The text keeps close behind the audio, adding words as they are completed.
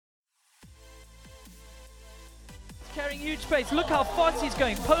Carrying huge pace. Look how fast he's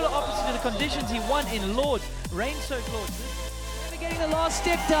going. Polar opposite to the conditions he won in Lords. Rain-soaked Lords. Getting the last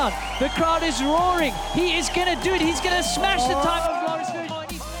step down. The crowd is roaring. He is going to do it. He's going to smash the time of Loris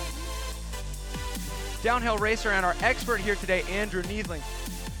Virgin. Downhill racer and our expert here today, Andrew Neethling.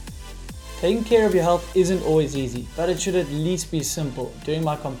 Taking care of your health isn't always easy, but it should at least be simple. During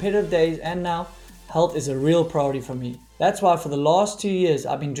my competitive days and now, health is a real priority for me. That's why for the last 2 years,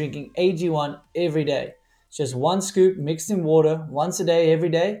 I've been drinking AG1 every day. It's just one scoop mixed in water once a day, every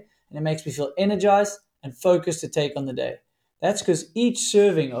day, and it makes me feel energized and focused to take on the day. That's because each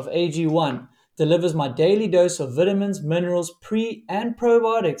serving of AG1 delivers my daily dose of vitamins, minerals, pre- and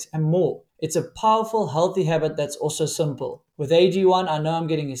probiotics, and more. It's a powerful, healthy habit that's also simple. With AG1, I know I'm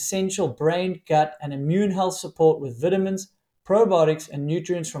getting essential brain, gut, and immune health support with vitamins, probiotics, and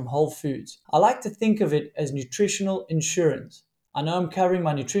nutrients from whole foods. I like to think of it as nutritional insurance. I know I'm covering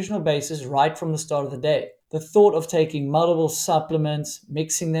my nutritional bases right from the start of the day. The thought of taking multiple supplements,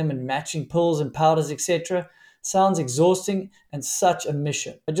 mixing them and matching pills and powders, etc., sounds exhausting and such a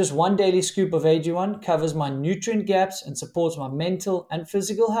mission. But just one daily scoop of AG1 covers my nutrient gaps and supports my mental and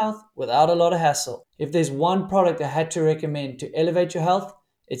physical health without a lot of hassle. If there's one product I had to recommend to elevate your health,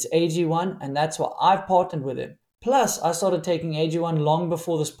 it's AG1, and that's why I've partnered with him. Plus, I started taking AG1 long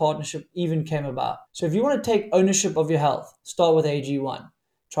before this partnership even came about. So if you want to take ownership of your health, start with AG1.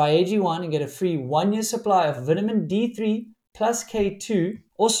 Try AG1 and get a free 1-year supply of vitamin D3 plus K2.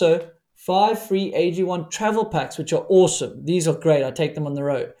 Also, 5 free AG1 travel packs, which are awesome. These are great. I take them on the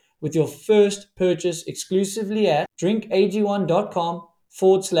road. With your first purchase exclusively at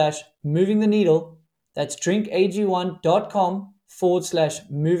drinkag1.com/moving the needle. That's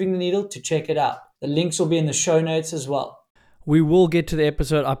drinkag1.com/moving the needle to check it out. The links will be in the show notes as well. We will get to the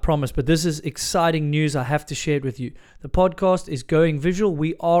episode, I promise, but this is exciting news. I have to share it with you. The podcast is going visual.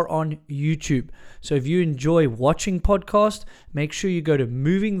 We are on YouTube. So if you enjoy watching podcasts, make sure you go to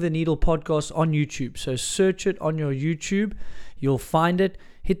Moving the Needle Podcast on YouTube. So search it on your YouTube. You'll find it.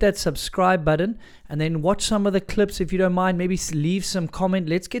 Hit that subscribe button and then watch some of the clips if you don't mind. Maybe leave some comment.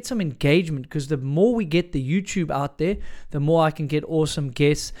 Let's get some engagement, because the more we get the YouTube out there, the more I can get awesome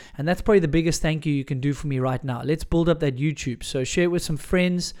guests. And that's probably the biggest thank you can do for me right now. Let's build up that YouTube. So share it with some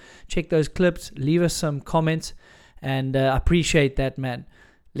friends. Check those clips. Leave us some comments. And I appreciate that, man.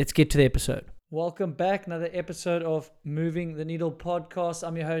 Let's get to the episode. Welcome back. Another episode of Moving the Needle Podcast.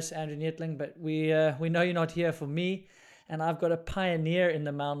 I'm your host, Andrew Neethling, but we know you're not here for me. And I've got a pioneer in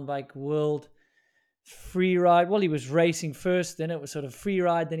the mountain bike world, free ride. Well, he was racing first, then it was sort of free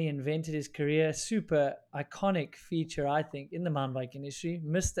ride, then he invented his career. Super iconic feature, I think, in the mountain bike industry.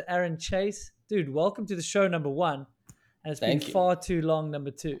 Mr. Aaron Chase. Dude, welcome to the show, number one. And it's been far too long,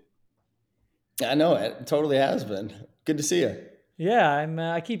 number two. I know, it totally has been. Good to see you. Yeah,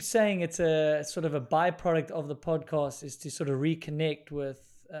 I keep saying it's a sort of a byproduct of the podcast is to sort of reconnect with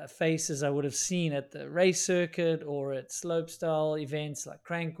faces I would have seen at the race circuit or at slopestyle events like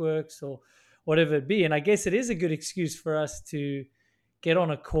Crankworks or whatever it be. And I guess it is a good excuse for us to get on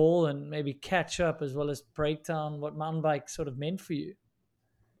a call and maybe catch up as well as break down what mountain bike sort of meant for you.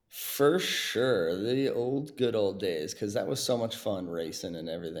 For sure. The good old days, because that was so much fun racing and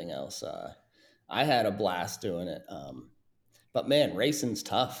everything else. I had a blast doing it. But man, racing's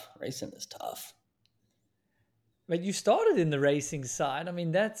tough. Racing is tough. But you started in the racing side. I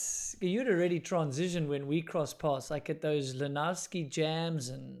mean, you'd already transitioned when we crossed paths, like at those Lanowski jams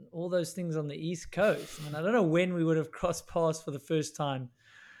and all those things on the East Coast. I mean, I don't know when we would have crossed paths for the first time,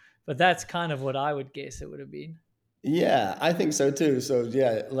 but that's kind of what I would guess it would have been. Yeah, I think so too. So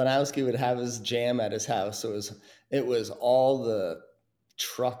yeah, Lanowski would have his jam at his house. So it was all the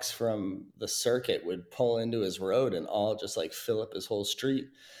trucks from the circuit would pull into his road and all just like fill up his whole street.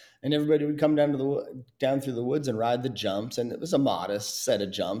 And everybody would come down through the woods and ride the jumps. And it was a modest set of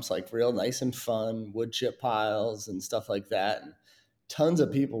jumps, like real nice and fun, wood chip piles and stuff like that. And tons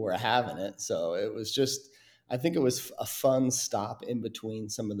of people were having it. So it was just, I think it was a fun stop in between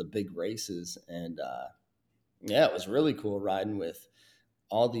some of the big races. And yeah, it was really cool riding with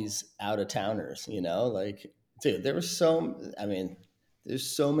all these out-of-towners, like, dude, there's so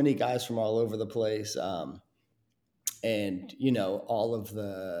many guys from all over the place. And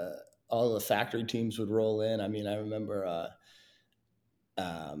all the factory teams would roll in. I mean, I remember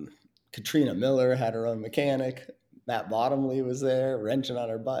Katrina Miller had her own mechanic. Matt Bottomley was there wrenching on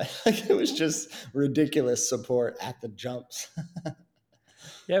her bike. Like, it was just ridiculous support at the jumps.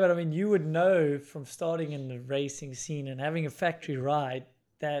 Yeah, but I mean, you would know from starting in the racing scene and having a factory ride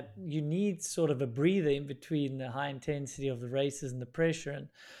that you need sort of a breather in between the high intensity of the races and the pressure. And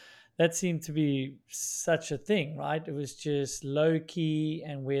that seemed to be such a thing, right? It was just low key,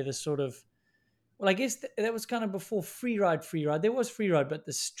 and where the sort of well, I guess that was kind of before free ride. There was free ride, but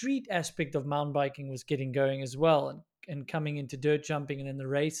the street aspect of mountain biking was getting going as well, and coming into dirt jumping and then the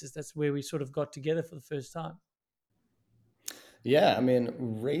races. That's where we sort of got together for the first time. Yeah, I mean,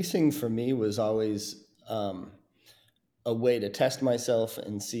 racing for me was always a way to test myself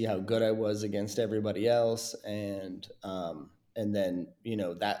and see how good I was against everybody else, and then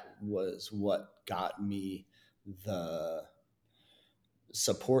that was what got me the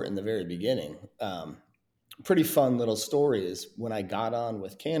support in the very beginning. Pretty fun little story is when I got on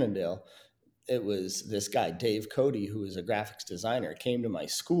with Cannondale, it was this guy, Dave Cody, who is a graphics designer, came to my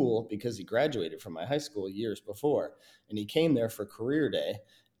school because he graduated from my high school years before. And he came there for career day,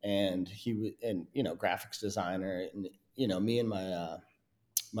 and graphics designer. And, me and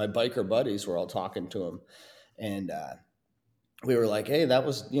my biker buddies were all talking to him. And we were like, hey, that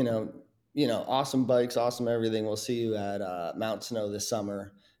was, awesome bikes, awesome everything. We'll see you at Mount Snow this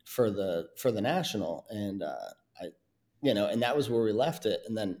summer for the national. And and that was where we left it.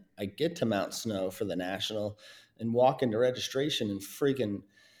 And then I get to Mount Snow for the national and walk into registration, and freaking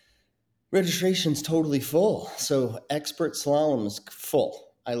registration's totally full. So expert slalom is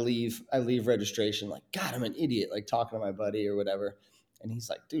full. I leave registration like, God, I'm an idiot, like talking to my buddy or whatever. And he's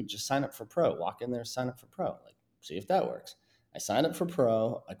like, dude, just sign up for pro. Walk in there, sign up for pro. Like, see if that works. I signed up for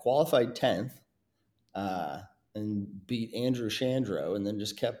pro. I qualified 10th and beat Andrew Chandro, and then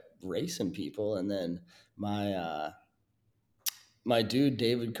just kept racing people. And then my dude,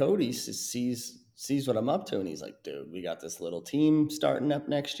 David Cody, sees what I'm up to. And he's like, dude, we got this little team starting up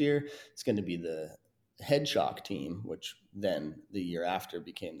next year. It's going to be the Head Shock team, which then the year after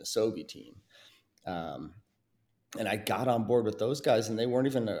became the Sobe team. And I got on board with those guys, and they weren't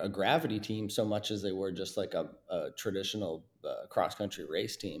even a gravity team so much as they were just like a traditional cross-country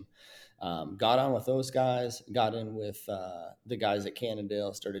race team. Got on with those guys, got in with the guys at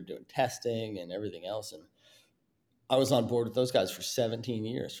Cannondale, started doing testing and everything else. And I was on board with those guys for 17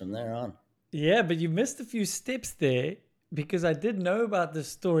 years from there on. Yeah, but you missed a few steps there, because I did know about this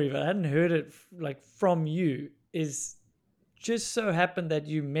story, but I hadn't heard it from you. Is just so happened that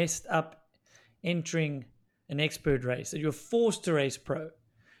you messed up entering an expert race, that you're forced to race pro.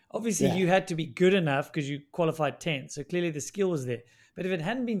 Obviously, You had to be good enough because you qualified 10th, so clearly the skill was there. But if it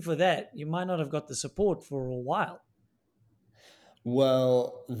hadn't been for that, you might not have got the support for a while.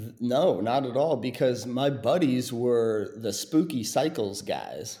 Well, no, not at all, because my buddies were the Spooky Cycles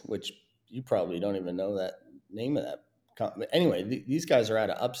guys, which you probably don't even know that name of that company. Anyway, these guys are out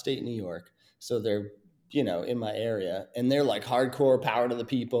of upstate New York, so they're in my area, and they're like hardcore power to the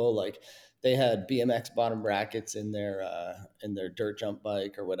people. Like, they had BMX bottom brackets in their dirt jump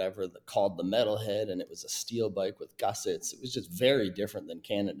bike or whatever, called the Metalhead, and it was a steel bike with gussets. It was just very different than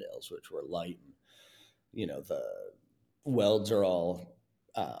Cannondale's, which were light. And, the welds are all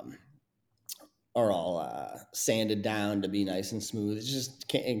sanded down to be nice and smooth. It's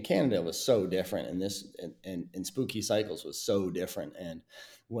just, in Canada was so different, and this and Spooky Cycles was so different. And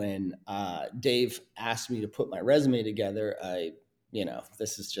when Dave asked me to put my resume together,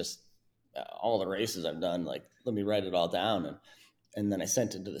 this is just all the races I've done. Like, let me write it all down, and then I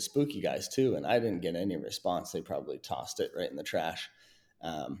sent it to the Spooky guys too, and I didn't get any response. They probably tossed it right in the trash.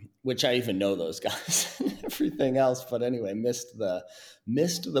 Which I even know those guys and everything else. But anyway, missed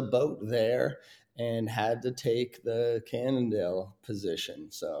the boat there and had to take the Cannondale position.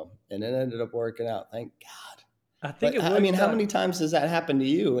 So, and it ended up working out. Thank God. I think how many times does that happen to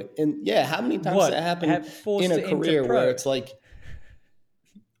you? And how many times does that happen in a career where it's like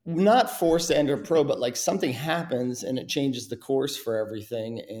not forced to enter pro, but like something happens and it changes the course for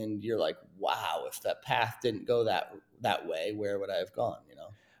everything, and you're like, wow, if that path didn't go that way, where would I have gone?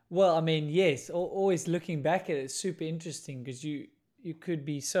 Well, I mean, yes, always looking back at it, it's super interesting, because you could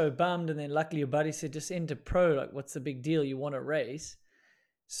be so bummed, and then luckily your buddy said, just enter pro. Like, what's the big deal? You want to race.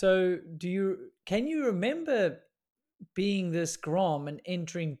 So can you remember being this Grom and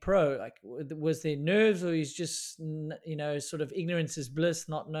entering pro? Like, was there nerves, or is just, sort of ignorance is bliss,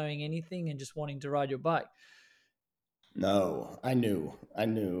 not knowing anything and just wanting to ride your bike? No, I knew it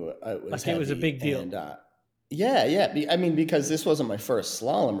was like heavy, it was a big deal. And, yeah. I mean, because this wasn't my first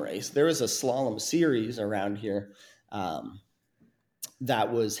slalom race. There was a slalom series around here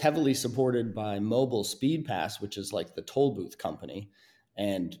that was heavily supported by Mobile Speed Pass, which is like the toll booth company.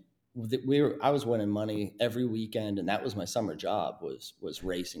 And I was winning money every weekend, and that was my summer job, was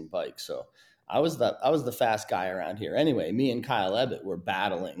racing bikes. So I was the fast guy around here. Anyway, me and Kyle Ebbett were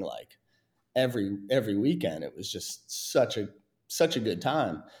battling like every weekend. It was just such a good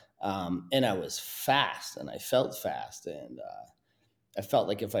time. And I was fast, and I felt fast, and I felt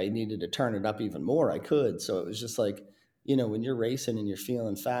like if I needed to turn it up even more, I could. So it was just like, when you're racing and you're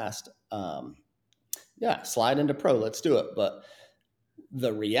feeling fast, yeah, slide into pro, let's do it. But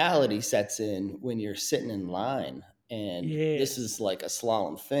the reality sets in when you're sitting in line, and this is like a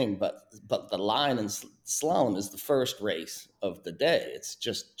slalom thing, but the line in slalom is the first race of the day. It's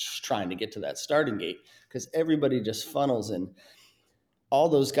just trying to get to that starting gate because everybody just funnels in. All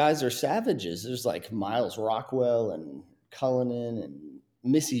those guys are savages. There's like Miles Rockwell and Cullinan and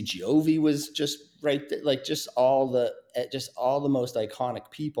Missy Giove was just right there, like just all the most iconic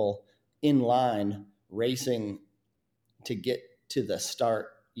people in line racing to get to the start,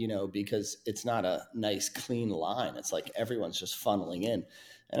 because it's not a nice clean line. It's like everyone's just funneling in.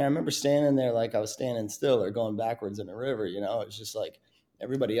 And I remember standing there like I was standing still or going backwards in a river, it's just like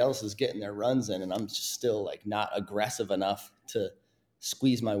everybody else is getting their runs in and I'm just still like not aggressive enough to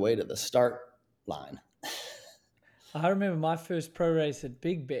squeeze my way to the start line. I remember my first pro race at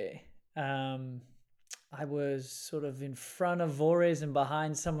Big Bear. I was sort of in front of Vores and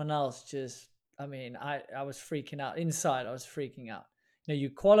behind someone else. I was freaking out. Inside, I was freaking out. You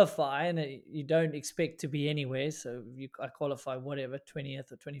qualify and you don't expect to be anywhere. So I qualify whatever,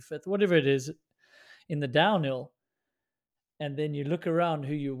 20th or 25th, whatever it is in the downhill. And then you look around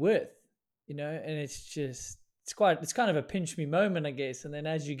who you're with, and it's kind of a pinch me moment, I guess. And then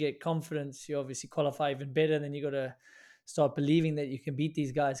as you get confidence, you obviously qualify even better. Then you got to start believing that you can beat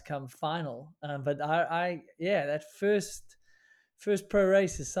these guys come final. But that first pro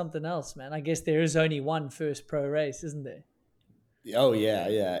race is something else, man. I guess there is only one first pro race, isn't there? Oh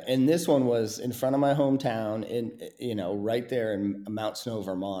yeah. And this one was in front of my hometown right there in Mount Snow,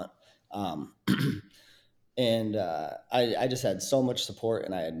 Vermont. And I just had so much support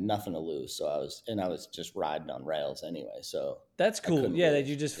and I had nothing to lose. So I was just riding on rails anyway. So that's cool. Yeah, that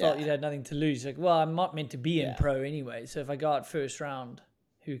you just felt you had nothing to lose. Like, well, I'm not meant to be in pro anyway. So if I go out first round,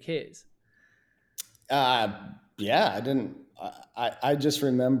 who cares? Yeah, I didn't. I just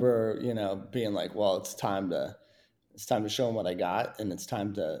remember, being like, well, it's time to show them what I got, and it's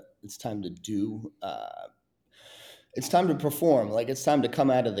time to do. It's time to perform. Like it's time to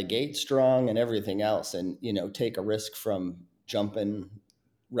come out of the gate strong and everything else, and take a risk from jumping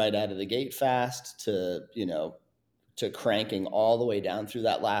right out of the gate fast to to cranking all the way down through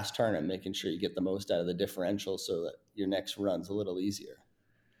that last turn and making sure you get the most out of the differential so that your next run's a little easier.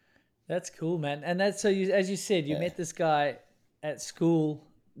 That's cool, man. And that's as you said, you met this guy at school,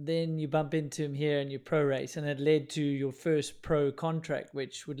 then you bump into him here in your pro race, and it led to your first pro contract,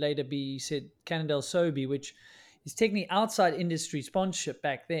 which would later be, you said, Cannondale Sobe, which is technically outside industry sponsorship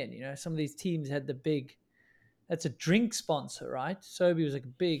back then. Some of these teams had that's a drink sponsor, right? Sobe was like a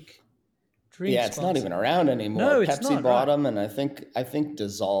big drink sponsor. It's not even around anymore. No, Pepsi it's not, bought them, and I think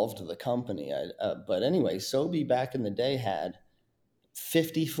dissolved the company. But anyway, Sobe back in the day had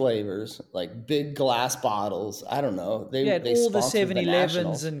 50 flavors, like big glass bottles. I don't know. They had all the sponsored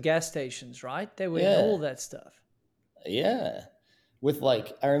 7-Elevens and gas stations, right? They were in all that stuff. Yeah. With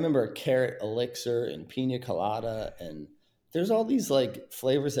I remember carrot elixir and pina colada, and there's all these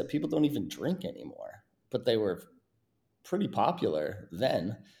flavors that people don't even drink anymore, but they were pretty popular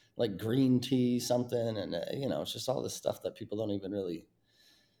then, like green tea something, and it's just all this stuff that people don't even really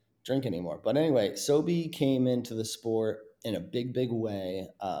drink anymore. But anyway, Sobe came into the sport in a big way,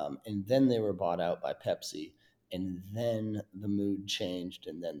 and then they were bought out by Pepsi, and then the mood changed,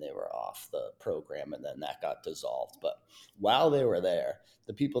 and then they were off the program, and then that got dissolved. But while they were there,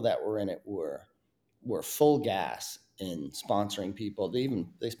 the people that were in it were full gas in sponsoring people.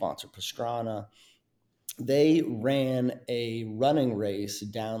 They sponsored Pastrana. They ran a running race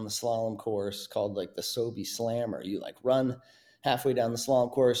down the slalom course called the Sobe Slammer. You run halfway down the slalom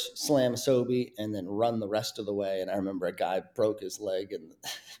course, slam a Sobe, and then run the rest of the way. And I remember a guy broke his leg and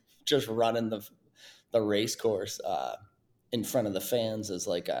just running the race course in front of the fans as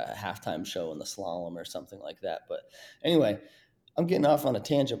a halftime show in the slalom or something like that. But anyway, I'm getting off on a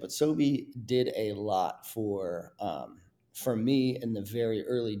tangent, but Sobe did a lot for me in the very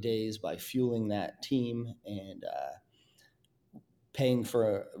early days by fueling that team and paying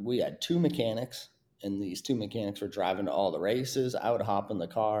for. We had 2 mechanics. And these 2 mechanics were driving to all the races. I would hop in the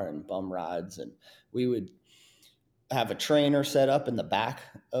car and bum rides, and we would have a trainer set up in the back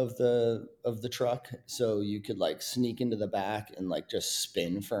of the truck, so you could sneak into the back and just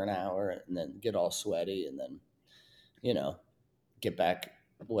spin for an hour, and then get all sweaty, and then get back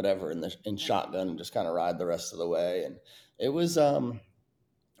whatever in shotgun and just kind of ride the rest of the way. And it was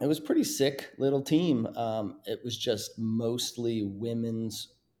pretty sick little team. It was just mostly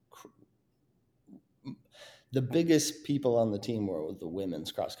women's. The biggest people on the team were with the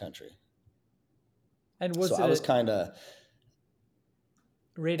women's cross country. And I was kind of,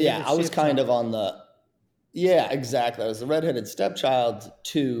 I was kind of on the, exactly. I was the redheaded stepchild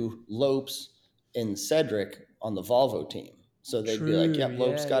to Lopes in Cedric on the Volvo team. So they'd be like, True, "Yep,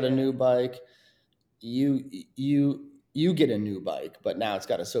 Lope's yeah, got a yeah. new bike. You get a new bike, but now it's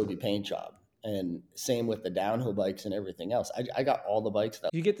got a Sobe paint job." And same with the downhill bikes and everything else. I got all the bikes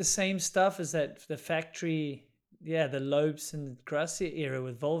that. You get the same stuff as the factory, the Lopes and Grassi era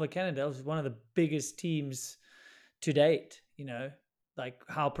with Volvo Canada. It was one of the biggest teams to date, like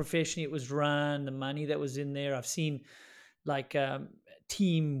how professionally it was run, the money that was in there. I've seen like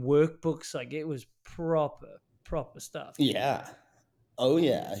team workbooks, like it was proper stuff. Yeah. Oh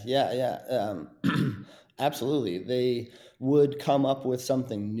yeah, absolutely. They would come up with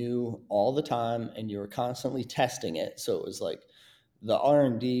something new all the time, and you were constantly testing it. So it was like the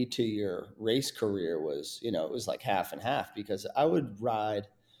R&D to your race career was, it was like half and half, because I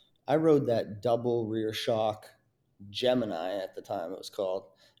rode that double rear shock Gemini at the time it was called,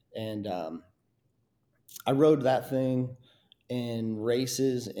 and I rode that thing in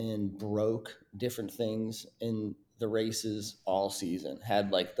races and broke different things in the races all season.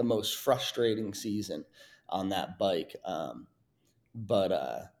 Had like the most frustrating season on that bike.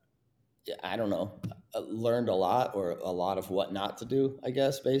 But I don't know. I learned a lot, or a lot of what not to do, I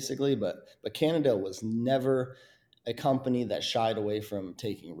guess, basically. But Cannondale was never a company that shied away from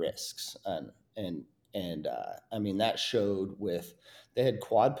taking risks, and I mean that showed with. They had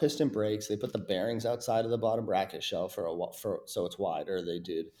quad piston brakes. They put the bearings outside of the bottom bracket shell so it's wider. They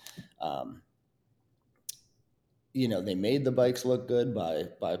did, they made the bikes look good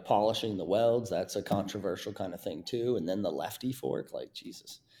by polishing the welds. That's a controversial kind of thing too. And then the lefty fork, like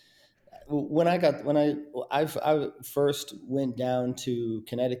Jesus. When I first went down to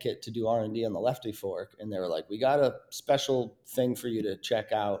Connecticut to do R&D on the lefty fork, and they were like, "We got a special thing for you to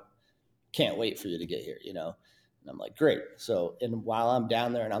check out. Can't wait for you to get here," And I'm like, "Great." So, and while I'm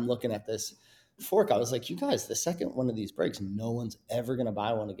down there and I'm looking at this fork, I was like, "You guys, the second one of these breaks, no one's ever going to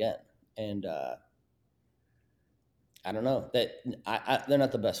buy one again." And I don't know that they're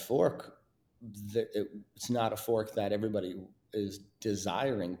not the best fork. It's not a fork that everybody is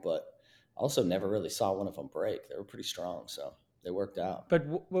desiring, but also never really saw one of them break. They were pretty strong, so they worked out. But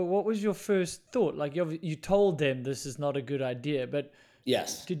what was your first thought? Like you told them this is not a good idea, but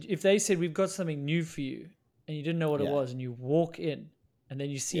yes, if they said we've got something new for you and you didn't know what it Yeah. was, and you walk in and then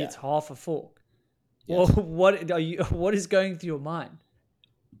you see Yeah. it's half a fork, Yes. well, what is going through your mind?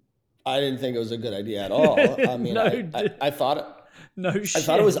 I didn't think it was a good idea at all. I mean, No, I thought it. No shit. I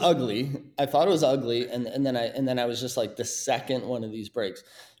thought it was ugly. And then I was just like, the second one of these breaks,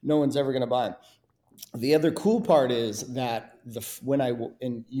 no one's ever going to buy them. The other cool part is that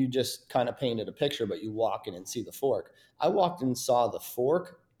and you just kind of painted a picture, but you walk in and see the fork. I walked in and saw the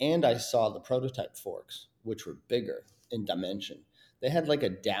fork, and I saw the prototype forks, which were bigger in dimension. They had like a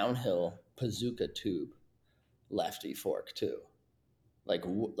downhill Bazooka tube lefty fork too, like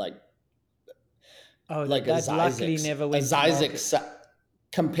Oh, like that luckily never went to market.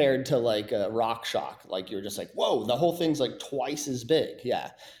 compared to like a RockShox. Like you're just like, whoa, the whole thing's like twice as big.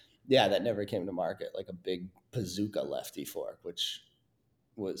 Yeah, that never came to market. Like a big Bazooka lefty fork, which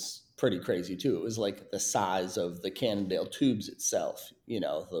was pretty crazy too. It was like the size of the Cannondale tubes itself.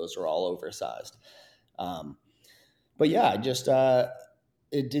 Those were all oversized. But yeah, just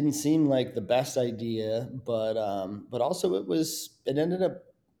it didn't seem like the best idea, but also it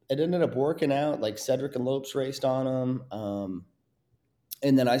ended up working out. Like Cedric and Lopes raced on them.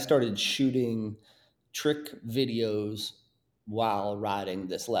 And then I started shooting trick videos while riding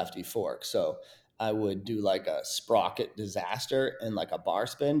this lefty fork. So I would do like a sprocket disaster and like a bar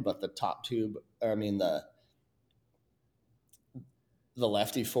spin, but the top tube, the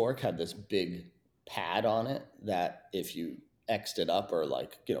lefty fork had this big pad on it that if you X'd it up or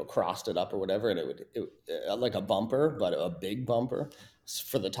like, crossed it up or whatever, and it would like a bumper, but a big bumper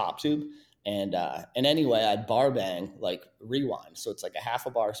for the top tube. And anyway, I'd bar bang, like rewind. So it's like a half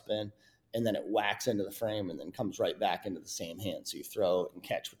a bar spin, and then it whacks into the frame and then comes right back into the same hand. So you throw it and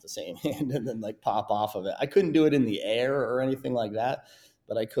catch with the same hand and then like pop off of it. I couldn't do it in the air or anything like that,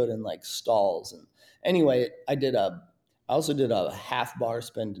 but I could in like stalls. And anyway, I also did a half bar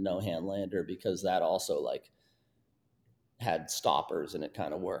spin to no hand lander, because that also like had stoppers and it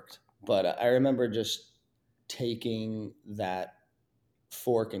kind of worked. But I remember just taking that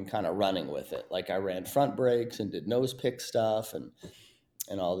fork and kind of running with it. Like I ran front brakes and did nose pick stuff and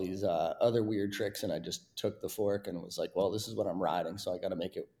all these other weird tricks. And I just took the fork and was like, well, this is what I'm riding. So I got to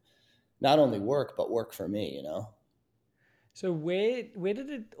make it not only work, but work for me, So where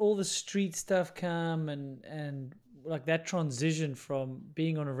did all the street stuff come, and like that transition from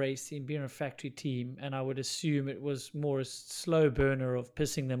being on a race team, being on a factory team, and I would assume it was more a slow burner of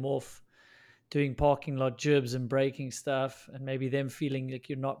pissing them off doing parking lot jibs and breaking stuff, and maybe them feeling like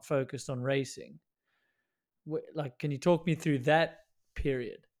you're not focused on racing. Like, can you talk me through that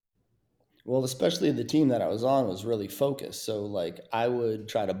period? Well, especially the team that I was on was really focused. So like I would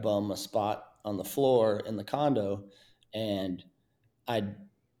try to bum a spot on the floor in the condo, and I'd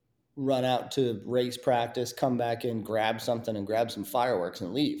run out to race practice, come back in, grab something and grab some fireworks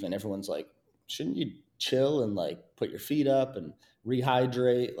and leave. And everyone's like, shouldn't you chill and like put your feet up and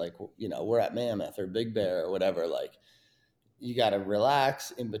rehydrate? Like, you know, we're at Mammoth or Big Bear or whatever. Like, you got to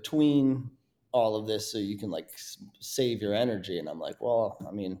relax in between all of this so you can like save your energy. And I'm like, well,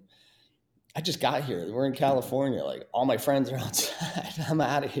 I mean, I just got here. We're in California. Like all my friends are outside. I'm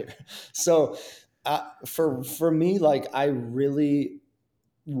out of here. So for me, like I really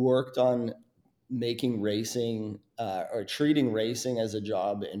worked on making racing or treating racing as a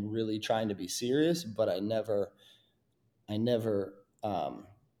job and really trying to be serious. But I never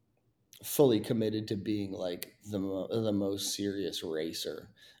fully committed to being like the most serious racer.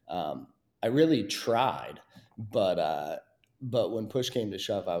 I really tried, but when push came to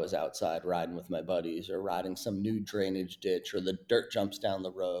shove, I was outside riding with my buddies or riding some new drainage ditch or the dirt jumps down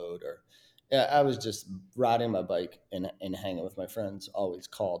the road, or yeah, I was just riding my bike and hanging with my friends. Always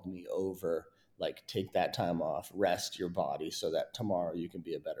called me over, like take that time off, rest your body so that tomorrow you can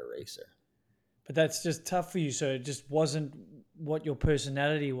be a better racer. But that's just tough for you. So it just wasn't what your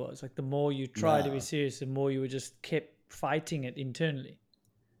personality was. Like the more you tried to be No. serious, the more you were just kept fighting it internally.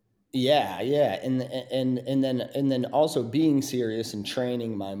 Yeah, and then also being serious and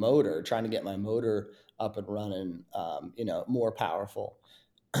training my motor, trying to get my motor up and running, you know, more powerful,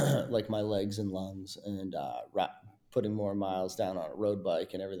 like my legs and lungs, and putting more miles down on a road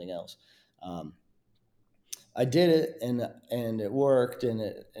bike and everything else. I did it, and it worked,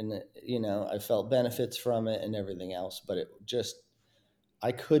 and you know, I felt benefits from it and everything else, but it just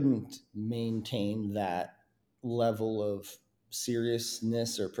I couldn't maintain that level of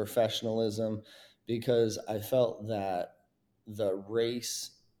seriousness or professionalism because I felt that the race,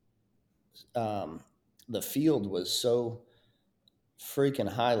 the field was so freaking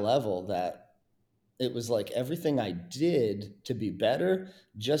high level that it was like everything I did to be better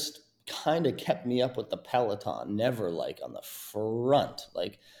just kind of kept me up with the peloton, never like on the front.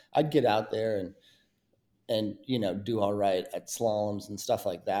 Like I'd get out there and you know do all right at slaloms and stuff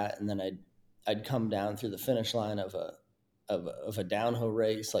like that, and then I'd come down through the finish line of a downhill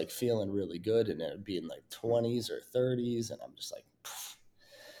race like feeling really good, and it'd be in like 20s or 30s, and I'm just like pff.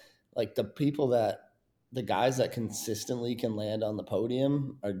 Like the guys that consistently can land on the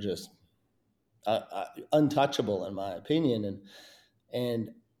podium are just untouchable in my opinion,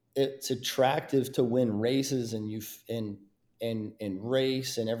 and it's attractive to win races and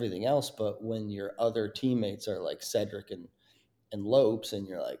race and everything else, but when your other teammates are like Cedric and Lopes, and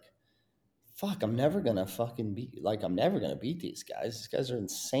you're like, fuck, I'm never gonna beat these guys. These guys are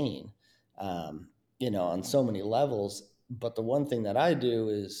insane, you know, on so many levels. But the one thing that I do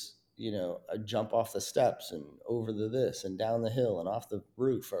is, you know, I jump off the steps and over the this and down the hill and off the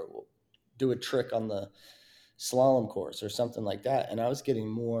roof, or we'll do a trick on the slalom course or something like that. And I was getting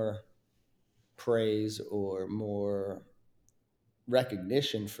more praise or more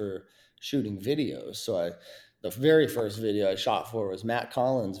recognition for shooting videos. So the very first video I shot for was Matt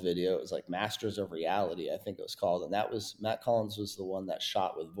Collins' video. It was like Masters of Reality, I think it was called. And that was Matt Collins was the one that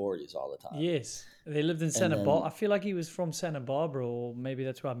shot with Voorhees all the time. Yes. They lived in Santa Barbara. I feel like he was from Santa Barbara, or maybe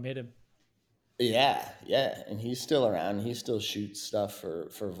that's where I met him. Yeah. And he's still around. He still shoots stuff for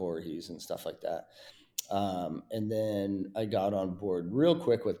Voorhees and stuff like that. And then I got on board real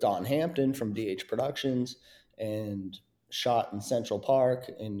quick with Don Hampton from DH Productions and shot in Central Park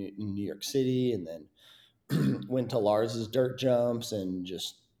in New York City, and then went to Lars's Dirt Jumps and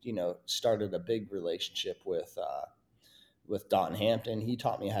just, you know, started a big relationship with Don Hampton. He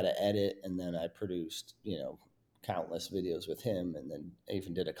taught me how to edit, and then I produced, you know, countless videos with him, and then I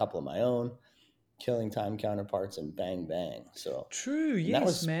even did a couple of my own, Killing Time Counterparts and Bang Bang. So true,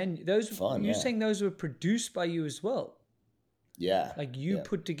 yes, man. Those fun. You're saying those were produced by you as well? Yeah. Like you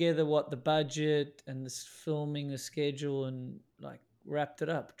put together the budget and this filming, the schedule, and like wrapped it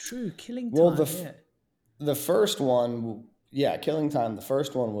up. True, Killing Time. Well, the first one, Killing Time, the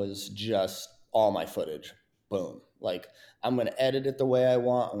first one was just all my footage. Boom. Like, I'm going to edit it the way I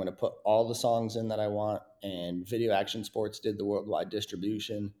want. I'm going to put all the songs in that I want. And Video Action Sports did the worldwide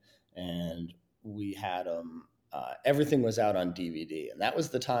distribution. And we had them. Everything was out on DVD. And that was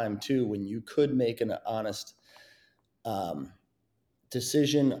the time, too, when you could make an honest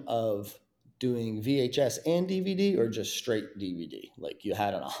decision of doing VHS and DVD or just straight DVD. Like you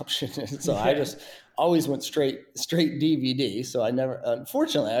had an option. So I just always went straight DVD. So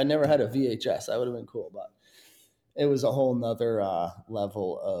unfortunately, I never had a VHS. That would have been cool, but it was a whole nother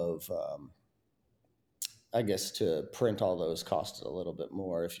level of, I guess, to print all those costed a little bit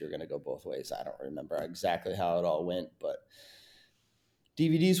more if you're going to go both ways. I don't remember exactly how it all went, but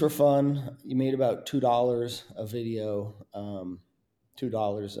DVDs were fun. You made about $2 a video,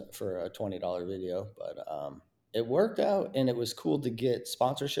 $2 for a $20 video, but it worked out, and it was cool to get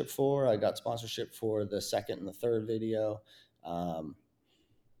sponsorship for. I got sponsorship for the second and the third video.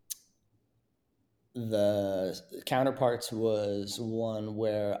 The Counterparts was one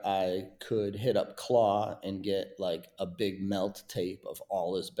where I could hit up Claw and get like a big melt tape of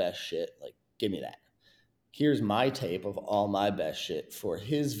all his best shit. Like, give me that. Here's my tape of all my best shit for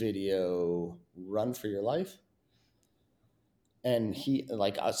his video, Run for Your Life. And he,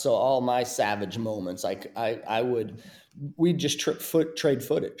 like, so all my savage moments, like we'd just trade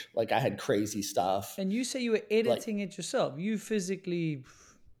footage. Like, I had crazy stuff. And you say you were editing it yourself. You physically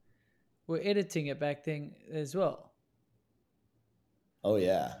were editing it back then as well. Oh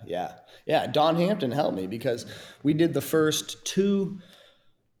yeah. Don Hampton helped me because we did the first two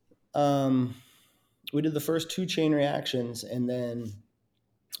chain reactions, and then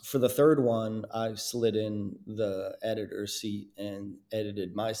for the third one, I slid in the editor's seat and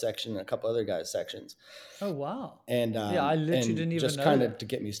edited my section and a couple other guys' sections. Oh wow! And I literally didn't even just know kind that. of to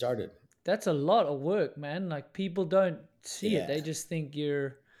get me started. That's a lot of work, man. Like, people don't see it; Yeah. they just think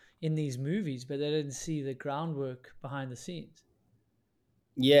you're in these movies, but they didn't see the groundwork behind the scenes.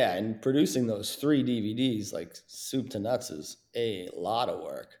 Yeah, and producing those 3 DVDs, like soup to nuts, is a lot of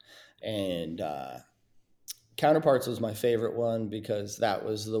work. And Counterparts was my favorite one because that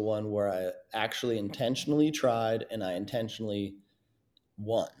was the one where I actually intentionally tried and I intentionally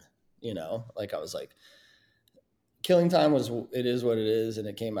won. You know, like I was like, Killing Time it is what it is, and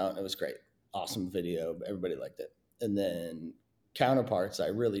it came out and it was great. Awesome video. Everybody liked it. And then Counterparts, I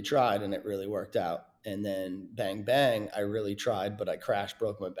really tried and it really worked out. And then Bang Bang, I really tried, but I crashed,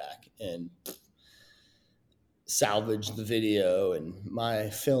 broke my back, and salvaged the video. And my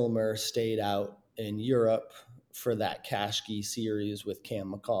filmer stayed out in Europe for that Kashki series with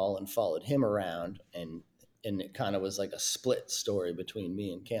Cam McCall and followed him around. And it kind of was like a split story between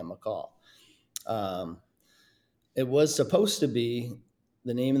me and Cam McCall. It was supposed to be,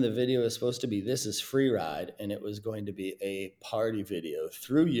 the name of the video is supposed to be This Is Free Ride, and it was going to be a party video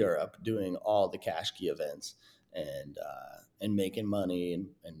through Europe doing all the Kashki events and making money and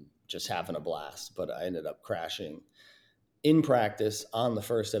just having a blast. But I ended up crashing in practice on the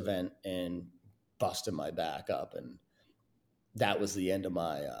first event and busted my back up, and that was the end of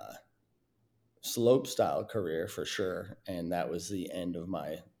my slope style career for sure. And that was the end of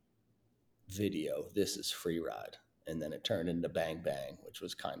my video, This Is Free Ride. And then it turned into Bang Bang, which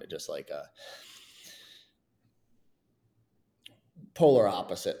was kind of just like a polar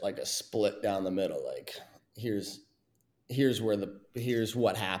opposite, like a split down the middle. Like, here's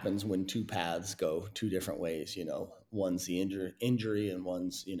what happens when 2 paths go 2 different ways. You know, one's the injury and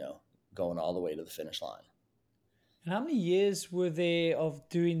one's, you know, going all the way to the finish line. And how many years were there of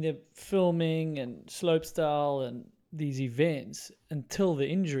doing the filming and slopestyle and these events until the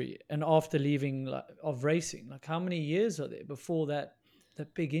injury and after leaving of racing? Like, how many years are there before that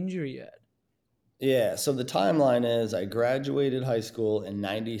big injury you had? Yeah, so the timeline is I graduated high school in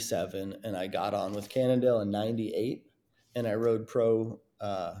 97 and I got on with Cannondale in 98, and I rode pro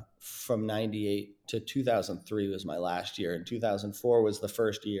from 98 to 2003 was my last year, and 2004 was the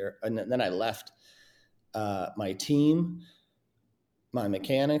first year. And then I left my team, my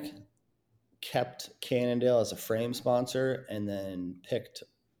mechanic, kept Cannondale as a frame sponsor, and then picked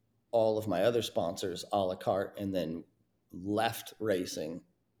all of my other sponsors a la carte, and then left racing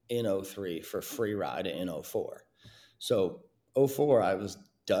in 03 for Free Ride in 04. So 04, I was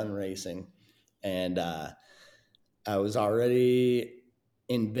done racing, and I was already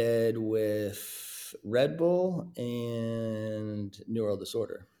in bed with Red Bull and Neural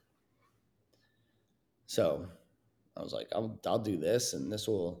Disorder. So I was like, I'll do this, and this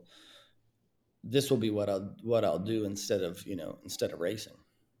will be what I'll do instead of racing.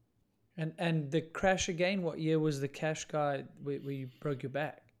 And the crash again, what year was the Qashqai where you broke your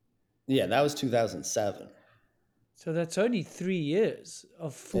back? Yeah, that was 2007. So that's only 3 years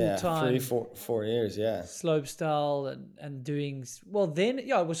of full-time. 4 years, yeah. Slopestyle and doing, well then, it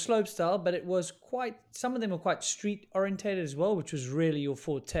was slopestyle, but it was some of them were quite street orientated as well, which was really your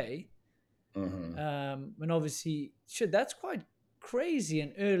forte. Mm-hmm. And obviously, that's quite crazy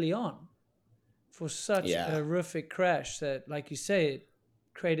and early on for such a horrific crash that, like you say,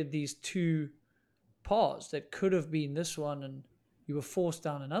 created these two paths that could have been this one, and you were forced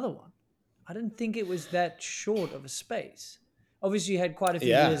down another one. I didn't think it was that short of a space. Obviously, you had quite a few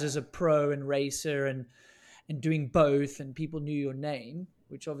Yeah. years as a pro and racer and doing both, and people knew your name,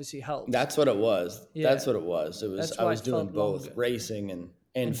 which obviously helps. That's what it was. Yeah. That's what it was. It was That's I why was it doing felt both longer. racing and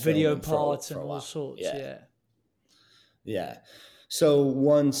And video filming parts for and a all while. sorts. Yeah. Yeah. So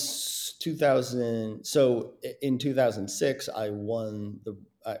once 2000, so in 2006, I won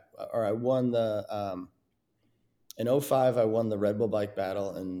in 05, I won the Red Bull Bike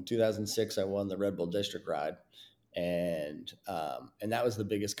Battle. In 2006, I won the Red Bull District Ride. And that was the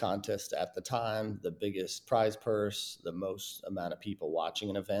biggest contest at the time, the biggest prize purse, the most amount of people watching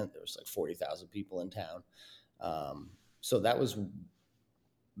an event. There was like 40,000 people in town. So that was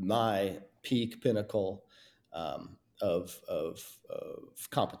my peak pinnacle of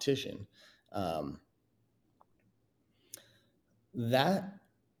competition.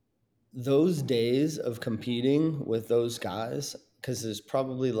 Those days of competing with those guys, because there's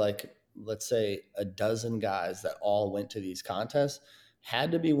probably like, let's say, a dozen guys that all went to these contests,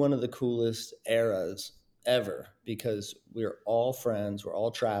 had to be one of the coolest eras ever, because we're all friends, we're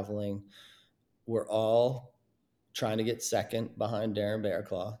all traveling, we're all trying to get second behind Darren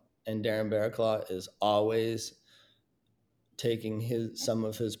Bearclaw, and Darren Bearclaw is always taking some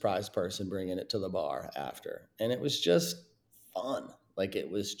of his prize purse and bringing it to the bar after. And it was just fun. Like,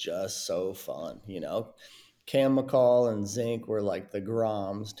 it was just so fun, you know. Cam McCall and Zink were like the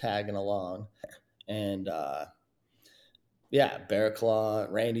Groms tagging along. And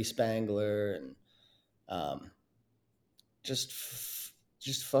Bearclaw, Randy Spangler, and just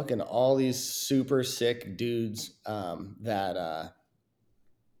fucking all these super sick dudes that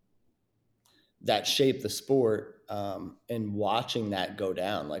shaped the sport. And watching that go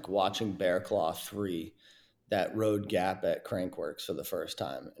down, like watching Bearclaw 3, that road gap at Crankworks for the first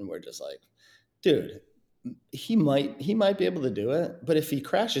time, and we're just like, dude, he might be able to do it, but if he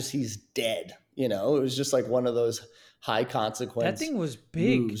crashes, he's dead. You know, it was just like one of those high consequence. That thing was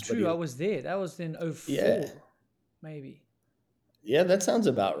big. moves, True, I was there. That was in 04, maybe. Yeah, that sounds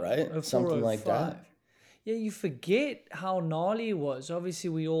about right. 04, Something like 05. that. Yeah, you forget how gnarly it was. Obviously,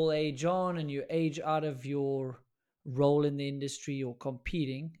 we all age on, and you age out of your role in the industry or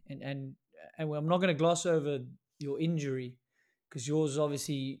competing. And I'm not going to gloss over your injury, because yours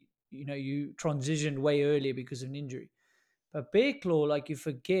obviously, you know, you transitioned way earlier because of an injury. But Bearclaw, like, you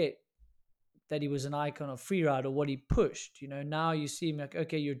forget that he was an icon of freeride or what he pushed. You know, now you see him like,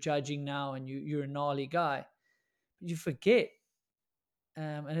 okay, you're judging now and you're a gnarly guy. But you forget.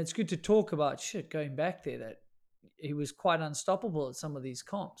 And it's good to talk about going back there, that he was quite unstoppable at some of these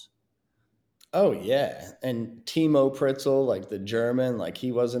comps. Oh yeah. And Timo Pritzel, like the German, like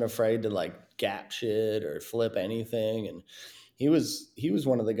he wasn't afraid to like gap shit or flip anything. And he was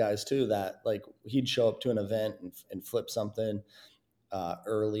one of the guys too that like he'd show up to an event and flip something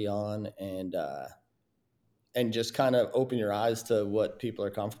early on, and just kind of open your eyes to what people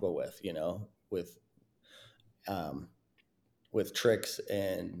are comfortable with, you know, with tricks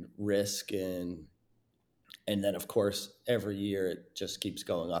and risk, and then of course every year it just keeps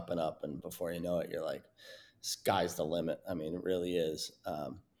going up and up, and before you know it, you're like, sky's the limit. I mean, it really is.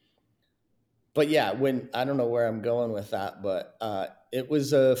 But yeah, I don't know where I'm going with that, but it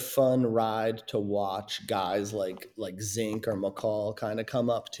was a fun ride to watch guys like Zink or McCall kind of come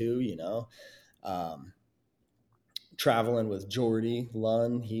up too, you know. Traveling with Jordy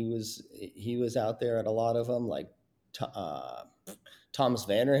Lunn, he was out there at a lot of them, like Thomas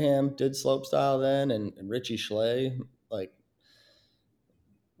Vanderham did slopestyle then, and Richie Schley, like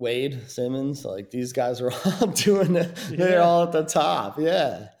Wade Simmons, like these guys were all doing it. They're all at the top.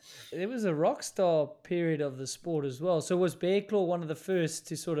 Yeah. It was a rock star period of the sport as well. So was Bearclaw one of the first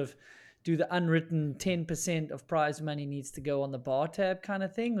to sort of do the unwritten 10% of prize money needs to go on the bar tab kind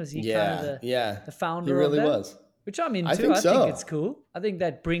of thing? Was he kind of the founder he really of that? was. Which I'm into. I think it's cool. I think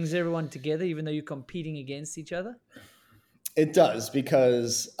that brings everyone together, even though you're competing against each other. It does,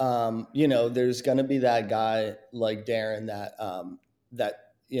 because you know, there's going to be that guy like Darren that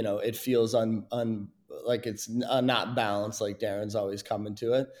you know, it feels like it's not balanced, like Darren's always coming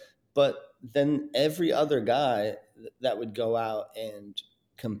to it. But then every other guy that would go out and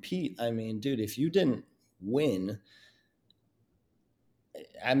compete, I mean, dude, if you didn't win,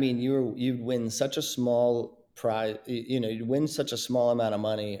 I mean, you'd win such a small prize, you know, you'd win such a small amount of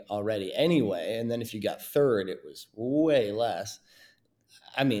money already anyway. And then if you got third, it was way less.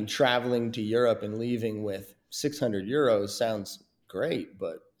 I mean, traveling to Europe and leaving with 600 euros sounds great,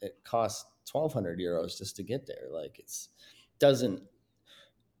 but it costs 1,200 euros just to get there. Like,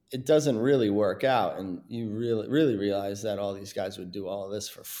 it doesn't really work out. And you really realize that all these guys would do all of this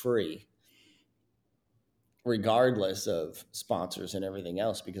for free, regardless of sponsors and everything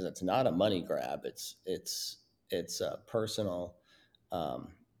else, because it's not a money grab. It's a personal,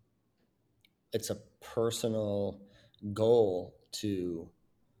 it's a personal goal to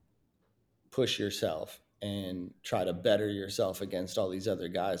push yourself and try to better yourself against all these other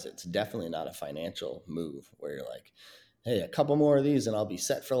guys. It's definitely not a financial move where you're like, hey, a couple more of these and I'll be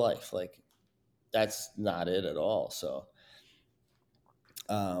set for life. Like, that's not it at all. So,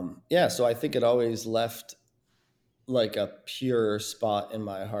 so I think it always left like a pure spot in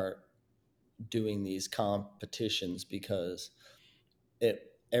my heart doing these competitions, because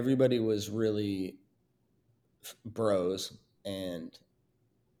everybody was really bros, and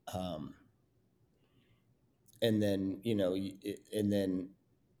then,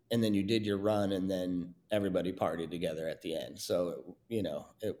 and then you did your run, and then everybody partied together at the end. So,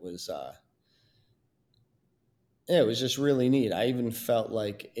 it was just really neat. I even felt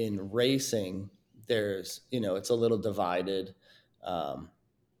like in racing, there's, it's a little divided.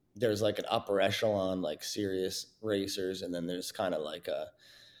 There's like an upper echelon, like serious racers. And then there's kind of like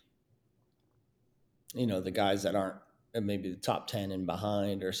the guys that aren't maybe the top 10 and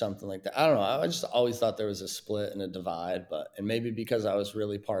behind or something like that. I don't know. I just always thought there was a split and a divide, and maybe because I was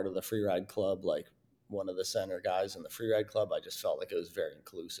really part of the freeride club, like one of the center guys in the freeride club, I just felt like it was very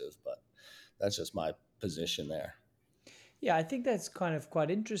inclusive, but that's just my position there. Yeah, I think that's kind of quite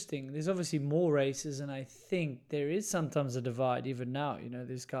interesting. There's obviously more races, and I think there is sometimes a divide even now.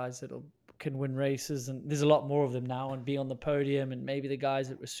 There's guys that can win races, and there's a lot more of them now and be on the podium, and maybe the guys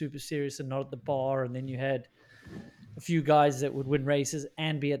that were super serious and not at the bar, and then you had a few guys that would win races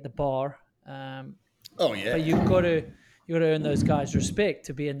and be at the bar. But you've got to earn those guys respect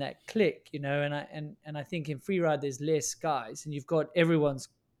to be in that clique, and I think in freeride there's less guys, and you've got everyone's.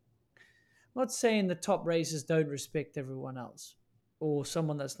 I'm not saying the top racers don't respect everyone else or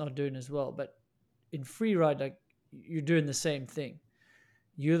someone that's not doing as well, but in freeride, like, you're doing the same thing.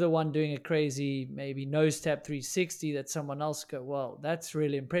 You're the one doing a crazy, maybe nose tap 360 that someone else go, well, that's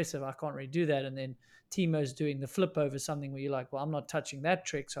really impressive. I can't really do that. And then Timo's doing the flip over something where you're like, well, I'm not touching that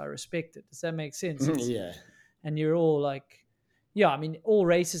trick, so I respect it. Does that make sense? Yeah. And you're all like, yeah, I mean, all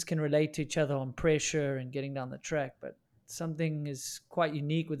races can relate to each other on pressure and getting down the track, but something is quite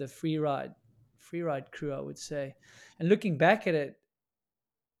unique with the freeride crew, I would say. And looking back at it,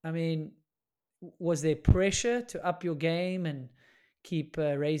 I mean, was there pressure to up your game and keep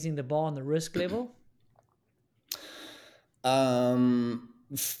raising the bar on the risk level?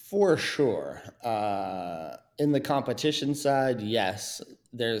 For sure. In the competition side, yes.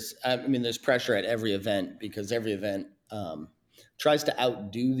 There's pressure at every event, because every event tries to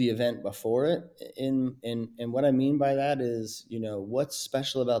outdo the event before it. And what I mean by that is, what's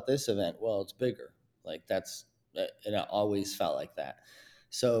special about this event? Well, it's bigger. Like, and I always felt like that.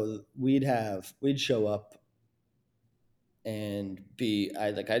 So we'd show up and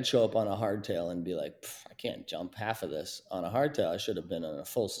I'd show up on a hardtail and be like, I can't jump half of this on a hardtail. I should have been on a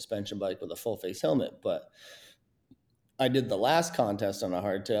full suspension bike with a full face helmet, but I did the last contest on a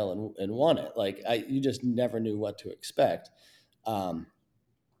hardtail and won it. Like, you just never knew what to expect. And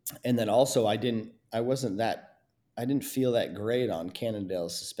then also I didn't feel that great on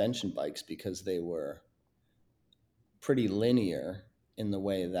Cannondale's suspension bikes, because they were pretty linear in the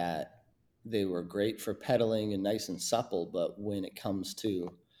way that they were great for pedaling and nice and supple. But when it comes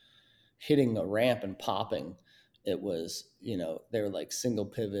to hitting a ramp and popping, it was, they were like single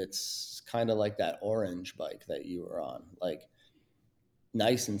pivots, kind of like that orange bike that you were on, like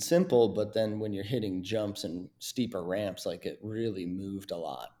nice and simple. But then when you're hitting jumps and steeper ramps, like, it really moved a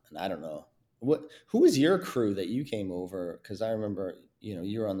lot. And I don't know. Who was your crew that you came over? Because I remember,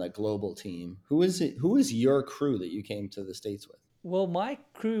 you were on the global team. Who is your crew that you came to the States with? Well, my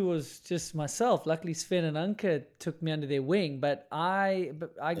crew was just myself. Luckily, Sven and Anke took me under their wing, but I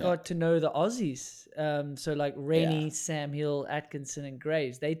got to know the Aussies. So like Rennie, Sam Hill, Atkinson, and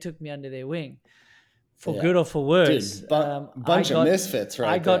Graves, they took me under their wing, for good or for worse. Dude, bunch of misfits, right?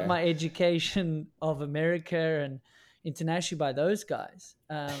 I got my education of America and internationally by those guys,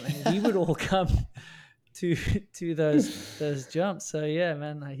 and we would all come to those jumps. So yeah,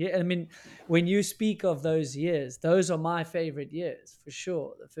 man. I mean, when you speak of those years, those are my favorite years for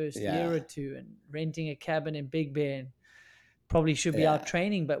sure. The first year or two, and renting a cabin in Big Bear, probably should be out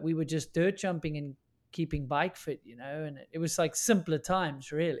training, but we were just dirt jumping and keeping bike fit, and it was like simpler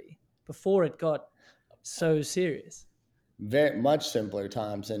times really before it got so serious. Very much simpler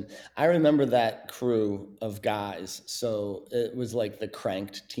times. And I remember that crew of guys. So it was like the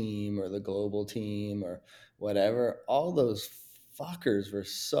Cranked team or the global team or whatever. All those fuckers were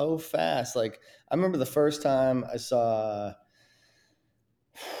so fast. Like, I remember the first time I saw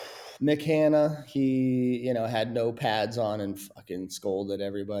Mick Hanna, he, had no pads on and fucking scolded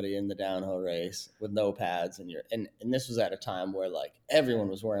everybody in the downhill race with no pads. And this was at a time where like everyone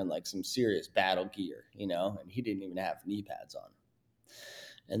was wearing like some serious battle gear, and he didn't even have knee pads on.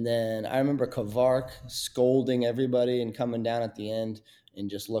 And then I remember Kvark scolding everybody and coming down at the end and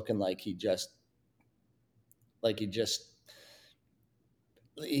just looking like he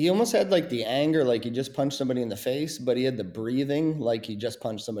almost had like the anger, like he just punched somebody in the face, but he had the breathing like he just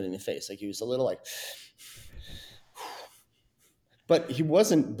punched somebody in the face. Like he was a little like, but he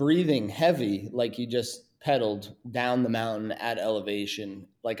wasn't breathing heavy. Like he just pedaled down the mountain at elevation.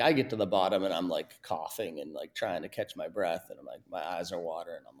 Like I get to the bottom and I'm like coughing and like trying to catch my breath. And I'm like, my eyes are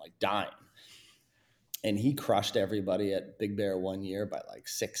watering. I'm like dying. And he crushed everybody at Big Bear one year by like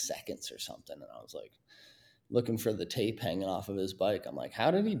 6 seconds or something. And I was like, looking for the tape hanging off of his bike. I'm like,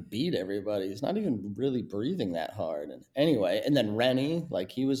 how did he beat everybody? He's not even really breathing that hard. And anyway, and then Rennie, like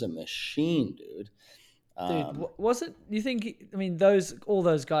he was a machine, dude. Dude, wasn't you think? I mean, all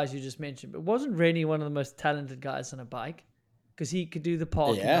those guys you just mentioned, but wasn't Rennie one of the most talented guys on a bike? Because he could do the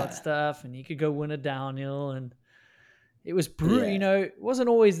parking lot stuff, and he could go win a downhill, and it was brutal. Yeah. It wasn't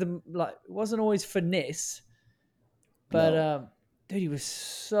always finesse, but No. dude, he was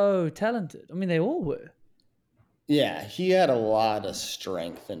so talented. I mean, they all were. Yeah, he had a lot of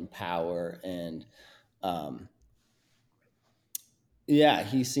strength and power, and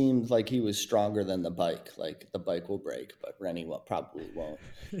he seemed like he was stronger than the bike. Like the bike will break, but Rennie probably won't.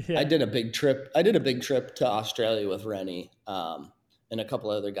 Yeah. I did a big trip to Australia with Rennie and a couple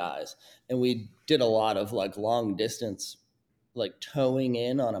other guys, and we did a lot of like long distance, like towing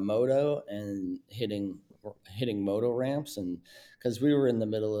in on a moto and hitting moto ramps. And because we were in the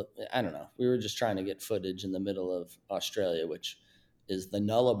middle of, I don't know, we were just trying to get footage in the middle of Australia, which is the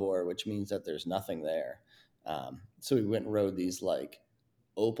Nullarbor, which means that there's nothing there. So we went and rode these like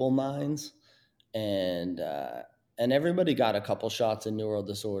opal mines, and everybody got a couple shots in neural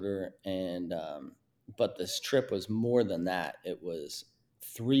disorder. And but this trip was more than that. It was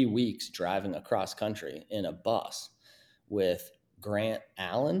 3 weeks driving across country in a bus with Grant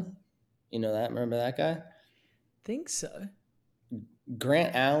Allen. You know that? Remember that guy? Think so.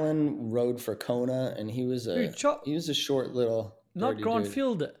 Grant Allen rode for Kona, and he was a short little not Grant dude.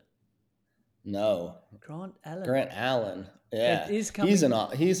 Fielder. No, Grant Allen. Grant Allen. Yeah, he's an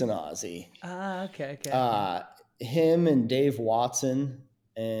Aussie. Okay. Him and Dave Watson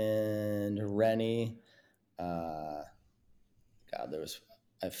and Rennie. I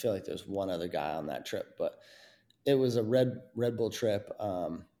feel like there was one other guy on that trip, but it was a Red Bull trip.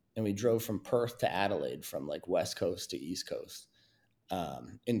 And we drove from Perth to Adelaide, from like West Coast to East Coast,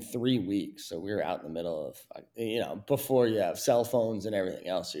 in 3 weeks. So we were out in the middle of, before you have cell phones and everything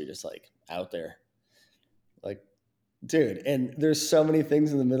else, so you're just like out there, like, dude. And there's so many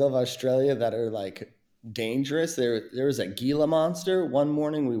things in the middle of Australia that are like dangerous. There was a Gila monster. One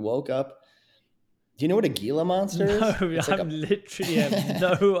morning we woke up. Do you know what a Gila monster is? No, I literally have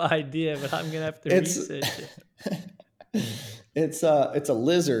no idea, but I'm gonna have to research it. It's a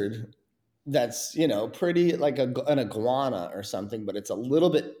lizard that's, pretty like an iguana or something, but it's a little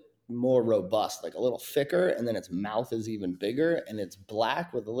bit more robust, like a little thicker, and then its mouth is even bigger, and it's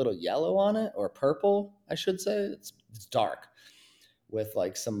black with a little yellow on it, or purple, I should say. It's dark with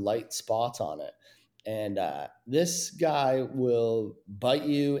like some light spots on it. And this guy will bite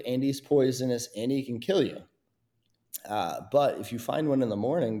you, and he's poisonous, and he can kill you. But if you find one in the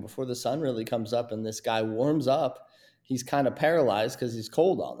morning before the sun really comes up and this guy warms up, he's kind of paralyzed because he's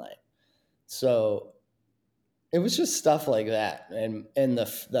cold all night. So it was just stuff like that. And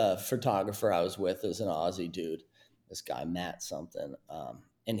the photographer I was with is an Aussie dude, this guy, Matt something.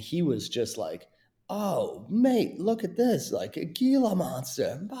 And he was just like, oh, mate, look at this, like a Gila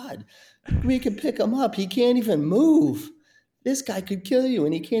monster. Bud, we could pick him up. He can't even move. This guy could kill you,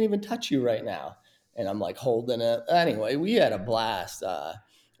 and he can't even touch you right now. And I'm like holding it. Anyway, we had a blast.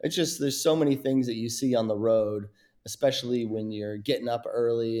 It's just, there's so many things that you see on the road, especially when you're getting up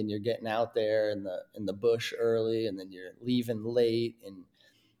early and you're getting out there in the bush early, and then you're leaving late, and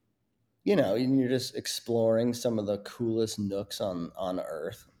and you're just exploring some of the coolest nooks on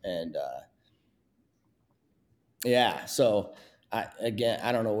Earth. And so I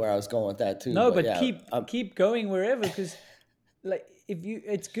don't know where I was going with that too. No, but yeah, keep going wherever, because like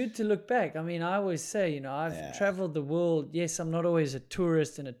it's good to look back. I mean, I always say, I've traveled the world. Yes, I'm not always a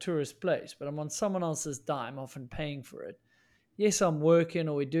tourist in a tourist place, but I'm on someone else's dime, often paying for it. Yes, I'm working,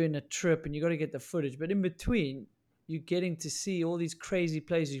 or we're doing a trip, and you got to get the footage. But in between, you're getting to see all these crazy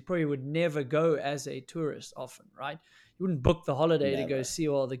places you probably would never go as a tourist often, right? You wouldn't book the holiday to go Never. see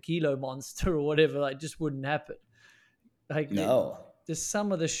all the Gila monster or whatever. Like, just wouldn't happen. Like, No. just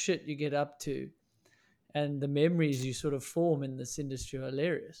some of the shit you get up to and the memories you sort of form in this industry are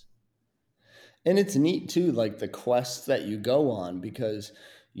hilarious. And it's neat too, like the quests that you go on, because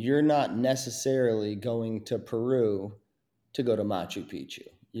you're not necessarily going to Peru to go to Machu Picchu.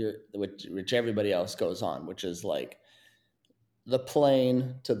 Which everybody else goes on, which is like the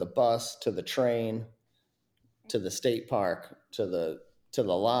plane to the bus to the train to the state park to the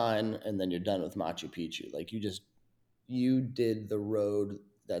line, and then you're done with Machu Picchu. Like you did the road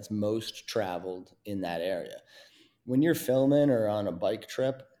that's most traveled in that area. When you're filming or on a bike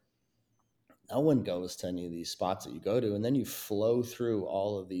trip, no one goes to any of these spots that you go to, and then you flow through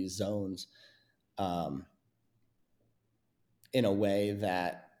all of these zones in a way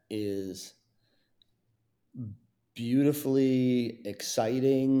that is beautifully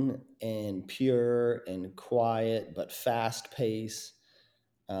exciting and pure and quiet, but fast pace.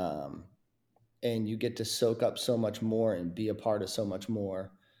 And you get to soak up so much more and be a part of so much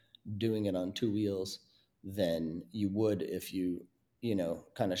more doing it on two wheels than you would if you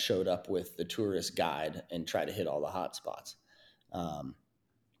kind of showed up with the tourist guide and try to hit all the hot spots.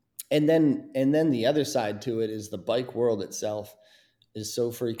 And then the other side to it is the bike world itself is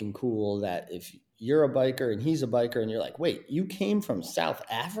so freaking cool that if you're a biker and he's a biker and you're like, wait, you came from South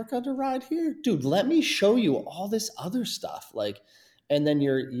Africa to ride here? Dude, let me show you all this other stuff. Like, and then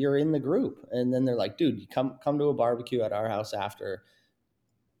you're in the group, and then they're like, dude, you come to a barbecue at our house after,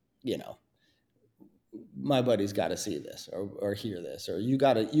 my buddy's got to see this or hear this, or you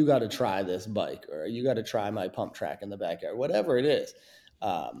got to try this bike, or you got to try my pump track in the backyard, whatever it is.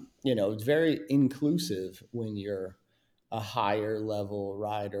 It's very inclusive when you're a higher level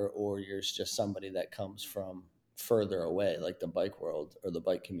rider, or you're just somebody that comes from further away. Like the bike world or the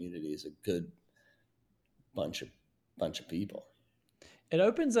bike community is a good bunch of people. It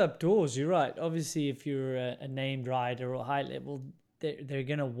opens up doors. You're right. Obviously, if you're a named rider or high level, they're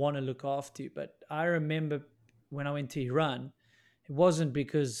going to want to look after you. But I remember when I went to Iran, it wasn't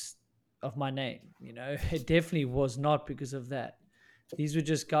because of my name. It definitely was not because of that. These were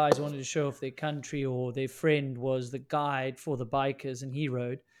just guys who wanted to show off their country, or their friend was the guide for the bikers and he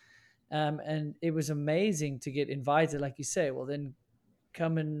rode. And it was amazing to get invited, like you say, well, then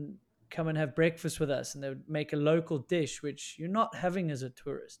come and have breakfast with us. And they would make a local dish, which you're not having as a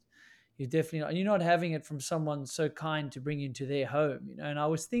tourist. You're definitely not. And you're not having it from someone so kind to bring you into their home, And I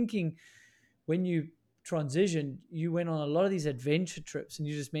was thinking, when you transitioned, you went on a lot of these adventure trips, and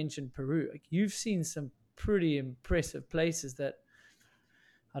you just mentioned Peru. Like, you've seen some pretty impressive places that,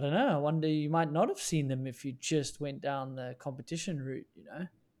 I don't know, I wonder you might not have seen them if you just went down the competition route,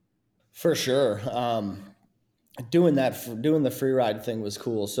 For sure. Doing the free ride thing was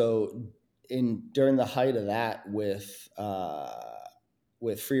cool. So during the height of that with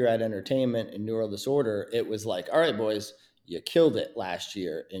Free Ride Entertainment and Neural Disorder, it was like, all right, boys, you killed it last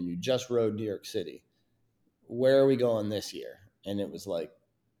year and you just rode New York City. Where are we going this year? And it was like,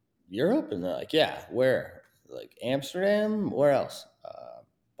 Europe? And they're like, yeah, where? Like Amsterdam? Where else?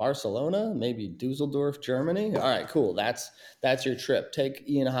 Barcelona, maybe Dusseldorf, Germany. All right, cool. That's your trip. Take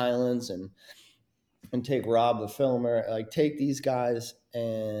Ian Highlands and take Rob the filmer. Like, take these guys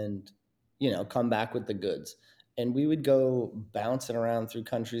and come back with the goods. And we would go bouncing around through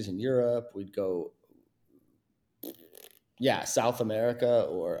countries in Europe. We'd go, South America,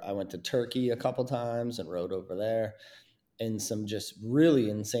 or I went to Turkey a couple times and rode over there, and some just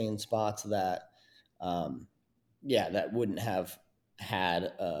really insane spots that, that wouldn't have had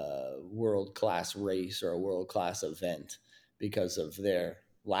a world-class race or a world-class event because of their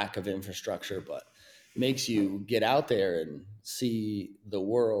lack of infrastructure, but makes you get out there and see the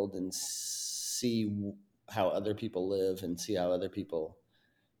world and see how other people live and see how other people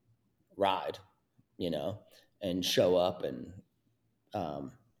ride, and show up and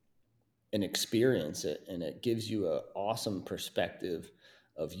experience it. And it gives you an awesome perspective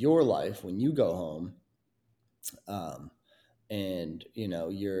of your life when you go home. And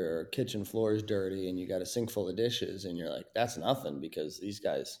your kitchen floor is dirty and you got a sink full of dishes, and you're like, that's nothing, because these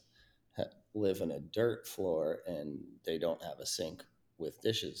guys live in a dirt floor and they don't have a sink with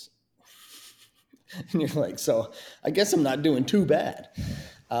dishes. And you're like, so I guess I'm not doing too bad.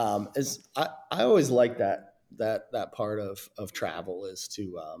 I always like that part of travel is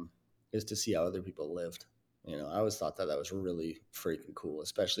to see how other people lived. I always thought that was really freaking cool,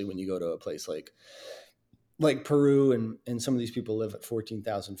 especially when you go to a place like Peru, and some of these people live at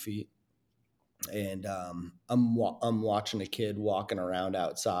 14,000 feet. And I'm watching a kid walking around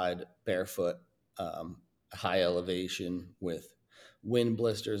outside barefoot, high elevation with wind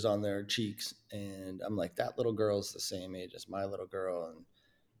blisters on their cheeks. And I'm like, that little girl's the same age as my little girl. And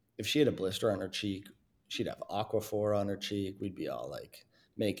if she had a blister on her cheek, she'd have Aquaphor on her cheek. We'd be all like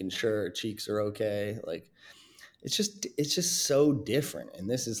making sure her cheeks are okay. Like, it's just so different. And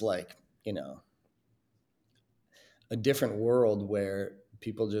this is like, you know, a different world where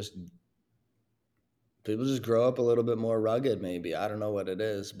people just grow up a little bit more rugged, maybe. I don't know what it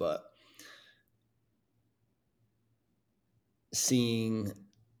is, but seeing,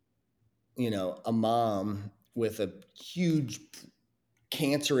 you know, a mom with a huge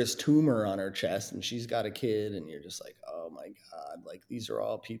cancerous tumor on her chest and she's got a kid, and you're just like, oh my God, like these are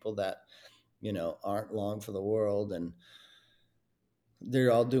all people that, you know, aren't long for the world, and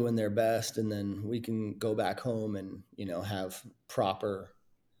they're all doing their best. And then we can go back home and, you know, have proper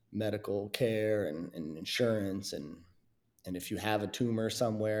medical care and insurance. And if you have a tumor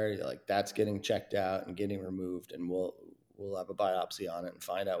somewhere, like that's getting checked out and getting removed, and we'll have a biopsy on it and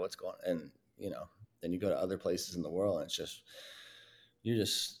find out what's going on. And, you know, then you go to other places in the world and it's just, you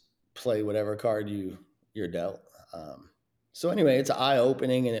just play whatever card you're dealt. So anyway, it's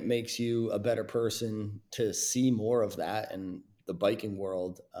eye-opening, and it makes you a better person to see more of that. And the biking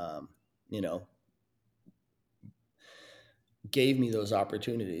world, you know, gave me those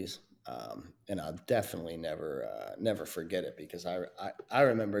opportunities. And I'll definitely never forget it, because I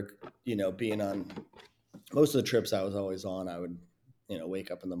remember, you know, being on most of the trips I was always on, I would, you know,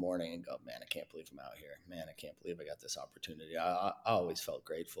 wake up in the morning and go, man, I can't believe I'm out here. Man, I can't believe I got this opportunity. I always felt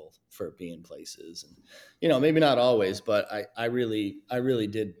grateful for being places, and, you know, maybe not always, but I really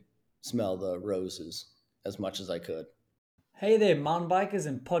did smell the roses as much as I could. Hey there, mountain bikers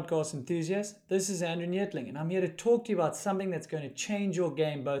and podcast enthusiasts. This is Andrew Neertling, and I'm here to talk to you about something that's going to change your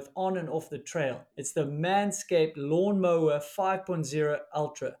game both on and off the trail. It's the Manscaped Lawnmower 5.0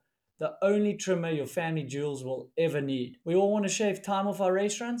 Ultra, the only trimmer your family jewels will ever need. We all want to shave time off our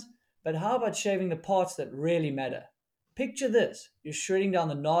race runs, but how about shaving the parts that really matter? Picture this: you're shredding down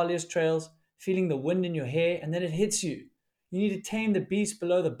the gnarliest trails, feeling the wind in your hair, and then it hits you. You need to tame the beast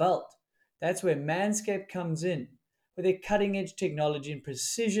below the belt. That's where Manscaped comes in. With their cutting-edge technology and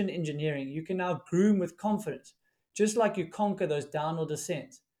precision engineering, you can now groom with confidence, just like you conquer those downhill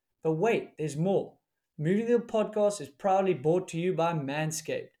descents. But wait, there's more. Moving the Podcast is proudly brought to you by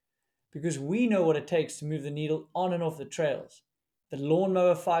Manscaped, because we know what it takes to move the needle on and off the trails. The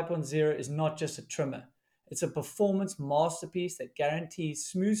Lawnmower 5.0 is not just a trimmer. It's a performance masterpiece that guarantees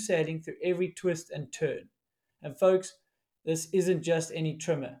smooth sailing through every twist and turn. And folks, this isn't just any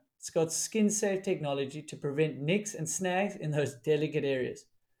trimmer. It's got skin-safe technology to prevent nicks and snags in those delicate areas.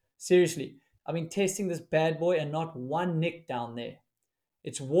 Seriously, I've been testing this bad boy and not one nick down there.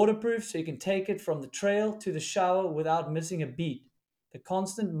 It's waterproof, so you can take it from the trail to the shower without missing a beat. The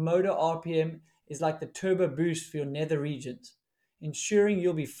constant motor RPM is like the turbo boost for your nether regions, ensuring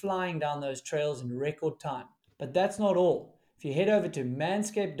you'll be flying down those trails in record time. But that's not all. If you head over to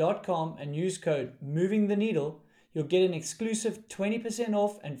manscaped.com and use code MOVINGTHENEEDLE, you'll get an exclusive 20%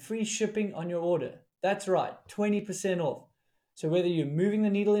 off and free shipping on your order. That's right, 20% off. So whether you're moving the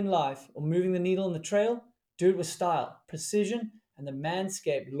needle in life or moving the needle on the trail, do it with style, precision, and the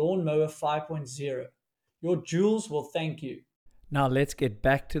Manscaped Lawnmower 5.0. Your jewels will thank you. Now let's get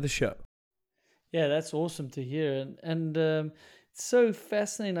back to the show. Yeah, that's awesome to hear. And it's so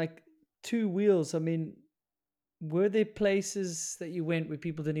fascinating, like 2 wheels. I mean, were there places that you went where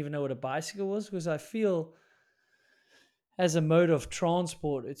people didn't even know what a bicycle was? Because I feel as a mode of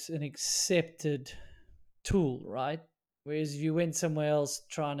transport, it's an accepted tool, right? Whereas if you went somewhere else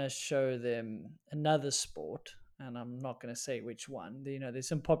trying to show them another sport, and I'm not going to say which one, you know, there's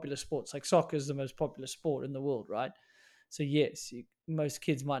some popular sports, like soccer is the most popular sport in the world, right? So yes, most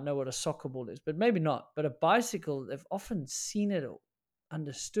kids might know what a soccer ball is, but maybe not. But a bicycle, they've often seen it or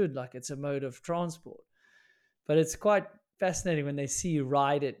understood like it's a mode of transport. But it's quite fascinating when they see you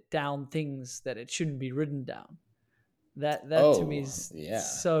ride it down things that it shouldn't be ridden down. That to me is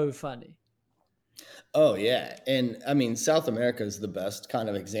so funny. Oh yeah. And I mean, South America is the best kind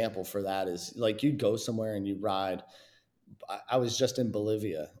of example for that. Is like you go somewhere and you ride. I was just in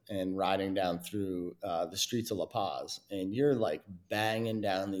Bolivia and riding down through the streets of La Paz, and you're like banging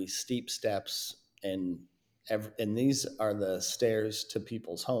down these steep steps, and these are the stairs to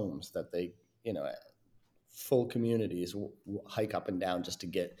people's homes that they, you know, full communities hike up and down just to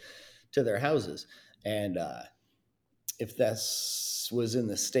get to their houses. And if this was in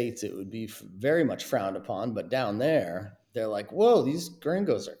the States, it would be very much frowned upon. But down there, they're like, whoa, these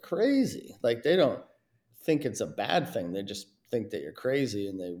gringos are crazy. Like, they don't think it's a bad thing. They just think that you're crazy,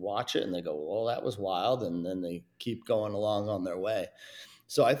 and they watch it and they go, well, that was wild. And then they keep going along on their way.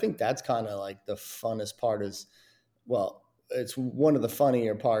 So I think that's kind of like the funnest part is, well, it's one of the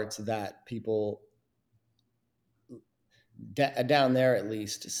funnier parts that people down there at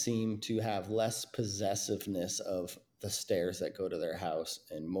least seem to have less possessiveness of the stairs that go to their house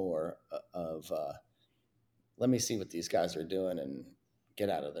and more of let me see what these guys are doing and get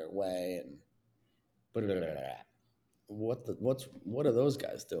out of their way and what are those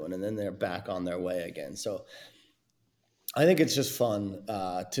guys doing, and then they're back on their way again. So I think it's just fun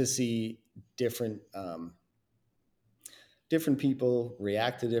to see different people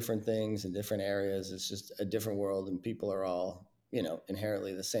react to different things in different areas. It's just a different world, and people are all,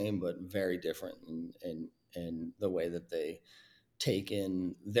 inherently the same, but very different in the way that they take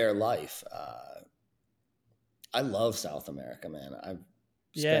in their life. I love South America, man. I've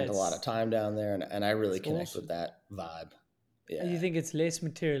spent a lot of time down there, and I really connect with that vibe. Yeah. You think it's less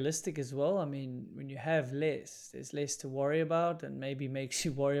materialistic as well? I mean, when you have less, there's less to worry about, and maybe makes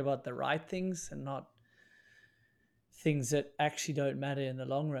you worry about the right things and not things that actually don't matter in the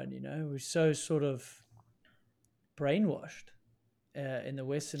long run. We're so sort of brainwashed in the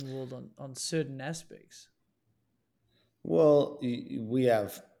Western world on certain aspects. Well, we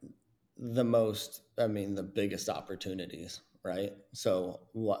have the biggest opportunities, right? So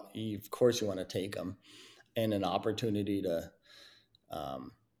of course you want to take them, and an opportunity to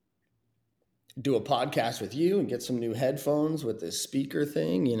do a podcast with you and get some new headphones with this speaker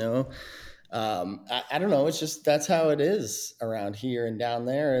thing, I don't know. It's just, that's how it is around here, and down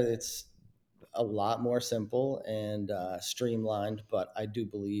there it's a lot more simple and streamlined. But I do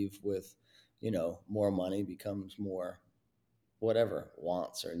believe with, more money becomes more whatever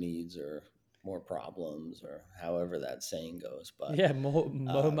wants or needs or more problems, or however that saying goes. But yeah, more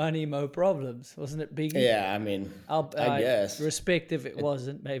money, more problems. Wasn't it Biggie? Yeah, I mean, I guess. Respect if it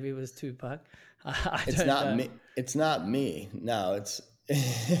wasn't. Maybe it was Tupac. It's not me. It's not me. No, it's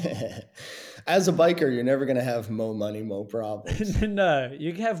as a biker, you're never gonna have more money, more problems. No,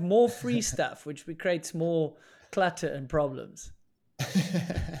 you can have more free stuff, which creates more clutter and problems.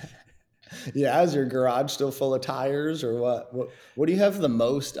 Yeah, is your garage still full of tires, or what? What do you have the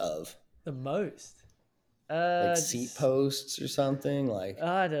most of? The most? Like seat posts or something? Like,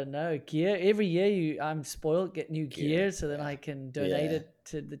 I don't know. Gear. Every year I'm spoiled, get new gear so then I can donate it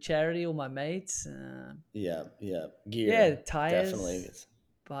to the charity or my mates. Yeah. Gear. Yeah, tires. Definitely.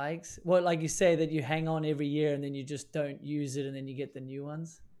 Bikes. Well, like you say that you hang on every year and then you just don't use it and then you get the new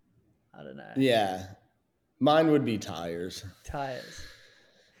ones. I don't know. Yeah. Mine would be tires. Tires.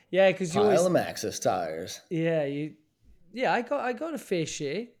 Yeah, because you always Maxxis tires. Yeah, I got a fair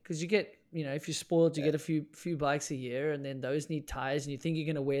share, because you get, if you're spoiled, you get a few bikes a year, and then those need tires, and you think you're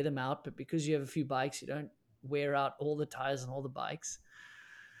going to wear them out, but because you have a few bikes, you don't wear out all the tires on all the bikes.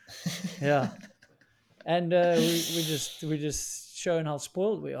 Yeah, and we're just showing how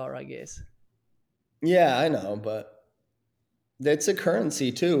spoiled we are, I guess. Yeah, I know, but that's a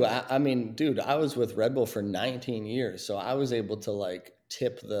currency too. I mean, dude, I was with Red Bull for 19 years, so I was able to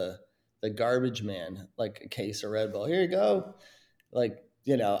tip the garbage man a case of Red Bull. Here you go.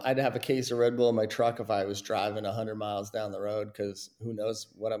 I'd have a case of Red Bull in my truck if I was driving 100 miles down the road, because who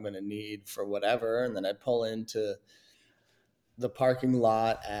knows what I'm going to need for whatever. And then I'd pull into the parking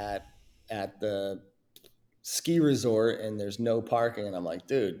lot at the ski resort, and there's no parking. And I'm like,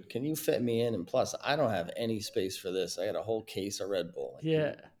 dude, can you fit me in? And plus, I don't have any space for this. I got a whole case of Red Bull.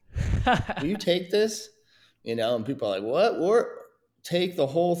 Yeah. Will you take this? And people are like, what? Or take the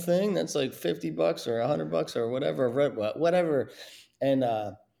whole thing? That's like $50 or $100 or whatever. And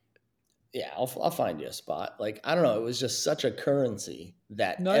I'll find you a spot. I don't know. It was just such a currency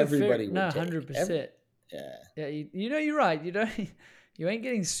that everybody would take. 100%. Yeah. You're right. You ain't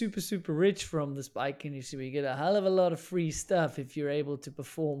getting super, super rich from this bike industry, but you get a hell of a lot of free stuff if you're able to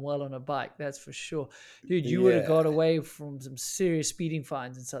perform well on a bike. That's for sure. Dude, you would have got away from some serious speeding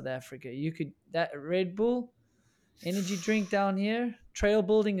fines in South Africa. That Red Bull energy drink down here, trail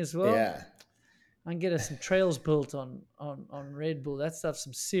building as well. Yeah. I can get us some trails built on Red Bull. That stuff's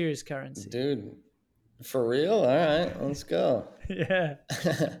some serious currency. Dude, for real? All right, let's go. Yeah.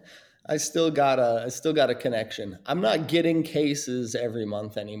 I still got a connection. I'm not getting cases every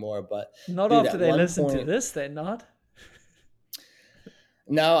month anymore, but not after they listen to this, they're not.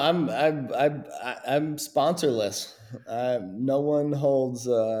 No, I'm sponsorless. No one holds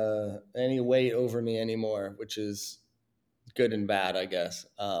any weight over me anymore, which is good and bad, I guess.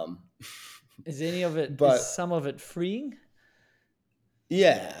 Is some of it freeing?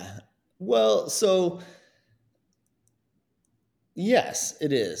 Yeah. Well, so yes,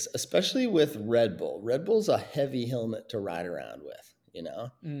 it is, especially with Red Bull. Red Bull's a heavy helmet to ride around with,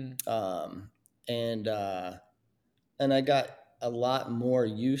 and I got a lot more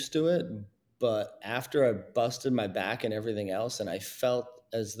used to it, But after I busted my back and everything else, and I felt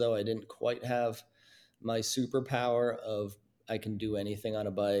as though I didn't quite have my superpower of I can do anything on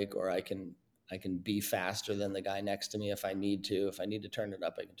a bike, or I can be faster than the guy next to me if I need to. If I need to turn it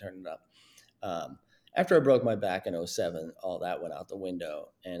up, I can turn it up. After I broke my back in 07, all that went out the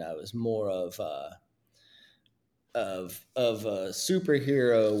window, and I was more of a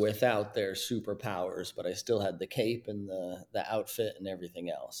superhero without their superpowers, but I still had the cape and the outfit and everything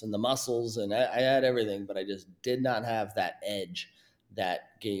else, and the muscles, and I had everything, but I just did not have that edge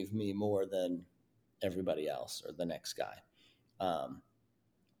that gave me more than everybody else or the next guy.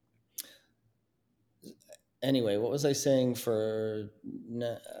 Anyway, what was I saying with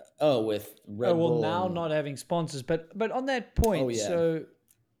Red Bull? Now not having sponsors, but on that point, Oh, yeah.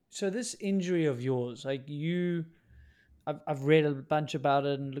 so this injury of yours, like I've read a bunch about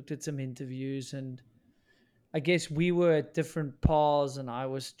it and looked at some interviews, and I guess we were at different paths, and I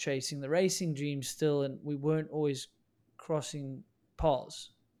was chasing the racing dream still, and we weren't always crossing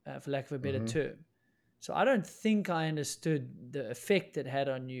paths, for lack of a better term. So I don't think I understood the effect it had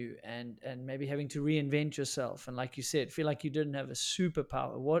on you, and maybe having to reinvent yourself, and like you said, feel like you didn't have a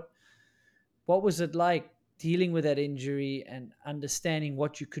superpower. What was it like dealing with that injury and understanding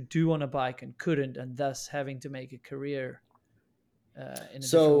what you could do on a bike and couldn't, and thus having to make a career in a different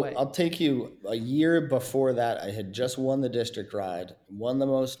So way? I'll take you a year before that. I had just won the district ride, won the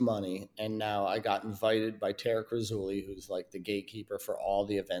most money, and now I got invited by Tarek Razuli, who's like the gatekeeper for all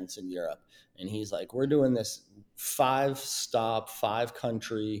the events in Europe. And he's like, we're doing this 5-stop,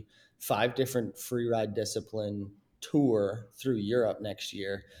 5-country, 5 different free ride discipline tour through Europe next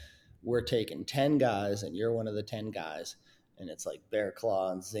year. We're taking 10 guys, and you're one of the 10 guys. And it's like Bear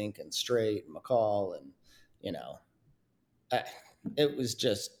Claw and Zink and Straight and McCall, and, you know, it was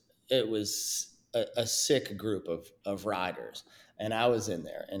a sick group of riders, and I was in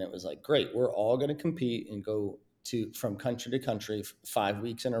there, and it was like, great, we're all going to compete and go from country to country 5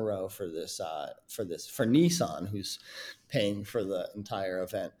 weeks in a row for Nissan, who's paying for the entire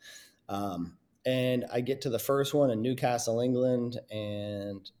event. And I get to the first one in Newcastle, England,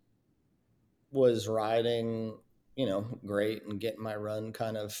 and was riding, great, and getting my run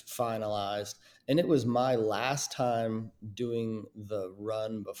kind of finalized. And it was my last time doing the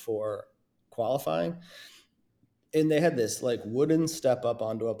run before qualifying. And they had this like wooden step up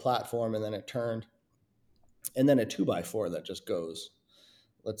onto a platform, and then it turned, and then a 2x4 that just goes,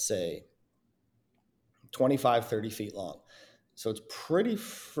 let's say 25, 30 feet long. So it's pretty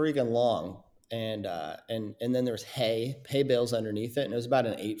freaking long. And then there's hay bales underneath it. And it was about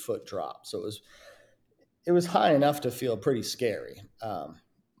an 8-foot drop. So it was high enough to feel pretty scary.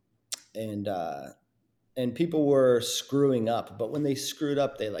 And people were screwing up, but when they screwed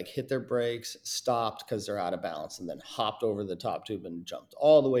up, they like hit their brakes, stopped because they're out of balance, and then hopped over the top tube and jumped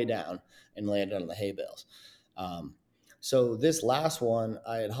all the way down and landed on the hay bales. So this last one,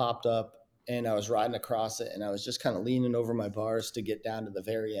 I had hopped up and I was riding across it, and I was just kind of leaning over my bars to get down to the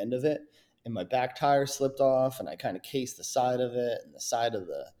very end of it. And my back tire slipped off, and I kind of cased the side of it, and the side of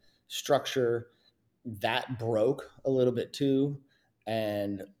the structure that broke a little bit too.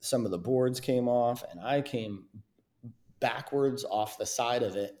 And some of the boards came off, and I came backwards off the side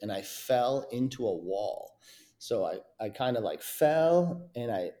of it, and I fell into a wall. So I kind of like fell,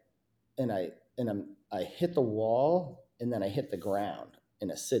 and I hit the wall, and then I hit the ground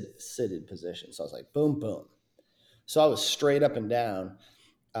in a seated position. So I was like, boom, boom. So I was straight up and down,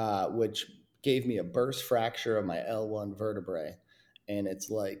 which gave me a burst fracture of my L1 vertebrae. And it's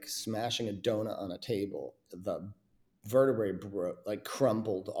like smashing a donut on a table. The vertebrae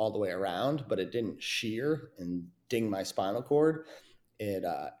crumbled all the way around, but it didn't shear and ding my spinal cord.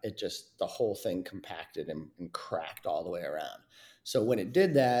 It just, the whole thing compacted and cracked all the way around. So when it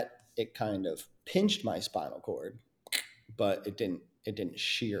did that, it kind of pinched my spinal cord, but it didn't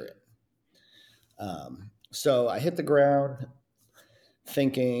shear it. So I hit the ground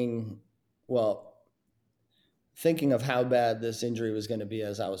thinking of how bad this injury was going to be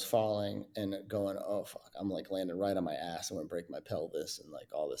as I was falling, and going, oh fuck, I'm like landing right on my ass. I'm going to break my pelvis and like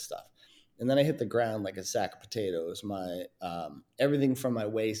all this stuff. And then I hit the ground like a sack of potatoes. My everything from my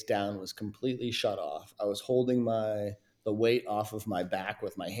waist down was completely shut off. I was holding the weight off of my back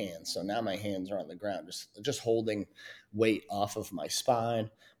with my hands. So now my hands are on the ground, just holding weight off of my spine.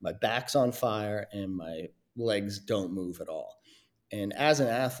 My back's on fire, and my legs don't move at all. And as an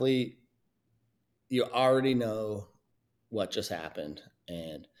athlete, you already know what just happened.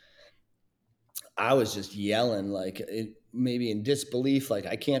 And I was just yelling, like maybe in disbelief, like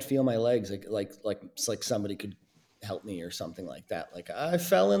I can't feel my legs, like it's like somebody could help me or something like that. Like I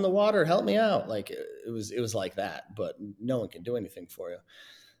fell in the water, help me out. Like it was like that, but no one can do anything for you.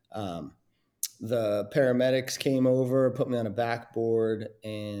 the paramedics came over, put me on a backboard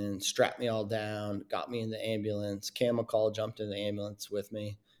and strapped me all down, got me in the ambulance. Cam McCall jumped in the ambulance with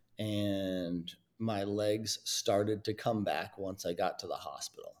me, and my legs started to come back once I got to the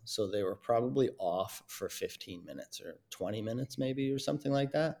hospital. So they were probably off for 15 minutes or 20 minutes maybe, or something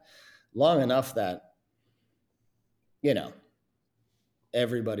like that. Long enough that, you know,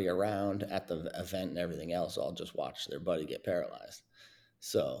 everybody around at the event and everything else all just watched their buddy get paralyzed.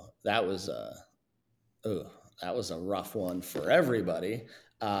 So that was a rough one for everybody.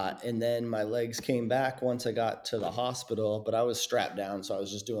 And then my legs came back once I got to the hospital, but I was strapped down, so I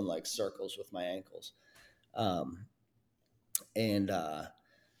was just doing like circles with my ankles. And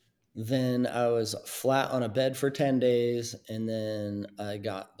then I was flat on a bed for 10 days, and then I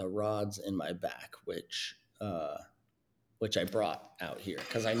got the rods in my back, which I brought out here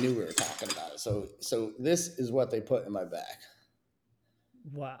because I knew we were talking about it. So this is what they put in my back.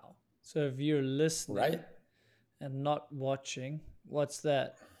 Wow. So if you're listening Right? and not watching, what's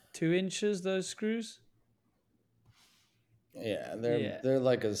that? 2 inches, those screws? Yeah, they're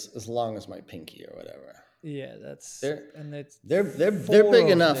like as long as my pinky or whatever. Yeah, that's They're big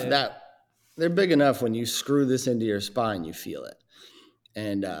enough that they're big enough when you screw this into your spine, you feel it.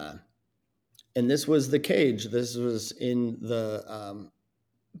 And this was the cage. This was in the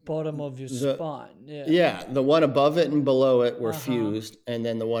bottom of your spine. Yeah. Yeah, the one above it and below it were fused, and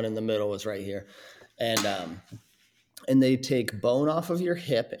then the one in the middle was right here. And they take bone off of your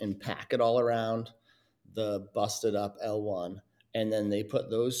hip and pack it all around the busted up L1, and then they put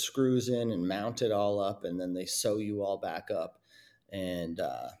those screws in and mount it all up, and then they sew you all back up, and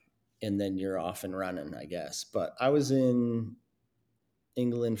then you're off and running, I guess. But I was in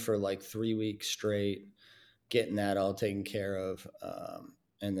England for like 3 weeks straight, getting that all taken care of,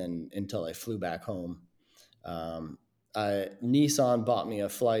 and then until I flew back home. Nissan bought me a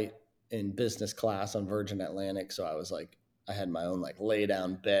flight in business class on Virgin Atlantic, so I was like, I had my own like lay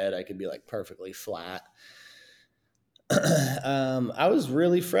down bed. I could be like perfectly flat. I was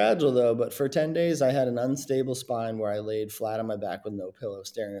really fragile though, but for 10 days I had an unstable spine where I laid flat on my back with no pillow,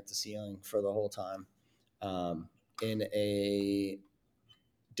 staring at the ceiling for the whole time, in a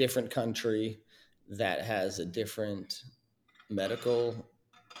different country that has a different medical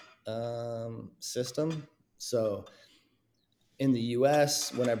system. So in the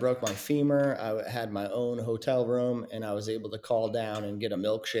US, when I broke my femur, I had my own hotel room, and I was able to call down and get a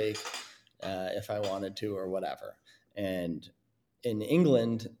milkshake if I wanted to or whatever. And in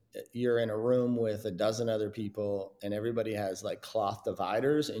England, you're in a room with a dozen other people, and everybody has like cloth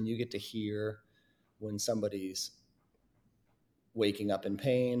dividers, and you get to hear when somebody's waking up in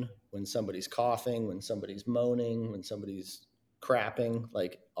pain, when somebody's coughing, when somebody's moaning, when somebody's crapping,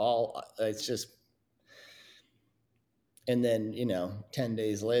 like all, it's just. And then, 10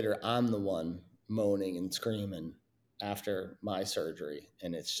 days later, I'm the one moaning and screaming after my surgery.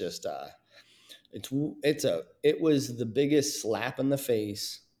 And it's just, it was the biggest slap in the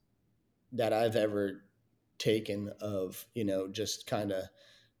face that I've ever taken of, just kind of,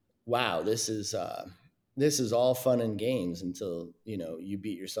 wow, this is all fun and games until, you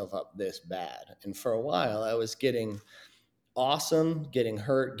beat yourself up this bad. And for a while I was getting awesome, getting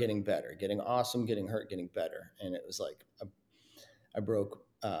hurt, getting better, getting awesome, getting hurt, getting better. And it was like, I broke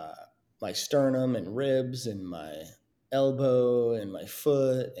my sternum and ribs and my elbow and my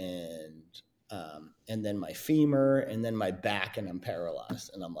foot and then my femur and then my back, and I'm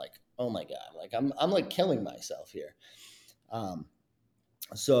paralyzed. And I'm like, oh my God, like I'm like killing myself here.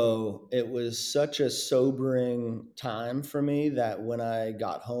 So it was such a sobering time for me that when I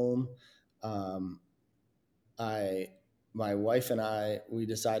got home, my wife and we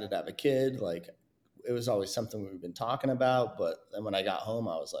decided to have a kid. Like, it was always something we've been talking about, but then when I got home,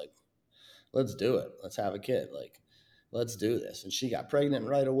 I was like, let's do it. Let's have a kid. Like, let's do this. And she got pregnant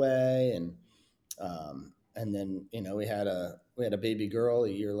right away. And then, we had a baby girl a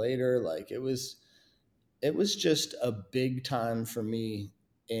year later. Like, it was just a big time for me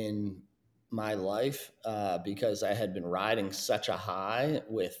in my life, because I had been riding such a high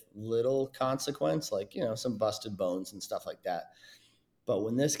with little consequence, like, some busted bones and stuff like that. But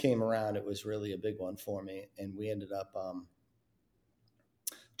when this came around, it was really a big one for me. And we ended up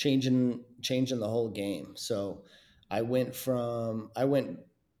changing the whole game. So I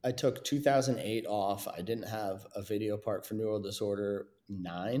took 2008 off. I didn't have a video part for Neural Disorder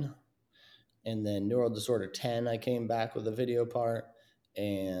 9. And then Neural Disorder 10, I came back with a video part.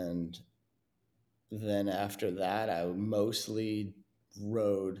 And then after that, I mostly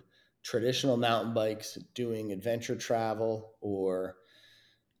rode traditional mountain bikes, doing adventure travel or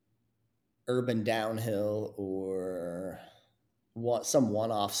urban downhill or some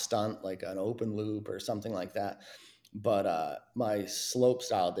one-off stunt, like an open loop or something like that. But my slope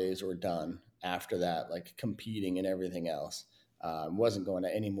style days were done after that, like competing and everything else. Wasn't going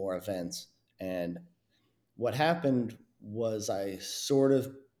to any more events. And what happened was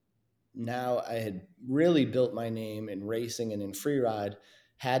now I had really built my name in racing and in freeride,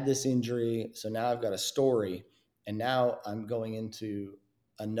 had this injury. So now I've got a story, and now I'm going into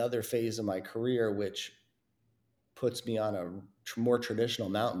another phase of my career, which puts me on a more traditional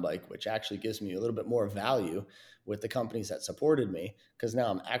mountain bike, which actually gives me a little bit more value with the companies that supported me, because now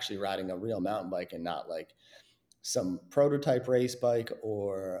I'm actually riding a real mountain bike and not like some prototype race bike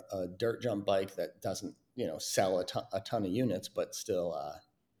or a dirt jump bike that doesn't, sell a ton of units, but still a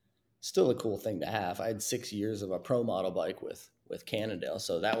cool thing to have. I had 6 years of a pro model bike with Cannondale,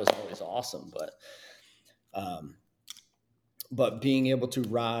 so that was always awesome. But being able to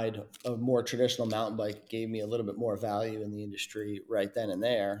ride a more traditional mountain bike gave me a little bit more value in the industry right then and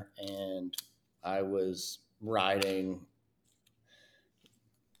there. And I was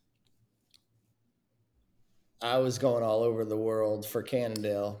going all over the world for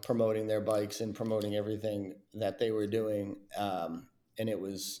Cannondale, promoting their bikes and promoting everything that they were doing. And it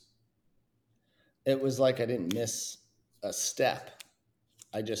was like I didn't miss a step.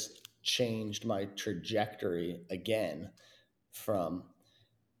 I just changed my trajectory again from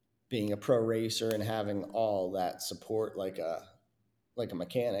being a pro racer and having all that support like a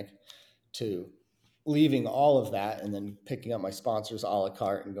mechanic, to leaving all of that and then picking up my sponsors a la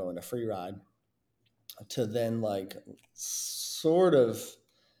carte and going to free ride, to then like sort of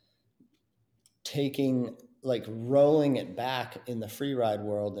rolling it back in the free ride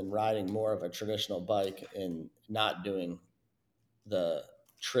world and riding more of a traditional bike and not doing the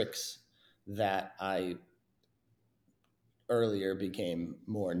tricks that I earlier became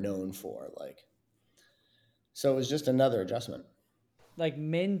more known for. So it was just another adjustment. Like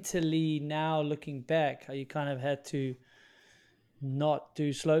mentally now looking back, how you kind of had to not do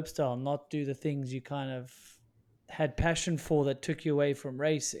slopestyle, not do the things you kind of had passion for that took you away from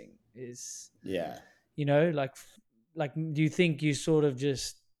racing is, Yeah. Like do you think you sort of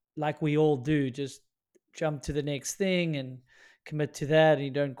just, like we all do, just jump to the next thing and commit to that, and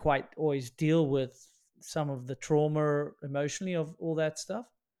you don't quite always deal with some of the trauma emotionally of all that stuff?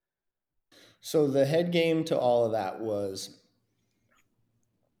 So the head game to all of that was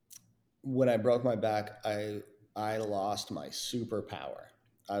when I broke my back, I lost my superpower.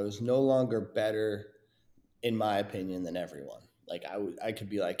 I was no longer better, in my opinion, than everyone. Like I could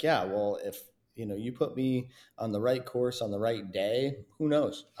be like, yeah, well, if you put me on the right course on the right day, who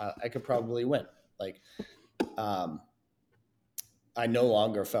knows? I could probably win. I no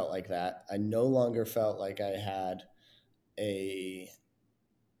longer felt like that. I no longer felt like I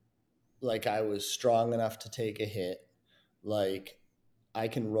was strong enough to take a hit. Like I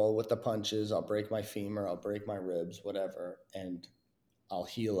can roll with the punches. I'll break my femur. I'll break my ribs, whatever. And I'll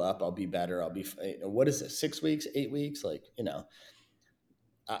heal up. I'll be better. I'll be, what is it? 6 weeks, 8 weeks?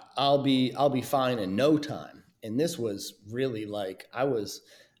 I'll be fine in no time. And this was really like, I was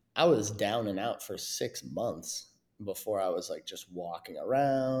down and out for 6 months before I was like just walking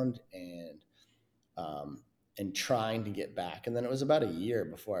around and trying to get back. And then it was about a year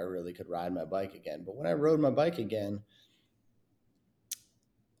before I really could ride my bike again. But when I rode my bike again,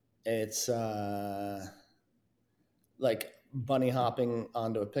 it's like bunny hopping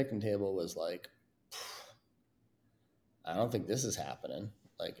onto a picnic table was like, I don't think this is happening.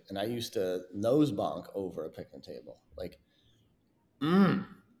 And I used to nose bonk over a picnic table. Like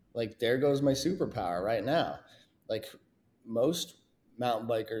there goes my superpower right now. Like most mountain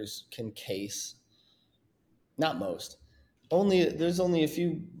bikers can case, not most, there's only a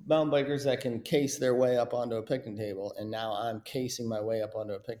few mountain bikers that can case their way up onto a picnic table. And now I'm casing my way up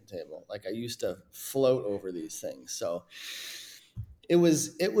onto a picnic table. Like I used to float over these things. So it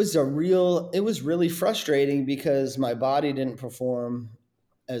was really frustrating because my body didn't perform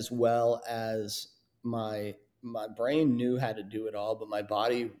as well as my brain knew how to do it all, but my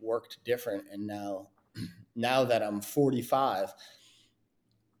body worked different. And now that I'm 45,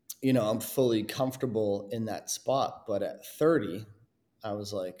 I'm fully comfortable in that spot. But at 30, I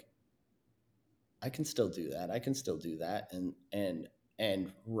was like, I can still do that. I can still do that.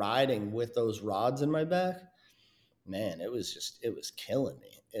 And riding with those rods in my back, man, it was killing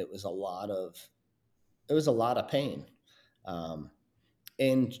me. It was a lot of pain.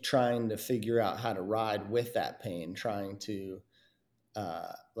 And trying to figure out how to ride with that pain, trying to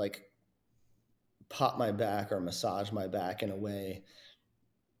pop my back or massage my back in a way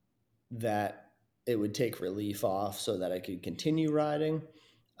that it would take relief off so that I could continue riding.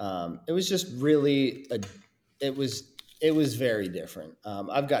 It was just really, it was it was very different.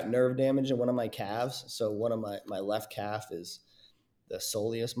 I've got nerve damage in one of my calves. So one of my left calf is the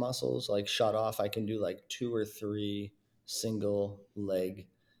soleus muscles like shut off. I can do like 2 or 3 single leg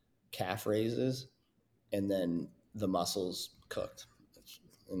calf raises, and then the muscles cooked.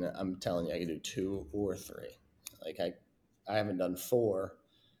 And I'm telling you, I can do 2 or 3. Like I haven't done 4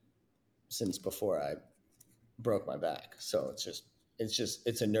 since before I broke my back. So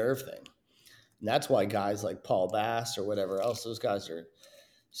it's a nerve thing. And that's why guys like Paul Bass or whatever else, those guys are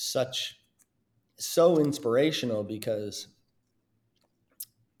so inspirational, because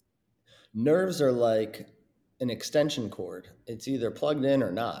nerves are like an extension cord. It's either plugged in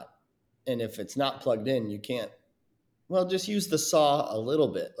or not. And if it's not plugged in, you can't, well, just use the saw a little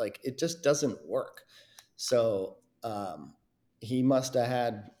bit. Like it just doesn't work. So he must have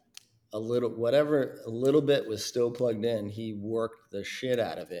had a little bit was still plugged in. He worked the shit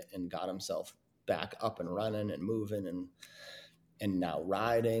out of it and got himself back up and running and moving and now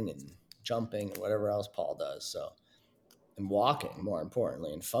riding and jumping and whatever else Paul does. So, and walking, more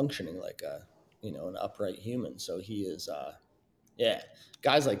importantly, and functioning like an upright human. So he is,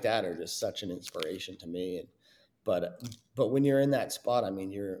 guys like that are just such an inspiration to me. But when you're in that spot, I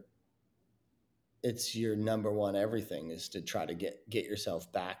mean, it's your number one everything is to try to get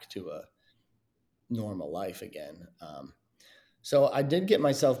yourself back to a normal life again. So I did get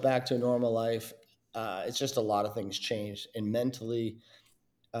myself back to a normal life. It's just a lot of things changed, and mentally,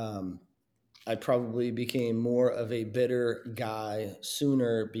 I probably became more of a bitter guy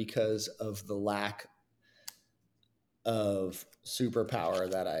sooner because of the lack of superpower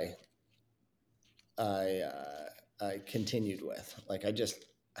that I continued with. Like I just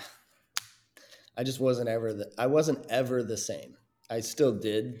wasn't ever the same. I still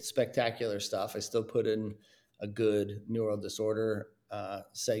did spectacular stuff. I still put in a good neural disorder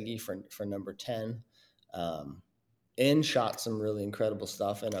SEGI for number 10, and shot some really incredible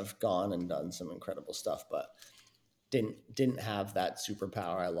stuff. And I've gone and done some incredible stuff, but didn't have that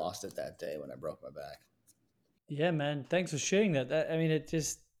superpower. I lost it that day when I broke my back. Yeah, man. Thanks for sharing that. I mean, it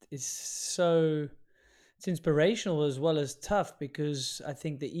just is so, it's inspirational as well as tough, because I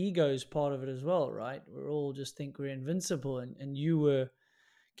think the ego is part of it as well, right? We're all just think we're invincible, and you were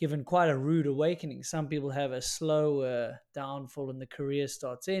given quite a rude awakening. Some people have a slow downfall and the career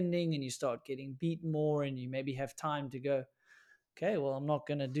starts ending and you start getting beat more, and you maybe have time to go, okay, well, I'm not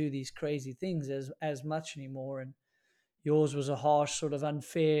going to do these crazy things as much anymore. And yours was a harsh, sort of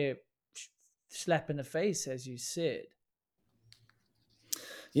unfair slap in the face, as you said.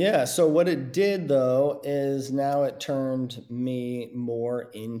 Yeah. So what it did though is now it turned me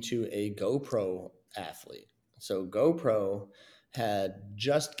more into a GoPro athlete. So GoPro had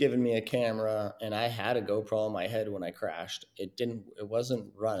just given me a camera, and I had a GoPro on my head when I crashed. It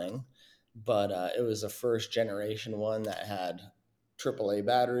wasn't running, but it was a first generation one that had AAA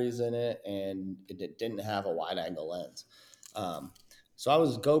batteries in it, and it didn't have a wide angle lens. So I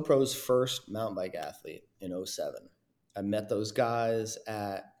was GoPro's first mountain bike athlete in 2007. I met those guys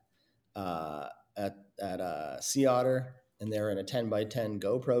at Sea Otter, and they were in a 10x10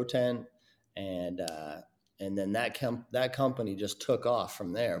 GoPro tent, and then that company just took off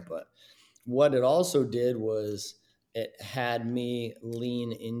from there. But what it also did was it had me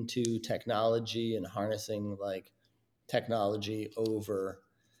lean into technology and harnessing like technology over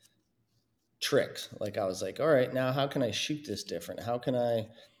tricks. Like I was like, all right, now how can I shoot this different? How can I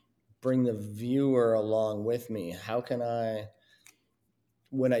bring the viewer along with me? How can I,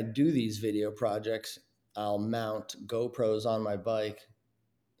 when I do these video projects, I'll mount GoPros on my bike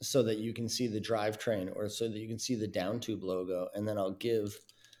so that you can see the drivetrain, or so that you can see the down tube logo. And then I'll give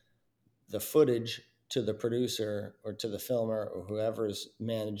the footage to the producer or to the filmer or whoever's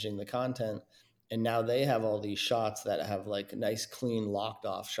managing the content. And now they have all these shots that have like nice, clean, locked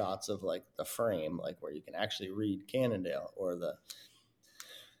off shots of like the frame, like where you can actually read Cannondale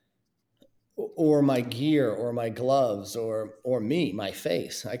or my gear or my gloves or me, my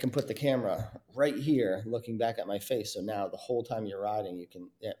face. I can put the camera right here looking back at my face. So now the whole time you're riding, you can,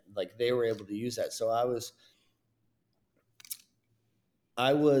 like they were able to use that. So I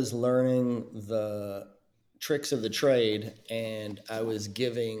was learning the tricks of the trade, and I was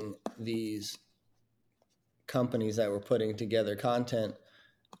giving these companies that were putting together content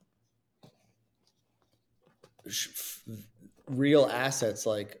real assets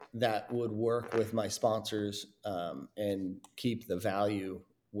like that would work with my sponsors, and keep the value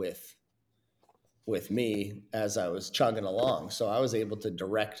with me as I was chugging along. So I was able to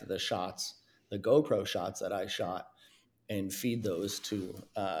direct the shots, the GoPro shots that I shot, and feed those to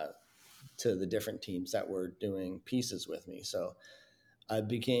the different teams that were doing pieces with me. So I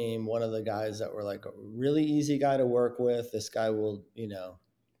became one of the guys that were like a really easy guy to work with. This guy will,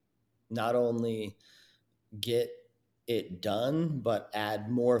 not only get it done, but add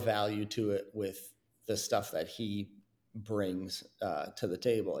more value to it with the stuff that he brings to the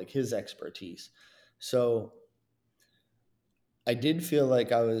table, like his expertise. So I did feel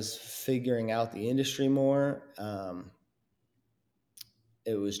like I was figuring out the industry more.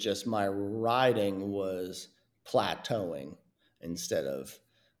 It was just my riding was plateauing instead of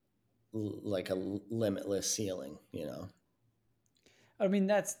like a limitless ceiling, I mean,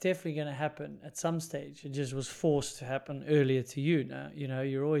 that's definitely going to happen at some stage. It just was forced to happen earlier to you. Now,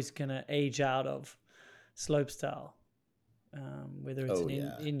 you're always going to age out of slopestyle, whether it's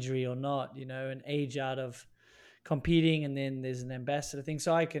injury or not, and age out of competing. And then there's an ambassador thing.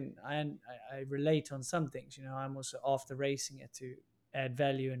 So I relate on some things, I'm also after racing it to add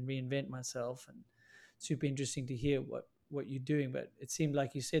value and reinvent myself. And super interesting to hear what you're doing. But it seemed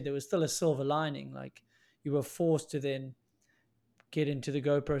like you said there was still a silver lining, like you were forced to then get into the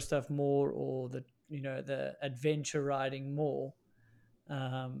GoPro stuff more, or the adventure riding more,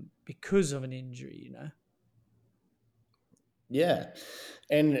 because of an injury, Yeah.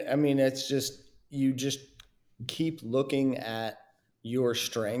 And I mean, it's just, you just keep looking at your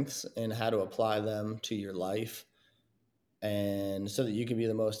strengths and how to apply them to your life, and so that you can be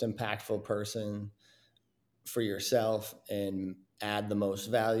the most impactful person for yourself and add the most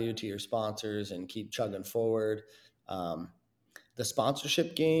value to your sponsors and keep chugging forward. The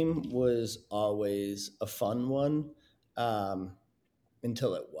sponsorship game was always a fun one,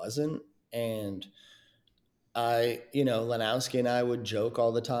 until it wasn't. And Lanowski and I would joke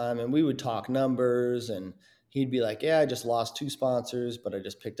all the time, and we would talk numbers, and he'd be like, yeah, I just lost 2 sponsors, but I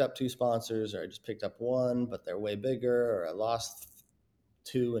just picked up 2 sponsors, or I just picked up 1, but they're way bigger, or I lost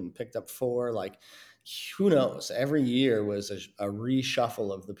 2 and picked up 4. Like, who knows? Every year was a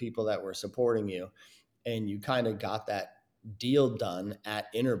reshuffle of the people that were supporting you, and you kind of got that deal done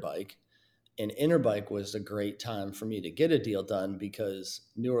at Interbike. And Interbike was a great time for me to get a deal done, because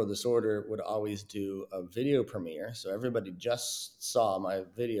New World Disorder would always do a video premiere. So everybody just saw my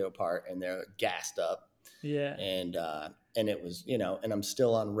video part and they're gassed up. Yeah. And it was, and I'm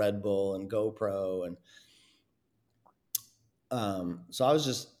still on Red Bull and GoPro. And so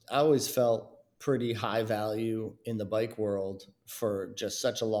I always felt pretty high value in the bike world for just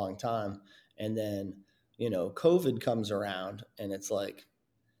such a long time. And then, COVID comes around, and it's like,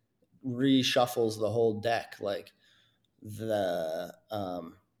 reshuffles the whole deck. Like, the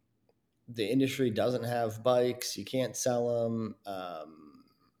industry doesn't have bikes, you can't sell them.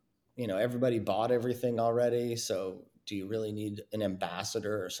 Everybody bought everything already, so do you really need an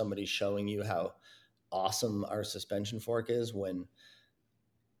ambassador or somebody showing you how awesome our suspension fork is, when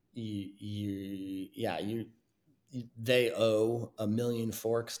they owe 1 million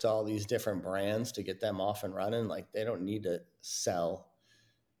forks to all these different brands to get them off and running? Like, they don't need to sell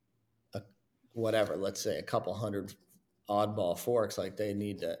whatever, let's say a couple hundred oddball forks. Like, they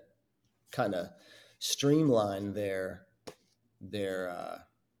need to kind of streamline their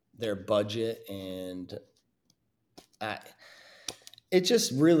budget. And it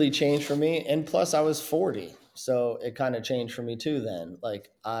just really changed for me. And plus I was 40, so it kind of changed for me too then. Like,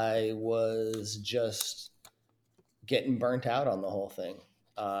 I was just getting burnt out on the whole thing,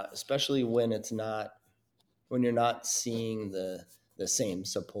 especially when you're not seeing the same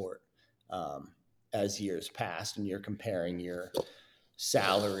support as years past, and you're comparing your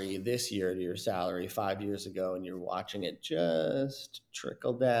salary this year to your salary 5 years ago, and you're watching it just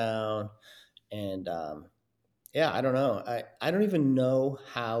trickle down. And I don't know. I don't even know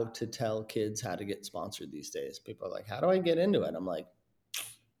how to tell kids how to get sponsored these days. People are like, how do I get into it? I'm like,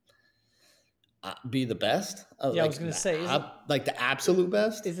 be the best. I was going to say, like the absolute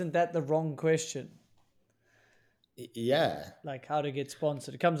best. Isn't that the wrong question? Yeah. Like, how to get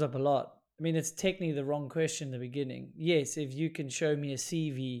sponsored. It comes up a lot. I mean, it's technically the wrong question in the beginning. Yes, if you can show me a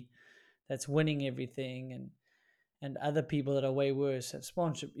CV that's winning everything, and other people that are way worse have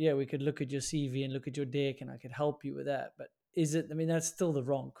sponsorship, we could look at your CV and look at your deck, and I could help you with that. But that's still the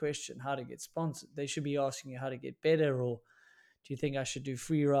wrong question, how to get sponsored. They should be asking you how to get better, or do you think I should do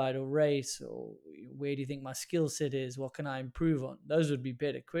free ride or race, or where do you think my skill set is? What can I improve on? Those would be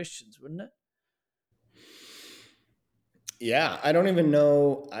better questions, wouldn't it? Yeah, I don't even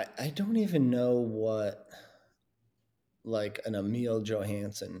know. I don't even know what, like, an Emil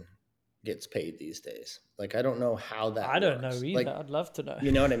Johansson gets paid these days. Like, I don't know how that I don't works. know either. Like, I'd love to know.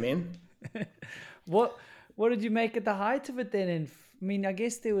 You know what I mean? What did you make at the height of it then? And I mean, I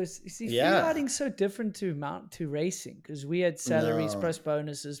guess there was, free riding's so different to racing, because we had salaries plus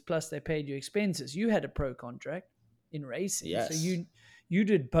bonuses, plus they paid you expenses. You had a pro contract in racing. Yes. So you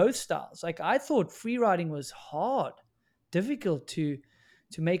did both styles. Like I thought free riding was hard, difficult to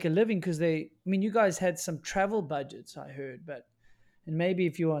make a living because you guys had some travel budgets, I heard, and maybe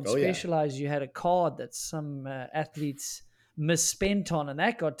if you were on Oh, yeah. Specialized, you had a card that some athletes misspent on and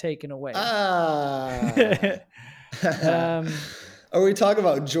that got taken away. Ah. Are we talking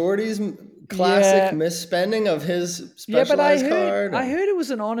about Jordy's classic misspending of his Specialized card? I heard it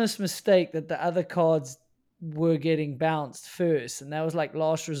was an honest mistake that the other cards were getting bounced first, and that was like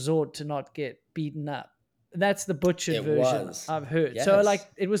last resort to not get beaten up. That's the butchered version I've heard. Yes. So like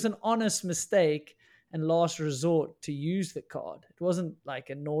it was an honest mistake and last resort to use the card. It wasn't like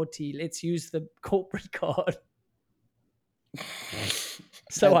a naughty, let's use the corporate card.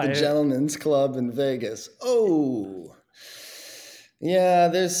 So at the Gentlemen's Club in Vegas. Oh, yeah,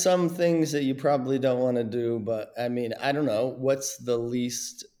 there's some things that you probably don't want to do, but I mean, I don't know. What's the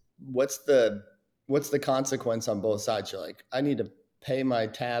consequence on both sides? You're like, I need to pay my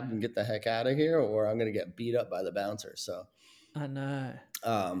tab and get the heck out of here, or I'm going to get beat up by the bouncer. So I know.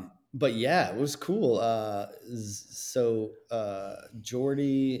 But yeah, it was cool.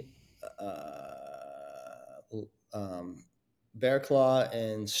 Jordy, Bear Claw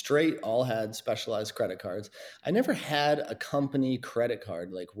and Straight all had Specialized credit cards. I never had a company credit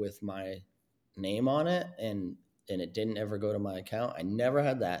card like with my name on it and it didn't ever go to my account. I never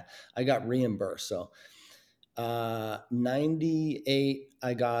had that. I got reimbursed. So 98,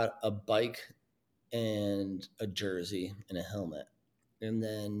 I got a bike and a jersey and a helmet. And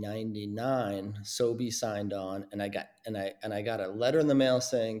then 99, Sobe signed on, and I got a letter in the mail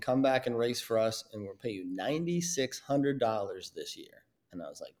saying, "Come back and race for us, and we'll pay you $9,600 this year." And I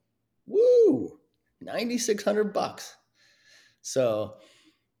was like, "Woo, $9,600." So,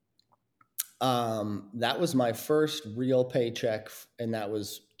 that was my first real paycheck, and that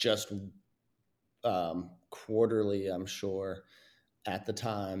was just quarterly, I'm sure, at the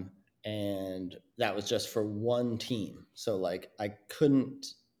time. And that was just for one team. So like I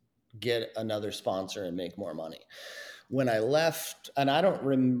couldn't get another sponsor and make more money. When I left, and I don't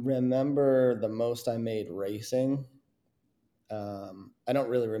remember the most I made racing. I don't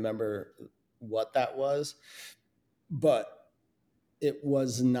really remember what that was, but it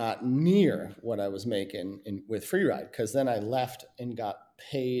was not near what I was making with Freeride, because then I left and got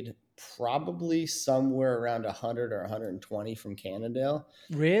paid probably somewhere around 100 or 120 from Cannondale.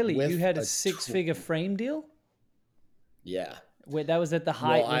 Really? You had a six-figure frame deal? Yeah. Where that was at the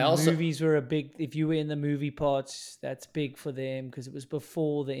height when movies were a big, if you were in the movie parts, that's big for them because it was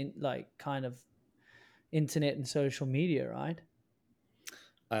before the kind of internet and social media, right?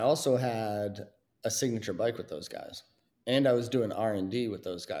 I also had a signature bike with those guys, and I was doing R&D with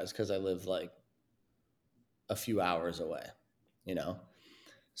those guys because I lived like a few hours away, you know?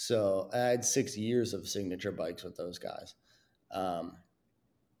 So I had 6 years of signature bikes with those guys.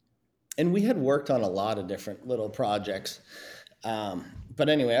 And we had worked on a lot of different little projects. But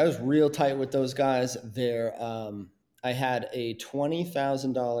anyway, I was real tight with those guys there. I had a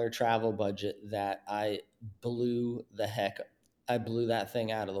 $20,000 travel budget that I blew that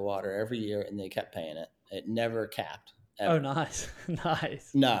thing out of the water every year, and they kept paying it. It never capped. Ever. Oh, nice.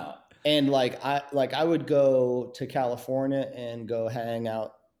 Nice. No. And I would go to California and go hang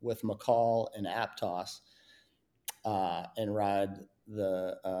out with McCall and Aptos, and ride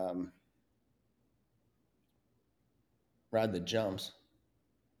the jumps.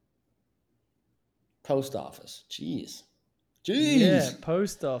 Post office. Jeez. Yeah,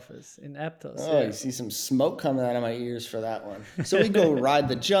 post office in Aptos. Oh, yeah. You see some smoke coming out of my ears for that one. So we go ride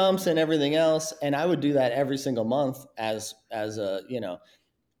the jumps and everything else, and I would do that every single month as a,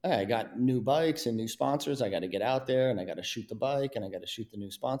 I got new bikes and new sponsors. I got to get out there and I got to shoot the bike and I got to shoot the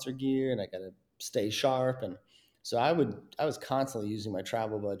new sponsor gear and I got to stay sharp. And so I was constantly using my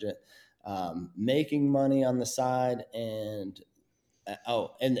travel budget, making money on the side, and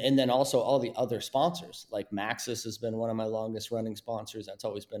then also all the other sponsors. Like Maxxis has been one of my longest running sponsors. That's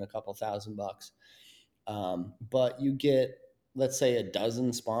always been a couple $1,000. But you get, let's say, a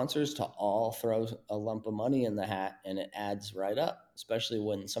dozen sponsors to all throw a lump of money in the hat, and it adds right up, especially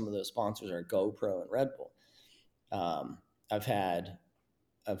when some of those sponsors are GoPro and Red Bull.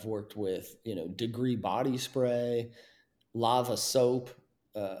 I've worked with, Degree Body Spray, Lava Soap.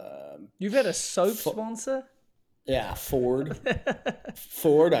 You've had a soap sponsor? Yeah, Ford.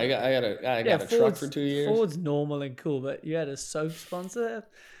 Ford. I got a truck for 2 years. Ford's normal and cool, but you had a soap sponsor?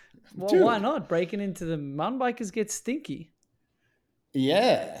 Well, why not? Breaking into the mountain bikers gets stinky.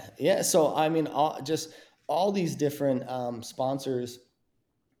 Yeah. So I mean, all these different sponsors,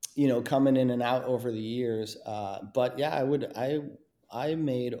 coming in and out over the years. But yeah, I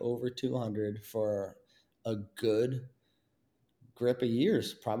made over 200 for a good grip of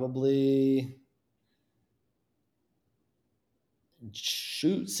years, probably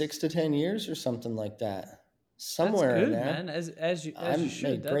 6 to 10 years or something like that. Somewhere that's good, in there. man. As you should.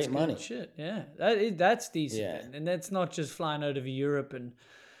 made That's great good money. shit. Yeah, that's decent. Yeah. And that's not just flying out of Europe and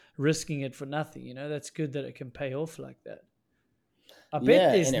risking it for nothing. You know, that's good that it can pay off like that. I bet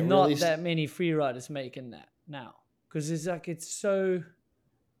Yeah, there's and it not really that many free riders making that now, because there's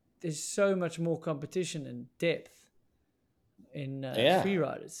so much more competition and depth in free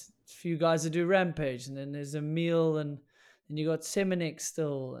riders. A few guys that do Rampage, and then there's Emil, and you got Semenuk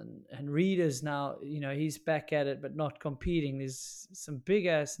still, and Readers now. You know, he's back at it, but not competing. There's some big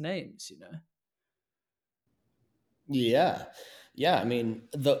ass names, you know. Yeah. I mean,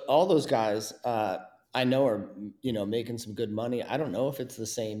 all those guys I know are, making some good money. I don't know if it's the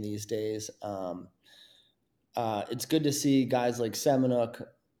same these days. It's good to see guys like Semenuk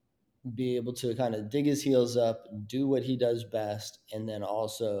be able to kind of dig his heels up, do what he does best, and then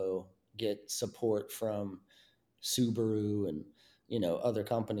also get support from Subaru and, other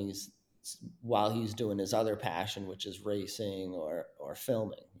companies while he's doing his other passion, which is racing or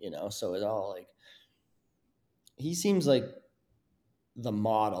filming, so it all like, he seems like the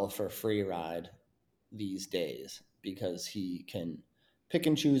model for free ride these days because he can pick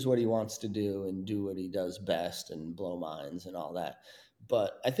and choose what he wants to do and do what he does best and blow minds and all that.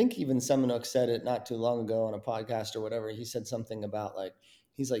 But I think even Semenuk said it not too long ago on a podcast or whatever. He said something about like,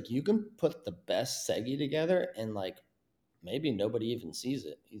 he's like, you can put the best Segi together and like, maybe nobody even sees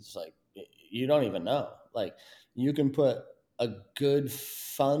it. He's like, you don't even know. Like, you can put a good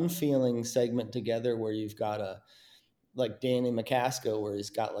fun feeling segment together where you've got like Danny McCaskill, where he's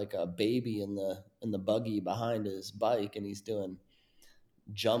got like a baby in the buggy behind his bike and he's doing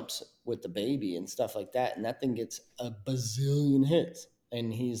jumps with the baby and stuff like that. And that thing gets a bazillion hits.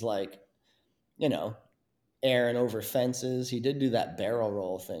 And he's like, airing over fences. He did do that barrel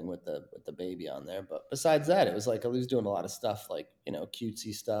roll thing with the baby on there. But besides that, it was like, he was doing a lot of stuff like,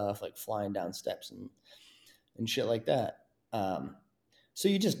 cutesy stuff, like flying down steps and shit like that. So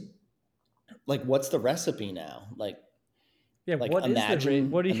you just like, what's the recipe now? Like, yeah, like what imagine,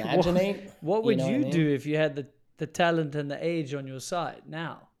 is what do you imaginate. what would know you what I mean? do if you had the talent and the age on your side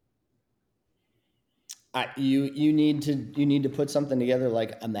now? You need to put something together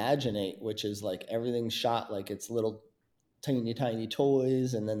like Imaginate, which is like everything's shot like it's little tiny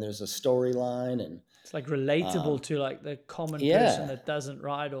toys, and then there's a storyline, and It's like relatable to like the common yeah. person that doesn't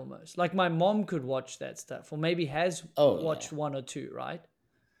ride almost. Like my mom could watch that stuff, or maybe has watched one or two, right?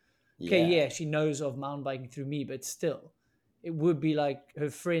 Okay, yeah, she knows of mountain biking through me, but still, it would be like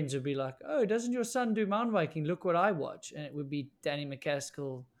her friends would be like, "Oh, doesn't your son do mountain biking? Look what I watch." And it would be Danny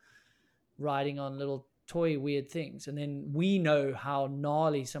McCaskill riding on little toy weird things. And then we know how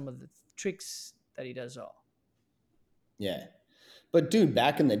gnarly some of the tricks that he does are. Yeah. But dude,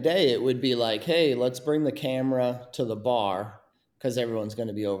 back in the day, it would be like, hey, let's bring the camera to the bar because everyone's going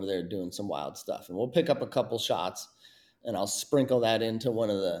to be over there doing some wild stuff. And we'll pick up a couple shots and I'll sprinkle that into one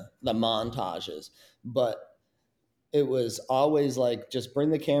of the montages. But it was always like, just bring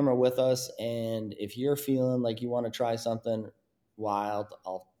the camera with us. And if you're feeling like you want to try something wild,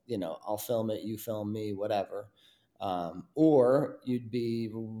 I'll film it, you film me, whatever. Or you'd be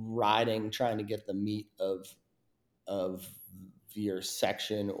riding, trying to get the meat of your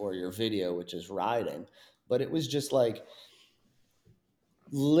section or your video, which is riding. But it was just like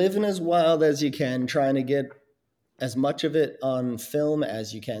living as wild as you can, trying to get as much of it on film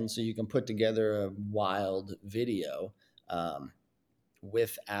as you can so you can put together a wild video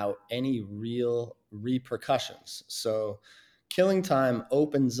without any real repercussions. So Killing Time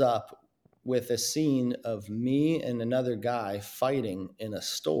opens up with a scene of me and another guy fighting in a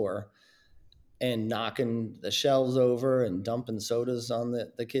store and knocking the shelves over and dumping sodas on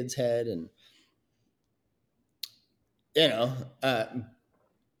the kid's head and,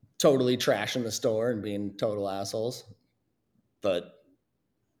 totally trashing the store and being total assholes. But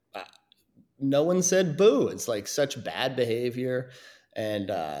no one said boo. It's like such bad behavior. And,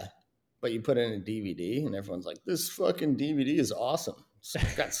 but you put it in a DVD and everyone's like, this fucking DVD is awesome.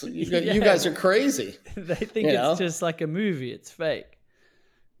 You guys are crazy. They think it's just like a movie. It's fake.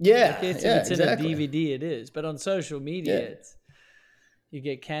 Yeah. Like it's exactly. In a DVD, it is. But on social media, you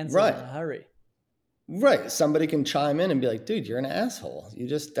get canceled in a hurry. Right. Somebody can chime in and be like, dude, you're an asshole.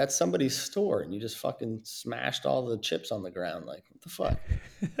 That's somebody's store and you just fucking smashed all the chips on the ground. Like, what the fuck?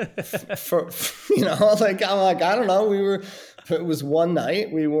 I'm like, I don't know. It was one night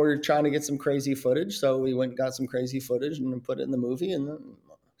we were trying to get some crazy footage. So we went and got some crazy footage and then put it in the movie and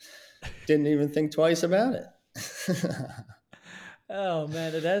didn't even think twice about it. Oh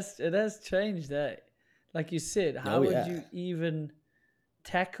man, it has changed that. Like you said, how Oh would yeah. you even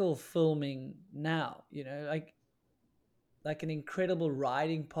tackle filming now? You know, like an incredible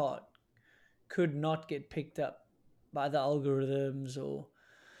riding part could not get picked up by the algorithms or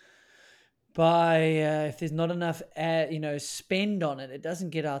by if there's not enough spend on it, it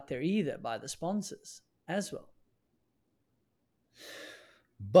doesn't get out there either by the sponsors as well.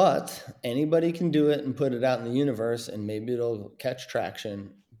 But anybody can do it and put it out in the universe, and maybe it'll catch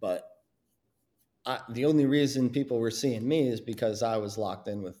traction. But the only reason people were seeing me is because I was locked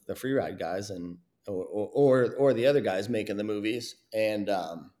in with the free ride guys and or the other guys making the movies, and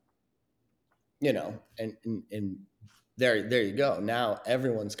and there you go. Now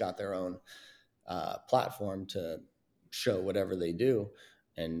everyone's got their own platform to show whatever they do,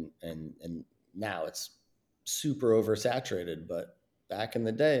 and now it's super oversaturated. But back in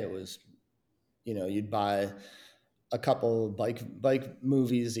the day, it was, you'd buy a couple bike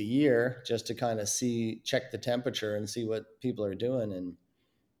movies a year just to kind of check the temperature and see what people are doing,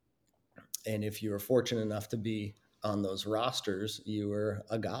 and if you were fortunate enough to be on those rosters, you were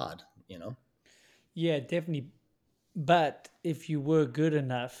a god. Yeah, definitely. But if you were good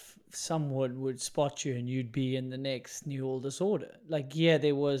enough, someone would spot you and you'd be in the next New All Disorder. Like, yeah,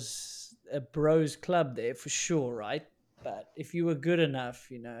 there was a bros club there for sure, right? But if you were good enough,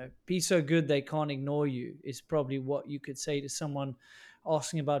 be so good they can't ignore you is probably what you could say to someone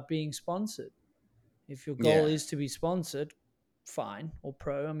asking about being sponsored. If your goal Yeah. is to be sponsored, fine, or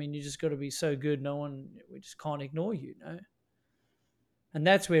pro. I mean, you just got to be so good, we just can't ignore you, no? And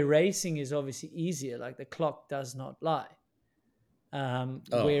that's where racing is obviously easier. Like the clock does not lie. Oh,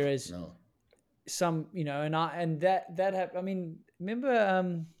 Whereas no. some, I mean,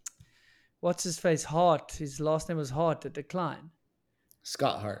 remember, what's his face? Hart. His last name was Hart at Decline.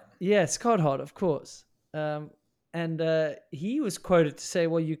 Scott Hart. Yeah, Scott Hart, of course. And he was quoted to say,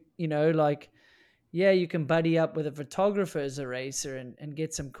 well, yeah, you can buddy up with a photographer as a racer and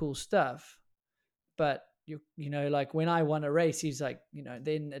get some cool stuff. But like when I won a race, he's like,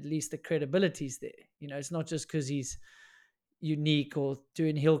 then at least the credibility's there. It's not just because he's unique or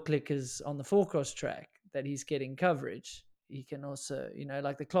doing hill clickers on the four-cross track that he's getting coverage. He can also,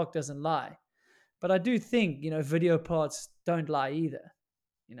 like the clock doesn't lie. But I do think, video parts don't lie either,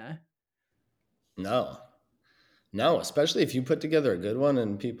 No, especially if you put together a good one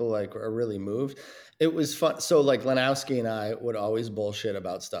and people like are really moved. It was fun. So like Lanowski and I would always bullshit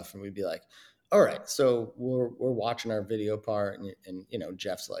about stuff, and we'd be like, all right, so we're watching our video part, and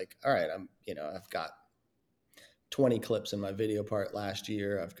Jeff's like, all right, I've got 20 clips in my video part last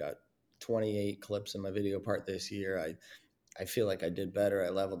year. I've got 28 clips in my video part this year. I feel like I did better. I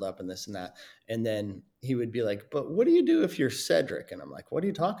leveled up and this and that. And then he would be like, but what do you do if you're Cedric? And I'm like, what are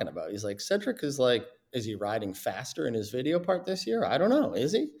you talking about? He's like, Cedric is like, is he riding faster in his video part this year? I don't know.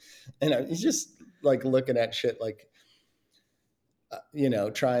 Is he? And he's just like looking at shit like,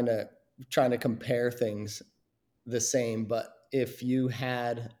 trying to compare things the same. But if you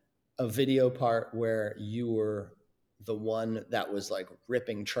had a video part where you were the one that was like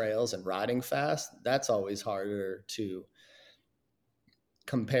ripping trails and riding fast, that's always harder to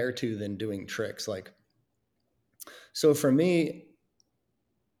compare to than doing tricks. Like, so for me,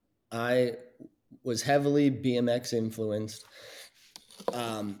 I was heavily BMX influenced,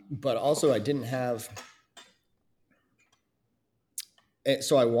 but also I didn't have,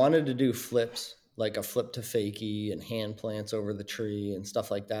 so I wanted to do flips, like a flip to fakie and hand plants over the tree and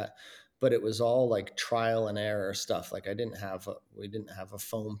stuff like that. But it was all like trial and error stuff. Like we didn't have a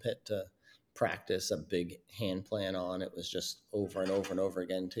foam pit to practice a big hand plant on. It was just over and over and over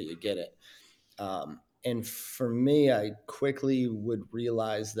again until you get it. And for me, I quickly would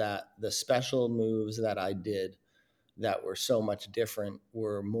realize that the special moves that I did that were so much different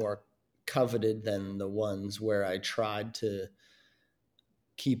were more coveted than the ones where I tried to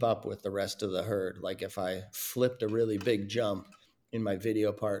keep up with the rest of the herd. Like if I flipped a really big jump in my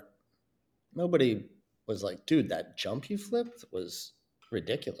video part, nobody was like, dude, that jump you flipped was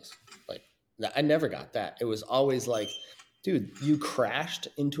ridiculous. Like I never got that. It was always like, dude, you crashed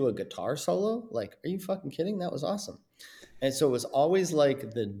into a guitar solo? Like, are you fucking kidding? That was awesome. And so it was always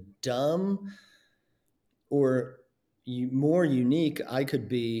like the dumb or more unique I could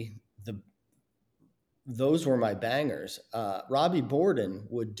be, those were my bangers. Robbie Borden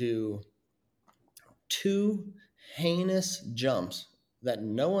would do 2 heinous jumps that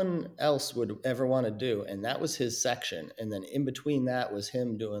no one else would ever want to do. And that was his section. And then in between that was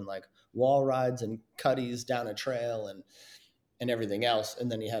him doing like wall rides and cutties down a trail and everything else. And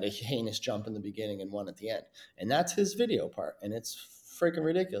then he had a heinous jump in the beginning and one at the end. And that's his video part. And it's freaking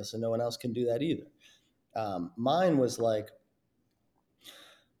ridiculous. And no one else can do that either. Mine was like,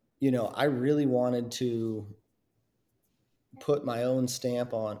 I really wanted to put my own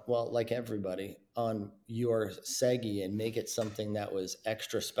stamp on, well, like everybody, on your Segi and make it something that was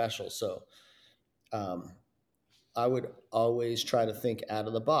extra special. So I would always try to think out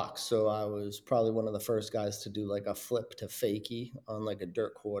of the box. So I was probably one of the first guys to do like a flip to fakie on like a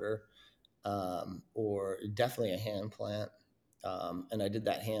dirt quarter, or definitely a hand plant. And I did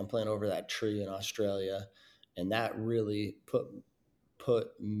that hand plant over that tree in Australia, and that really put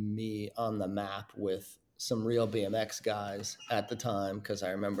me on the map with some real BMX guys at the time, because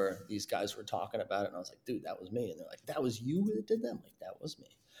I remember these guys were talking about it, and I was like, dude, that was me. And they're like, that was you that did that? I'm like, that was me.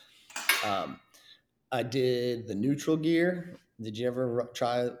 I did the neutral gear. Did you ever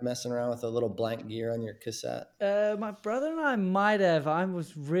try messing around with a little blank gear on your cassette? My brother and I might have. I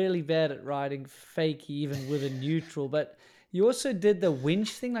was really bad at riding fakie, even with a neutral. But you also did the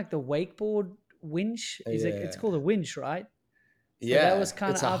winch thing, like the wakeboard winch. It's called a winch, right? So that was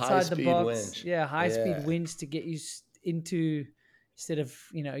kind of outside the box. Winch. Yeah, high-speed winch to get you into, instead of,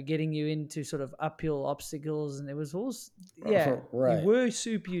 getting you into sort of uphill obstacles. And it was also, right. You were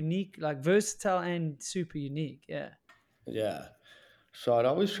super unique, like versatile and super unique. Yeah. Yeah. So I'd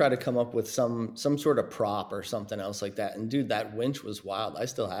always try to come up with some sort of prop or something else like that. And dude, that winch was wild. I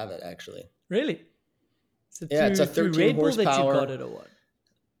still have it, actually. Really? It's a 13 horsepower. That you got it, or what?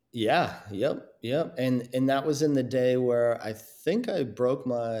 Yeah. Yep. And that was in the day where I think I broke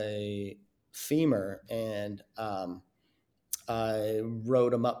my femur, and I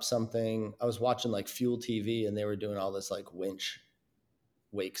rode him up something. I was watching like Fuel TV, and they were doing all this like winch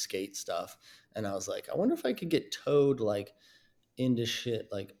wake skate stuff. And I was like, I wonder if I could get towed like into shit,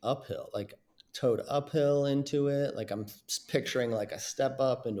 like uphill, like towed uphill into it. Like I'm picturing like a step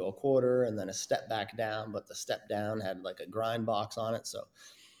up into a quarter and then a step back down, but the step down had like a grind box on it. So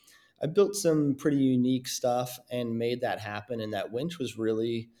I built some pretty unique stuff and made that happen. And that winch was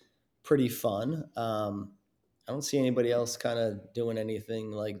really pretty fun. I don't see anybody else kind of doing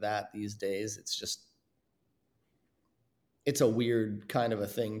anything like that these days. It's a weird kind of a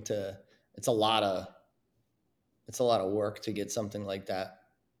thing it's a lot of work to get something like that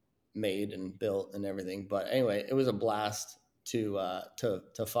made and built and everything. But anyway, it was a blast to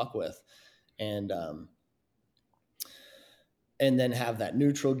fuck with. And then have that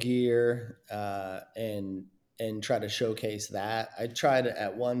neutral gear, and try to showcase that. I tried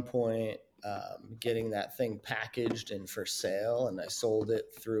at one point getting that thing packaged and for sale, and I sold it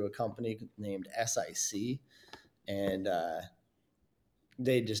through a company named SIC, and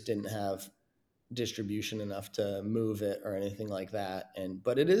they just didn't have distribution enough to move it or anything like that.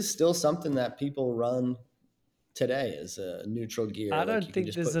 But it is still something that people run today as a neutral gear. I don't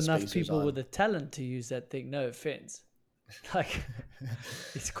think there's enough people with the talent to use that thing. No offense. Like,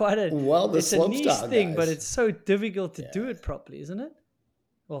 it's quite a it's a niche thing, but it's so difficult to do it properly, isn't it?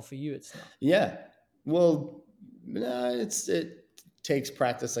 Well, for you, it's not. Yeah. Well, no, it takes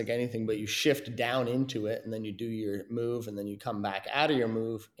practice like anything, but you shift down into it, and then you do your move, and then you come back out of your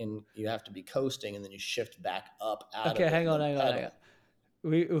move, and you have to be coasting, and then you shift back up out of it. Okay, hang on.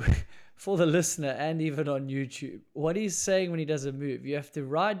 We, for the listener and even on YouTube, what he's saying when he does a move, you have to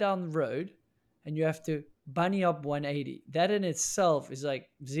ride down the road, and you have to bunny up 180. That in itself is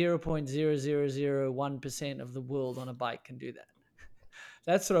like 0.0001% of the world on a bike can do that.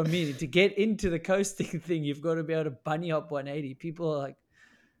 That's what I mean. To get into the coasting thing, you've got to be able to bunny up 180. People are like,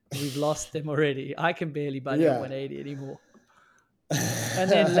 we've lost them already. I can barely bunny up 180 anymore. And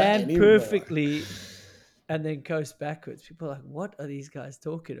then land perfectly and then coast backwards. People are like, what are these guys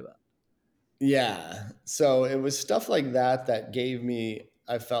talking about? Yeah. So it was stuff like that gave me,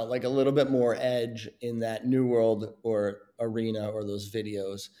 I felt like a little bit more edge in that New World or arena or those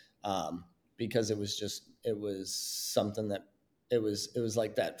videos, because it was something that it was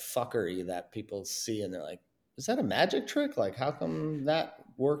like that fuckery that people see and they're like, is that a magic trick? Like, how come that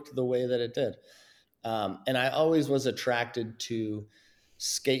worked the way that it did? And I always was attracted to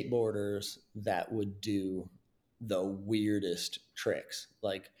skateboarders that would do the weirdest tricks,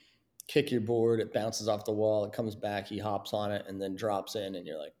 like kick your board, it bounces off the wall, it comes back, he hops on it and then drops in, and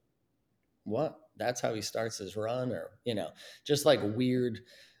you're like, what? That's how he starts his run? Or, just like weird,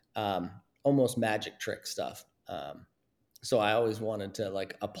 almost magic trick stuff. So I always wanted to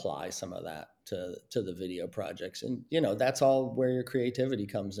like apply some of that to the video projects. And, that's all where your creativity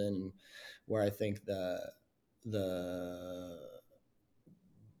comes in, where I think the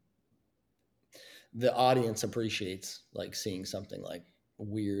audience appreciates like seeing something like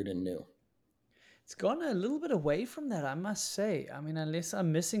weird and new. It's gone a little bit away from that, I must say. I mean, unless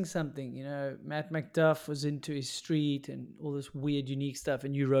I'm missing something, Matt McDuff was into his street and all this weird, unique stuff,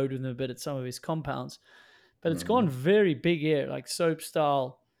 and you rode with him a bit at some of his compounds. But it's gone very big here, like soap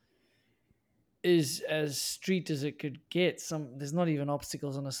style. is as street as it could get. There's not even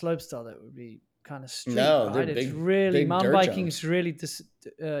obstacles on a slopestyle that would be kind of street, No, right? they're It's big, really, big mountain dirt biking jumps. is really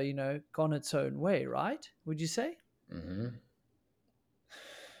gone its own way, right? Would you say? Hmm.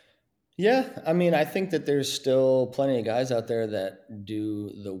 Yeah, I mean, I think that there's still plenty of guys out there that do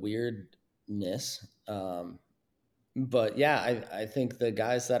the weirdness. But yeah, I think the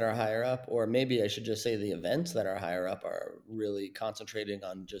guys that are higher up, or maybe I should just say the events that are higher up, are really concentrating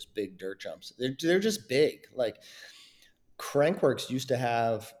on just big dirt jumps. They're just big. Like Crankworks used to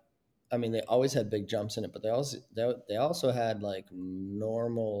have, I mean, they always had big jumps in it, but they also had like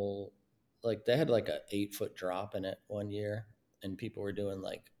normal, like they had like a 8 foot drop in it one year, and people were doing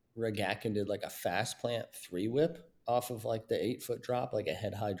like Regakin did like a fast plant 3 whip off of like the 8 foot drop, like a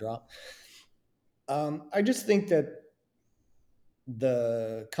head high drop. I just think that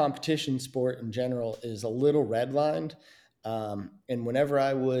the competition sport in general is a little redlined. And whenever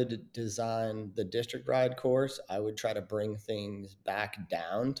I would design the district ride course, I would try to bring things back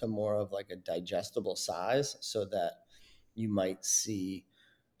down to more of like a digestible size so that you might see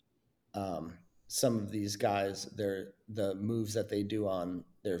some of these guys, the moves that they do on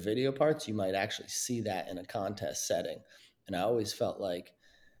their video parts, you might actually see that in a contest setting. And I always felt like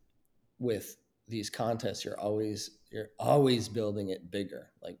with these contests, you're always building it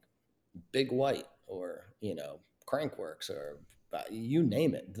bigger, like Big White or Crankworks or you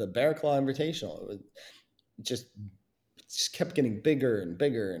name it, the Bear Claw Invitational. It just kept getting bigger and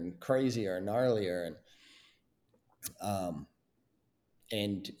bigger and crazier and gnarlier,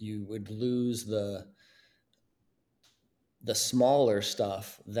 and you would lose the smaller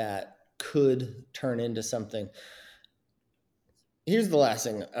stuff that could turn into something. Here's the last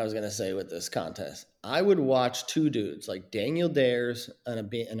thing I was going to say with this contest. I would watch two dudes like Daniel Dares and a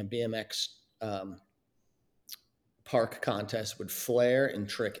BMX park contest would flare and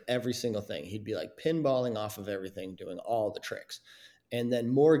trick every single thing. He'd be like pinballing off of everything, doing all the tricks. And then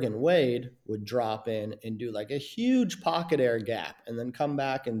Morgan Wade would drop in and do like a huge pocket air gap and then come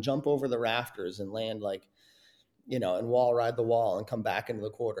back and jump over the rafters and land like, and wall ride the wall and come back into the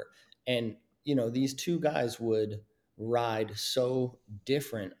quarter. And, these two guys would ride so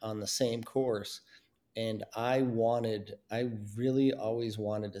different on the same course. And I really always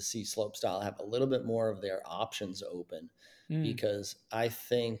wanted to see slopestyle have a little bit more of their options open, because I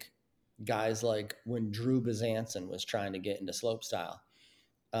think guys like when Drew Bezanson was trying to get into slopestyle,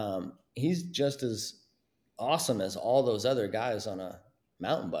 he's just as awesome as all those other guys on a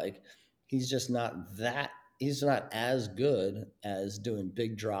mountain bike. He's not as good as doing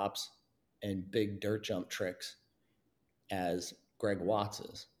big drops and big dirt jump tricks as Greg Watts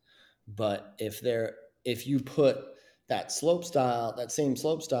is. But if you put that same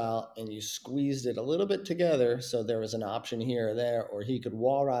slope style, and you squeezed it a little bit together, so there was an option here or there, or he could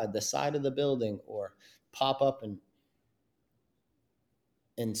wall ride the side of the building or pop up and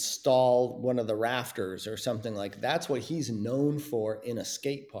install one of the rafters or something, like that's what he's known for in a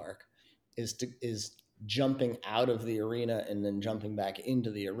skate park, is jumping out of the arena and then jumping back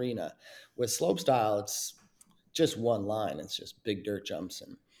into the arena. With slopestyle, it's just one line. It's just big dirt jumps,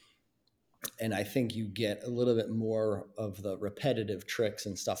 and I think you get a little bit more of the repetitive tricks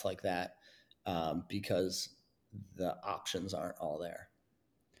and stuff like that, because the options aren't all there.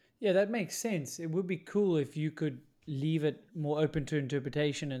 Yeah, that makes sense. It would be cool if you could leave it more open to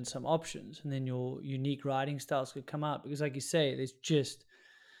interpretation and some options, and then your unique riding styles could come out. Because like you say, there's just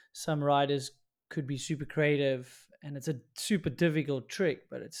some riders could be super creative and it's a super difficult trick,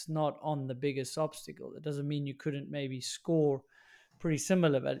 but it's not on the biggest obstacle. That doesn't mean you couldn't maybe score pretty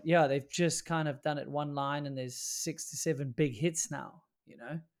similar, but yeah, they've just kind of done it one line and there's 6 to 7 big hits now,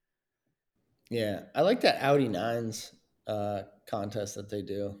 Yeah, I like that Audi 9s contest that they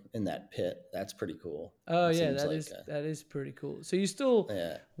do in that pit. That's pretty cool. Oh yeah, that is pretty cool. So you still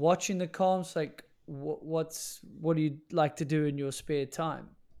watching the comps? Like, what do you like to do in your spare time?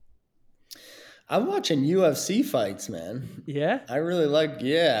 I'm watching UFC fights, man. Yeah? I really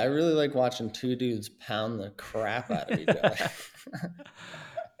like watching two dudes pound the crap out of each other.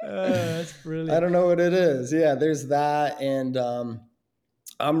 That's brilliant. I don't know what it is. Yeah, there's that. And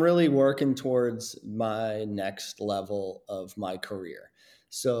I'm really working towards my next level of my career.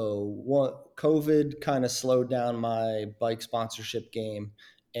 So COVID kind of slowed down my bike sponsorship game.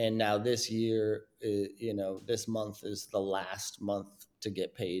 And now this year, this month is the last month to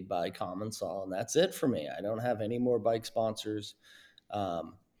get paid by Commensal, and that's it for me. I don't have any more bike sponsors.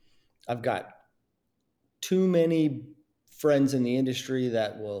 I've got too many friends in the industry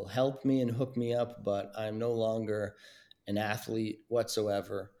that will help me and hook me up, but I'm no longer an athlete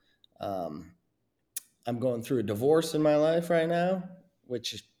whatsoever. I'm going through a divorce in my life right now,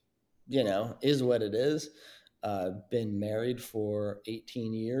 which is what it is. Been married for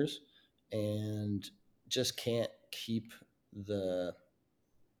 18 years and just can't keep the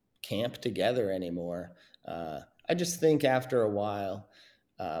camp together anymore. I just think after a while,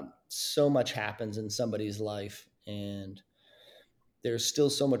 so much happens in somebody's life, and there's still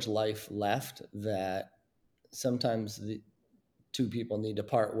so much life left that sometimes the two people need to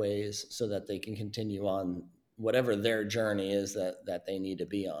part ways so that they can continue on whatever their journey is that they need to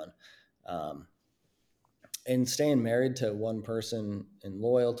be on. And staying married to one person and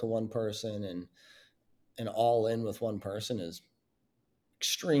loyal to one person and all in with one person is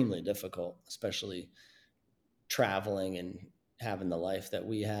extremely difficult, especially traveling and having the life that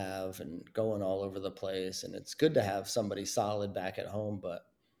we have and going all over the place. And it's good to have somebody solid back at home, but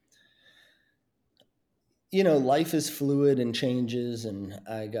life is fluid and changes, and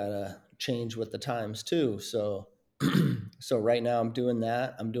I gotta change with the times too. So right now I'm doing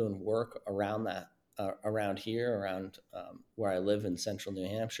that. I'm doing work around that, around here, around where I live in central New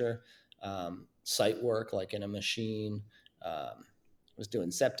Hampshire. Site work, like in a machine. Was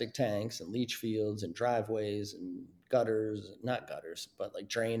doing septic tanks and leach fields and driveways and gutters, not gutters, but like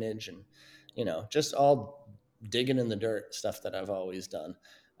drainage and, just all digging in the dirt stuff that I've always done.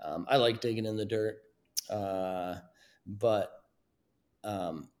 I like digging in the dirt. But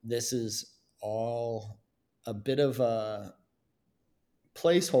this is all a bit of a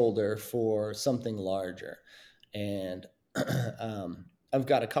placeholder for something larger. And I've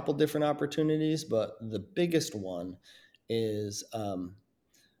got a couple different opportunities, but the biggest one is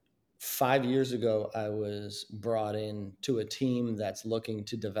 5 years ago, I was brought in to a team that's looking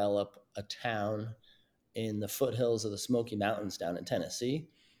to develop a town in the foothills of the Smoky Mountains down in Tennessee.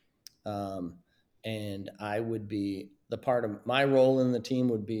 And I would be the part of my role in the team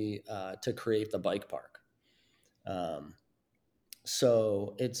would be to create the bike park.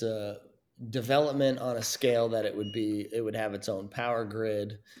 So it's a development on a scale that it would have its own power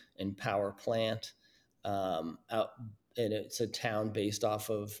grid and power plant and it's a town based off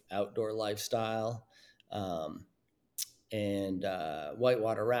of outdoor lifestyle and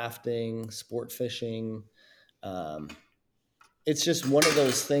whitewater rafting, sport fishing. It's just one of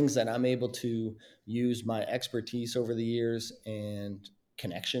those things that I'm able to use my expertise over the years and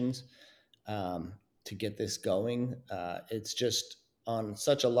connections to get this going. It's just on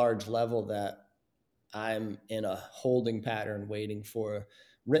such a large level that I'm in a holding pattern waiting for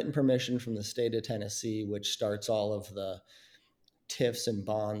written permission from the state of Tennessee, which starts all of the TIFs and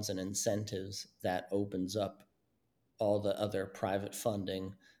bonds and incentives that opens up all the other private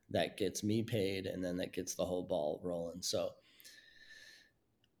funding that gets me paid, and then that gets the whole ball rolling. So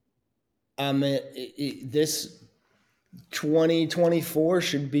this 2024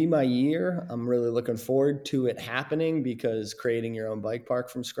 should be my year. I'm really looking forward to it happening, because creating your own bike park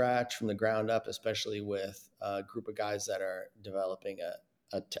from scratch, from the ground up, especially with a group of guys that are developing a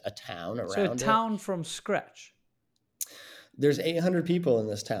town around it. So a town from scratch. There's 800 people in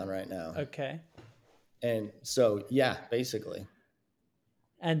this town right now. Okay. And so, yeah, basically.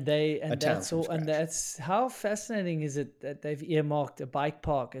 That's how fascinating is it that they've earmarked a bike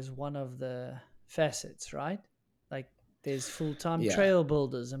park as one of the facets, right? Like there's full-time trail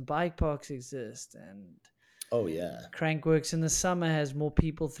builders and bike parks exist, and Crankworx in the summer has more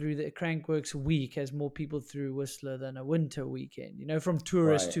people through the Crankworx week has more people through Whistler than a winter weekend, from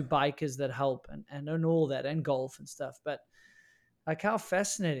tourists to bikers that help and all that, and golf and stuff. But like how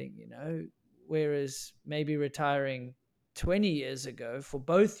fascinating, whereas maybe retiring 20 years ago for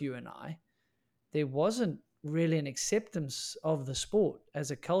both you and I, there wasn't really an acceptance of the sport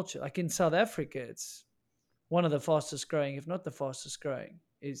as a culture. Like in South Africa, it's one of the fastest growing, if not the fastest growing,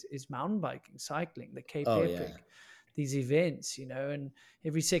 is mountain biking, cycling, the Cape Epic, these events, and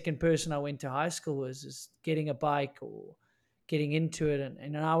every second person I went to high school was getting a bike or getting into it.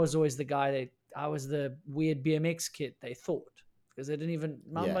 And I was always the guy I was the weird BMX kid, they thought, because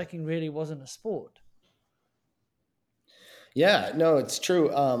mountain biking really wasn't a sport. Yeah, no, it's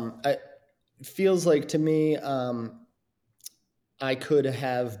true. It feels like to me, I could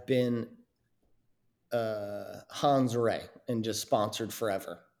have been Hans Ray and just sponsored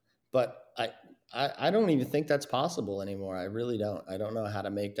forever, but I don't even think that's possible anymore. I really don't. I don't know how to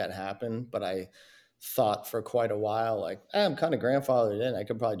make that happen, but I thought for quite a while, like, I'm kind of grandfathered in. I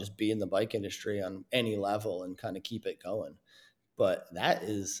could probably just be in the bike industry on any level and kind of keep it going. But that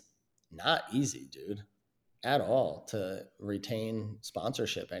is not easy, dude, at all, to retain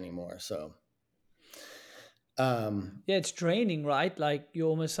sponsorship ananymore. So it's draining, right? Like you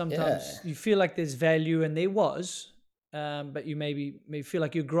almost sometimes you feel like there's value, and there was, but you may feel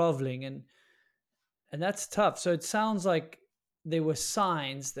like you're groveling, and that's tough. So it sounds like there were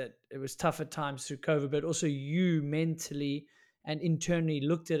signs that it was tougher times through COVID, but also you mentally and internally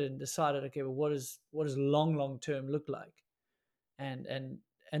looked at it and decided, okay, well, what does long term look like? And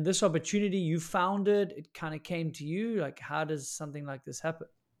this opportunity, you found it kind of came to you. Like, how does something like this happen?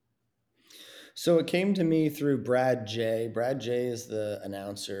 So it came to me through Brad J. Brad J is the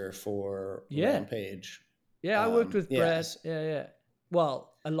announcer for Rampage. Yeah, I worked with Brad. Yes. Yeah.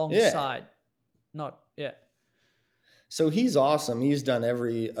 Well, alongside, not. So he's awesome. He's done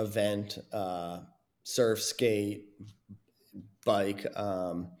every event, surf, skate, bike,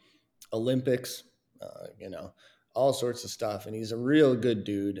 Olympics, all sorts of stuff. And he's a real good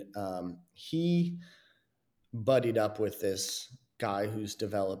dude. He buddied up with this guy who's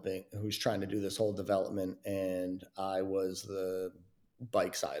trying to do this whole development. And I was the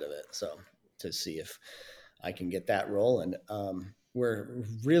bike side of it. So to see if I can get that rolling. We're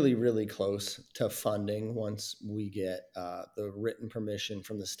really, really close to funding once we get the written permission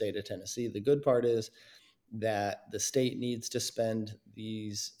from the state of Tennessee. The good part is that the state needs to spend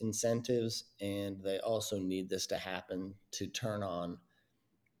these incentives, and they also need this to happen to turn on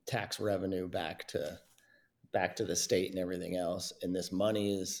tax revenue back to the state and everything else. And this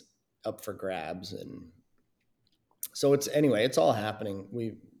money is up for grabs. And so it's all happening.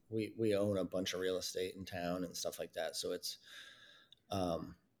 We own a bunch of real estate in town and stuff like that. So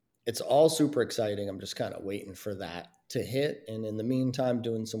it's all super exciting. I'm just kind of waiting for that to hit. And in the meantime,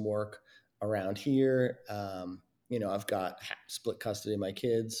 doing some work around here. I've got split custody of my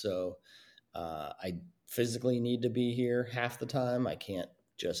kids. So I physically need to be here half the time. I can't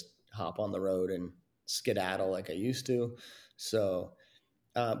just hop on the road and skedaddle like I used to. So,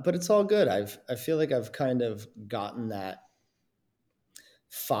 but it's all good. I feel like I've kind of gotten that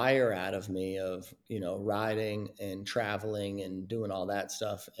fire out of me of, riding and traveling and doing all that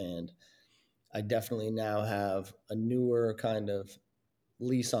stuff. And I definitely now have a newer kind of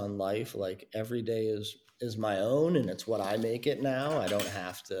lease on life. Like every day is my own, and it's what I make it now. I don't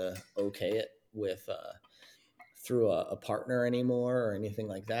have to okay it with through a partner anymore or anything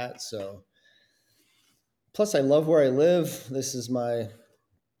like that. So plus I love where I live. This is my,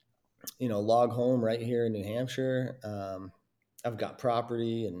 log home right here in New Hampshire. I've got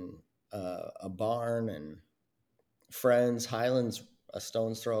property and a barn and friends. Highland's a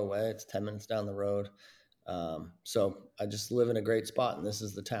stone's throw away. It's 10 minutes down the road. So I just live in a great spot. And this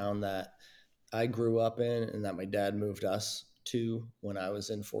is the town that I grew up in and that my dad moved us to when I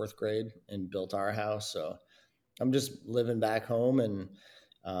was in 4th grade and built our house. So I'm just living back home and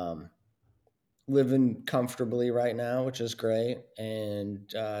living comfortably right now, which is great. And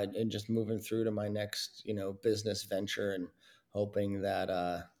just moving through to my next, business venture and hoping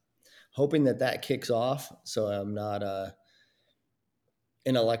that kicks off. So I'm not an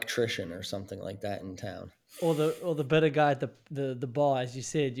electrician or something like that in town. Or the bitter guy at the bar, as you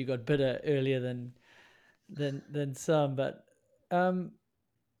said, you got bitter earlier than some. But do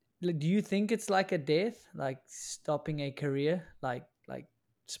you think it's like a death, like stopping a career, like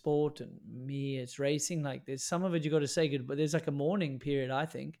sport and me, it's racing? Like there's some of it you got to say good, but there's like a mourning period, I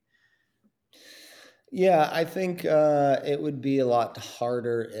think. Yeah, I think it would be a lot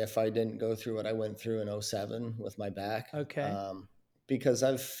harder if I didn't go through what I went through in 2007 with my back. Okay. Because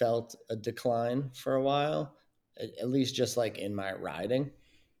I've felt a decline for a while, at least just like in my riding.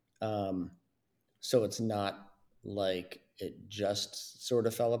 So it's not like it just sort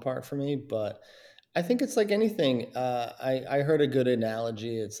of fell apart for me, but I think it's like anything. I heard a good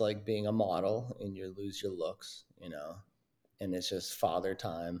analogy. It's like being a model and you lose your looks, and it's just father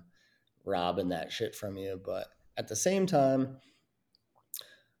time robbing that shit from you. But at the same time,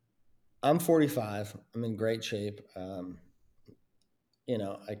 I'm 45. I'm in great shape. I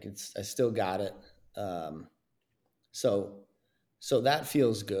still got it. So that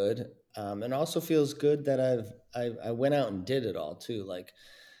feels good. And also feels good that I went out and did it all too. Like,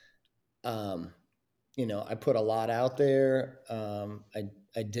 I put a lot out there.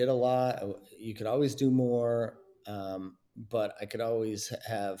 I did a lot. You could always do more. But I could always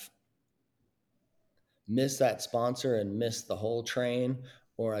have missed that sponsor and missed the whole train,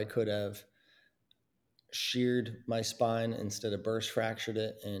 or I could have sheared my spine instead of burst fractured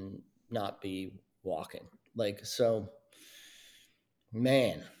it and not be walking. Like, so,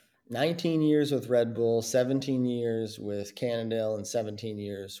 man, 19 years with Red Bull, 17 years with Cannondale, and 17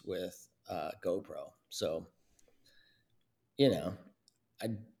 years with GoPro. So, I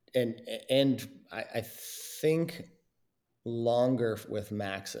think longer with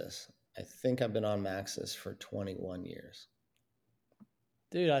Maxxis. I think I've been on Maxxis for 21 years.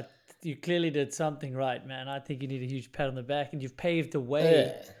 Dude, you clearly did something right, man. I think you need a huge pat on the back, and you've paved the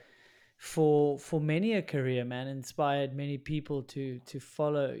way for many a career, man. Inspired many people to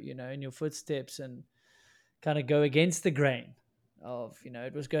follow, in your footsteps and kind of go against the grain of,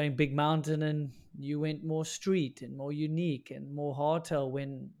 it was going big mountain and you went more street and more unique and more hardtail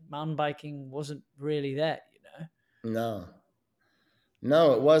when mountain biking wasn't really that. No,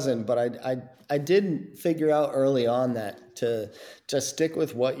 it wasn't. But I did figure out early on that to just stick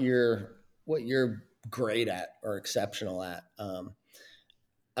with what you're great at or exceptional at.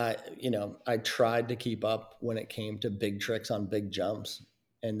 I tried to keep up when it came to big tricks on big jumps,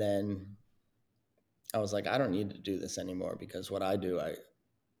 and then I was like, I don't need to do this anymore because what I do,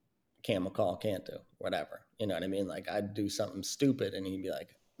 Cam McCall can't do, whatever. You know what I mean? Like I'd do something stupid and he'd be like,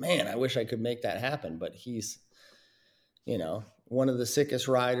 man, I wish I could make that happen. But he's, one of the sickest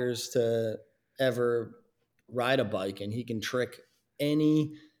riders to ever ride a bike, and he can trick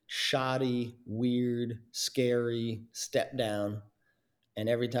any shoddy, weird, scary step down. And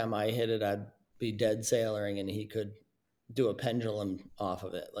every time I hit it, I'd be dead sailoring and he could do a pendulum off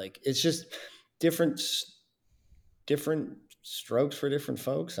of it. Like it's just different strokes for different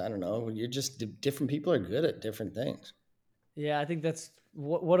folks. I don't know. You're just different people are good at different things. Yeah, I think that's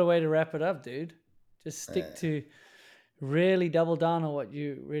what a way to wrap it up, dude. Just stick to really double down on what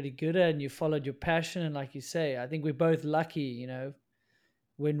you're really good at, and you followed your passion. And like you say, I think we're both lucky,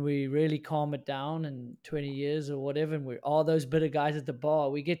 when we really calm it down in 20 years or whatever, and we're all those bitter guys at the bar,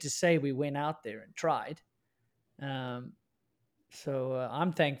 we get to say we went out there and tried. So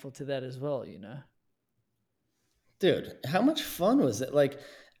I'm thankful to that as well, Dude, how much fun was it? Like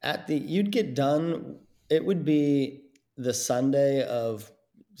you'd get done, it would be the Sunday of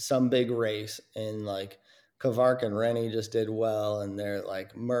some big race, and like Kavark and Rennie just did well, and they're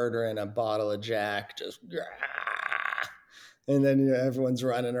like murdering a bottle of Jack, just, and then everyone's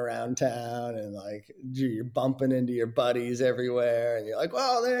running around town, and like you're bumping into your buddies everywhere, and you're like,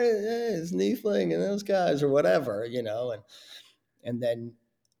 "Wow, there's Neethling and those guys," or whatever, and then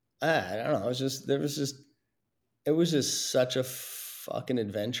I don't know. It was just such a fucking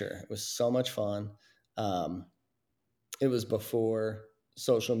adventure. It was so much fun. It was before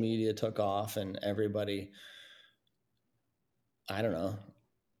social media took off and everybody, I don't know,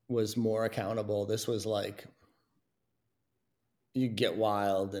 was more accountable. This was like, you get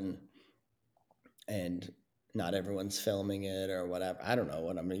wild and not everyone's filming it or whatever. I don't know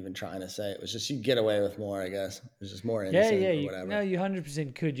what I'm even trying to say. It was just, you get away with more, I guess. It was just more innocent or whatever. No, you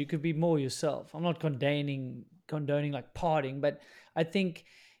 100% could. You could be more yourself. I'm not condoning like partying, but I think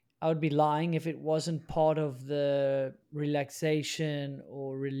I would be lying if it wasn't part of the relaxation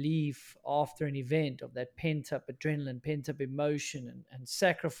or relief after an event of that pent-up adrenaline, pent-up emotion and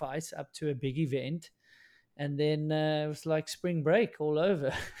sacrifice up to a big event. And then it was like spring break all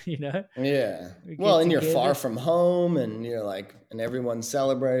over, Yeah. Well, and you're far from home, and you're like, and everyone's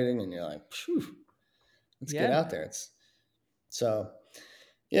celebrating, and you're like, phew, let's get out there. It's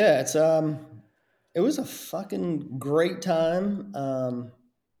it was a fucking great time.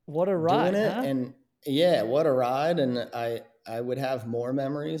 What a ride, doing it, huh? And what a ride. And I would have more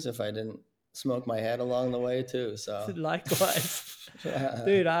memories if I didn't smoke my head along the way too. So likewise.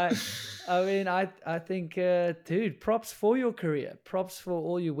 Dude, I mean, I think, dude, props for your career. Props for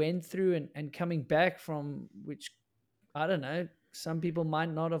all you went through and coming back from, which, I don't know, some people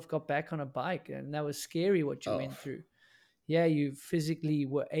might not have got back on a bike, and that was scary what you went through. Yeah, you physically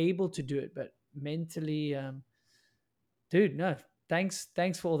were able to do it, but mentally, dude, no, thanks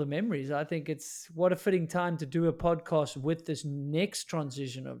for all the memories. I think what a fitting time to do a podcast with this next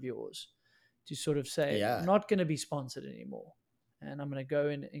transition of yours, to sort of say, I'm not going to be sponsored anymore, and I'm going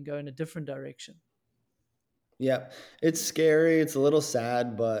to go in a different direction. Yeah, it's scary. It's a little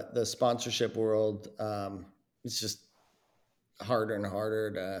sad, but the sponsorship world, it's just harder and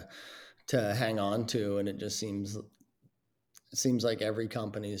harder to hang on to, and it just seems like every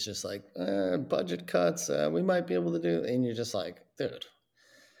company is just like, budget cuts, we might be able to do, and you're just like, dude,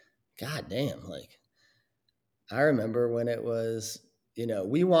 god damn. Like, I remember when it was,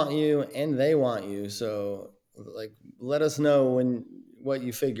 we want you and they want you, so like, let us know what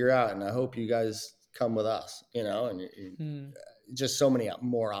you figure out, and I hope you guys come with us, and just so many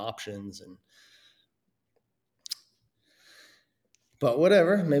more options. But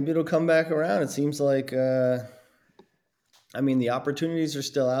whatever, maybe it'll come back around. It seems like, I mean, the opportunities are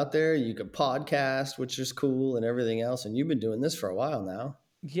still out there. You could podcast, which is cool, and everything else. And you've been doing this for a while now.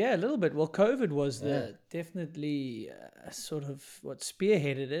 Yeah, a little bit. Well, COVID was definitely sort of what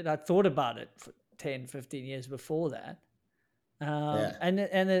spearheaded it. I thought about it for 10, 15 years before that. And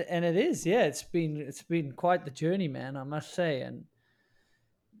it is, it's been quite the journey, man, I must say. And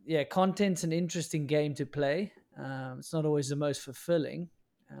yeah, content's an interesting game to play. It's not always the most fulfilling.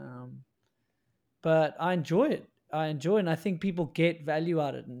 but I enjoy it. And I think people get value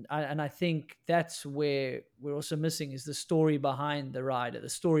out of it. And I think that's where we're also missing is the story behind the rider, the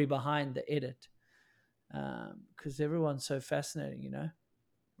story behind the edit. Because everyone's so fascinating, you know?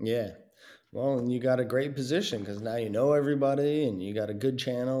 Yeah. Well, and you got a great position because now you know everybody and you got a good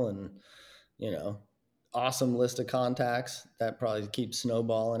channel and, you know, awesome list of contacts that probably keeps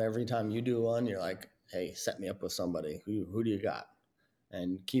snowballing. Every time you do one, you're like, hey, set me up with somebody. Who do you got?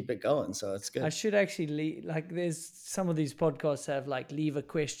 And keep it going. So it's good. I should actually there's some of these podcasts have like leave a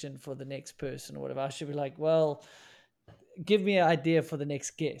question for the next person or whatever. I should be like, well, give me an idea for the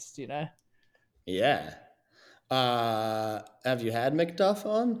next guest, you know? Yeah. Have you had McDuff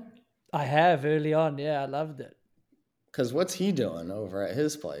on? I have early on. Yeah, I loved it. Because what's he doing over at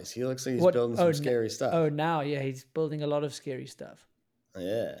his place? He looks like he's building some scary stuff. Oh, now, yeah, he's building a lot of scary stuff.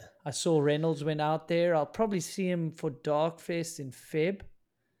 Yeah. I saw Reynolds went out there. I'll probably see him for Darkfest in Feb.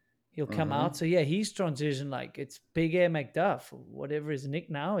 He'll come out. So, yeah, he's transitioned like it's Big Air McDuff or whatever his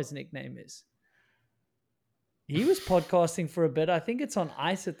nickname is. He was podcasting for a bit. I think it's on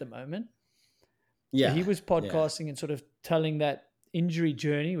ice at the moment. Yeah. But he was podcasting and sort of telling that injury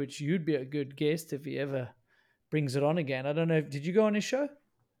journey, which you'd be a good guest if he ever brings it on again. I don't know. Did you go on his show?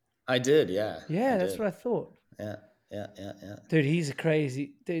 I did, yeah. Yeah, that's what I thought. Yeah. Dude, he's a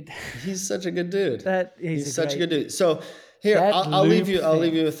crazy dude. He's such a good dude. He's such a good dude. So here, I'll leave you. I'll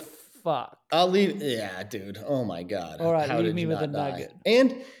leave you with. Fuck. Yeah, dude. Oh my God. All right, how leave did me you with not a die?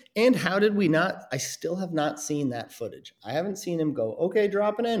 nugget. And how did we not? I still have not seen that footage. I haven't seen him go, okay,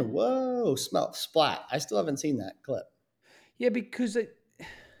 dropping in. Whoa, smell, splat. I still haven't seen that clip. Yeah, because I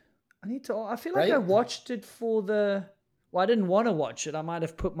feel like Right? I watched it I didn't want to watch it. I might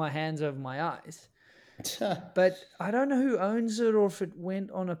have put my hands over my eyes. But I don't know who owns it or if it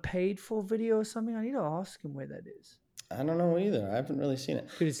went on a paid for video or something. I need to ask him where that is. I don't know either. I haven't really seen it.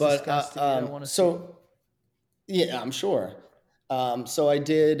 It's disgusting. I don't want to see it. Yeah, I'm sure. So I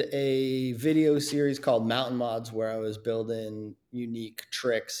did a video series called Mountain Mods where I was building unique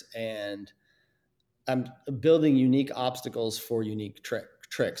tricks and I'm building unique obstacles for unique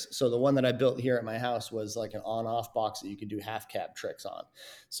tricks. So the one that I built here at my house was like an on-off box that you could do half cab tricks on.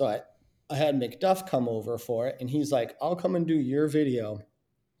 So I had McDuff come over for it and he's like, I'll come and do your video,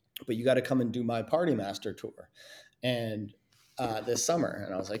 but you got to come and do my Party Master tour. And this summer.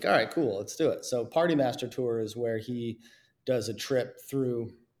 And I was like, all right, cool, let's do it. So Party Master tour is where he does a trip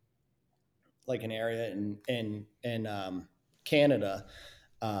through like an area in Canada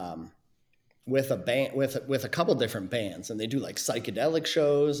with a band with a couple different bands, and they do like psychedelic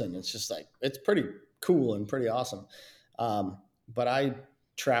shows, and it's just like it's pretty cool and pretty awesome. But I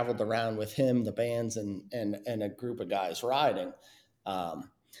traveled around with him, the bands, and a group of guys riding.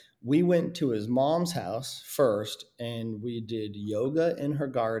 We went to his mom's house first and we did yoga in her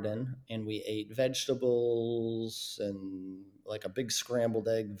garden and we ate vegetables and like a big scrambled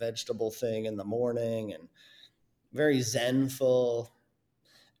egg vegetable thing in the morning and very zenful.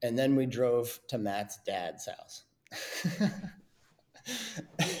 And then we drove to Matt's dad's house.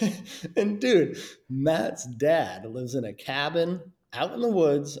 And dude, Matt's dad lives in a cabin out in the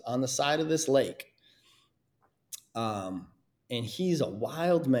woods on the side of this lake. And he's a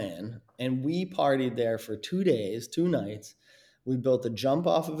wild man. And we partied there for 2 days, 2 nights. We built a jump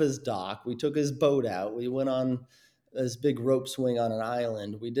off of his dock. We took his boat out. We went on this big rope swing on an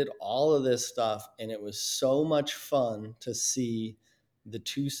island. We did all of this stuff. And it was so much fun to see the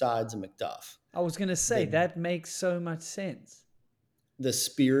two sides of McDuff. I was going to say, that makes so much sense. The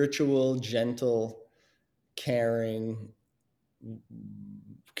spiritual, gentle, caring,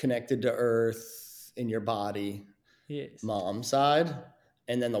 connected to earth in your body. Yes. Mom side,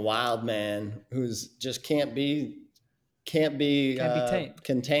 and then the wild man who's just can't be tamed.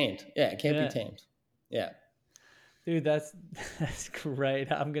 Contained. Yeah, it can't be tamed. Yeah. Dude, that's great.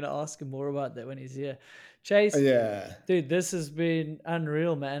 I'm gonna ask him more about that when he's here. Chase, yeah, dude, this has been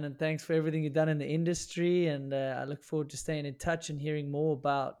unreal, man, and thanks for everything you've done in the industry. And I look forward to staying in touch and hearing more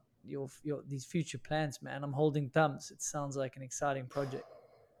about your these future plans, man. I'm holding thumbs. It sounds like an exciting project.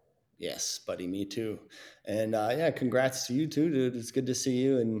 Yes, buddy, me too. And yeah, congrats to you too, dude. It's good to see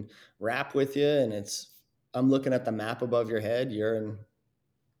you and rap with you. And I'm looking at the map above your head. You're in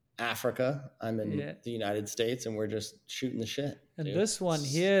Africa. I'm in the United States, and we're just shooting the shit. And dude, this one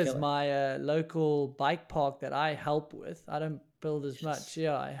here is my local bike park that I help with. I don't build as much.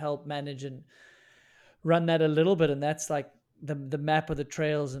 Yeah, I help manage and run that a little bit. And that's like the map of the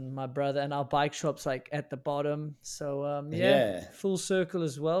trails, and my brother and our bike shop's like at the bottom. So full circle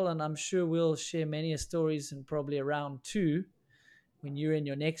as well. And I'm sure we'll share many stories and probably a round 2 when you're in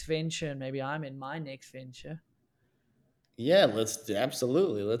your next venture and maybe I'm in my next venture. Yeah,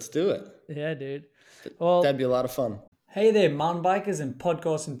 absolutely. Let's do it. Yeah, dude. Well, That'd be a lot of fun. Hey there, mountain bikers and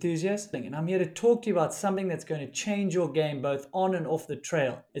podcast enthusiasts, and I'm here to talk to you about something that's going to change your game both on and off the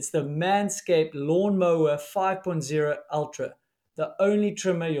trail. It's the Manscaped Lawnmower 5.0 Ultra, the only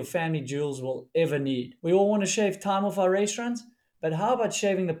trimmer your family jewels will ever need. We all want to shave time off our race runs, but how about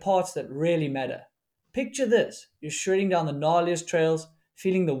shaving the parts that really matter? Picture this: you're shredding down the gnarliest trails,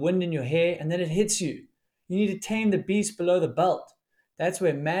 feeling the wind in your hair, and then it hits you. You need to tame the beast below the belt. That's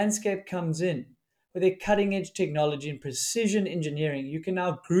where Manscaped comes in. With their cutting edge technology and precision engineering, you can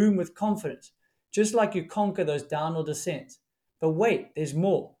now groom with confidence, just like you conquer those downhill descents. But wait, there's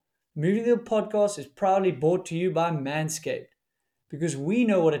more. Moving the Podcast is proudly brought to you by Manscaped, because we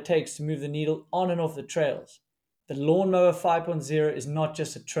know what it takes to move the needle on and off the trails. The Lawnmower 5.0 is not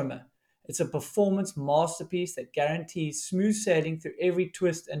just a trimmer, it's a performance masterpiece that guarantees smooth sailing through every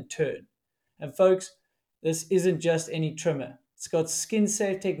twist and turn. And folks, this isn't just any trimmer. It's got skin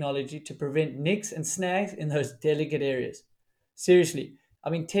safe technology to prevent nicks and snags in those delicate areas. Seriously,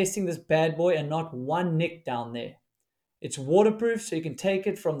 I've been testing this bad boy and not one nick down there. It's waterproof, so you can take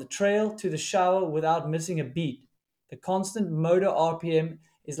it from the trail to the shower without missing a beat. The constant motor RPM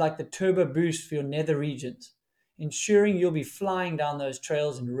is like the turbo boost for your nether regions, ensuring you'll be flying down those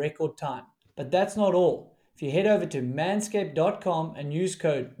trails in record time. But that's not all. If you head over to manscaped.com and use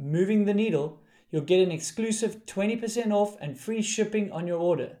code MOVINGTHENEEDLE, you'll get an exclusive 20% off and free shipping on your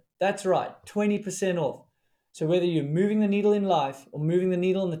order. That's right, 20% off. So whether you're moving the needle in life or moving the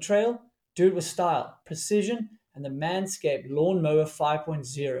needle in the trail, do it with style, precision, and the Manscaped Lawnmower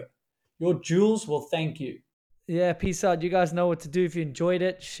 5.0. Your jewels will thank you. yeah, peace out. You guys know what to do. If you enjoyed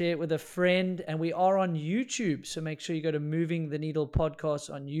it, share it with a friend. And we are on YouTube. So make sure you go to Moving the Needle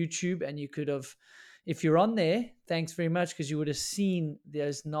Podcast on YouTube. And you could have, if you're on there, thanks very much, because you would have seen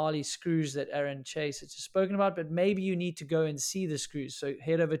those gnarly screws that Aaron Chase has just spoken about. But maybe you need to go and see the screws. So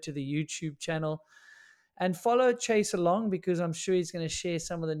head over to the YouTube channel and follow Chase along, because I'm sure he's going to share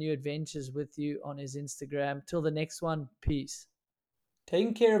some of the new adventures with you on his Instagram. Till the next one, peace.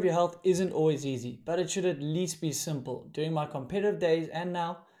 Taking care of your health isn't always easy, but it should at least be simple. During my competitive days and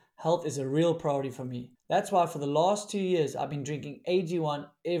now, health is a real priority for me. That's why for the last 2 years, I've been drinking AG1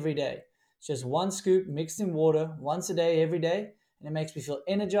 every day. It's just one scoop mixed in water once a day, every day, and it makes me feel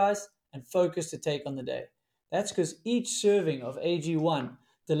energized and focused to take on the day. That's because each serving of AG1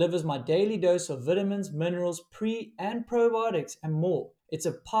 delivers my daily dose of vitamins, minerals, pre and probiotics, and more. It's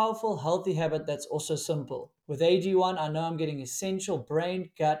a powerful, healthy habit that's also simple. With AG1, I know I'm getting essential brain,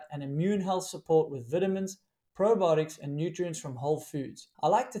 gut, and immune health support with vitamins, probiotics, and nutrients from whole foods. I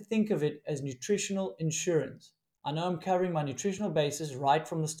like to think of it as nutritional insurance. I know I'm covering my nutritional bases right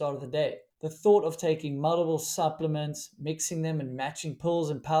from the start of the day. The thought of taking multiple supplements, mixing them and matching pills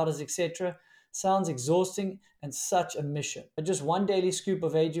and powders, etc., sounds exhausting and such a mission. But just one daily scoop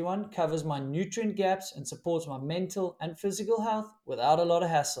of AG1 covers my nutrient gaps and supports my mental and physical health without a lot of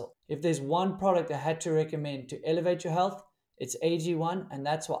hassle. If there's one product I had to recommend to elevate your health, it's AG1, and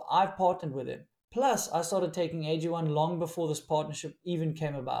that's why I've partnered with him. Plus, I started taking AG1 long before this partnership even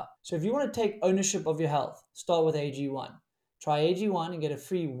came about. So if you want to take ownership of your health, start with AG1. Try AG1 and get a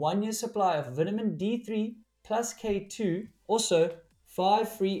free 1-year supply of vitamin D3 plus K2. Also,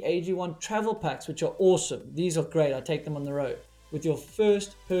 5 free AG1 travel packs, which are awesome. These are great. I take them on the road. With your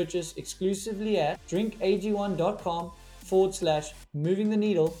first purchase exclusively at drinkag1.com/moving the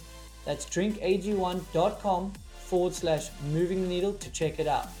needle. That's drinkag1.com/moving the needle to check it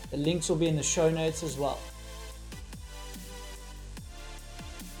out. The links will be in the show notes as well.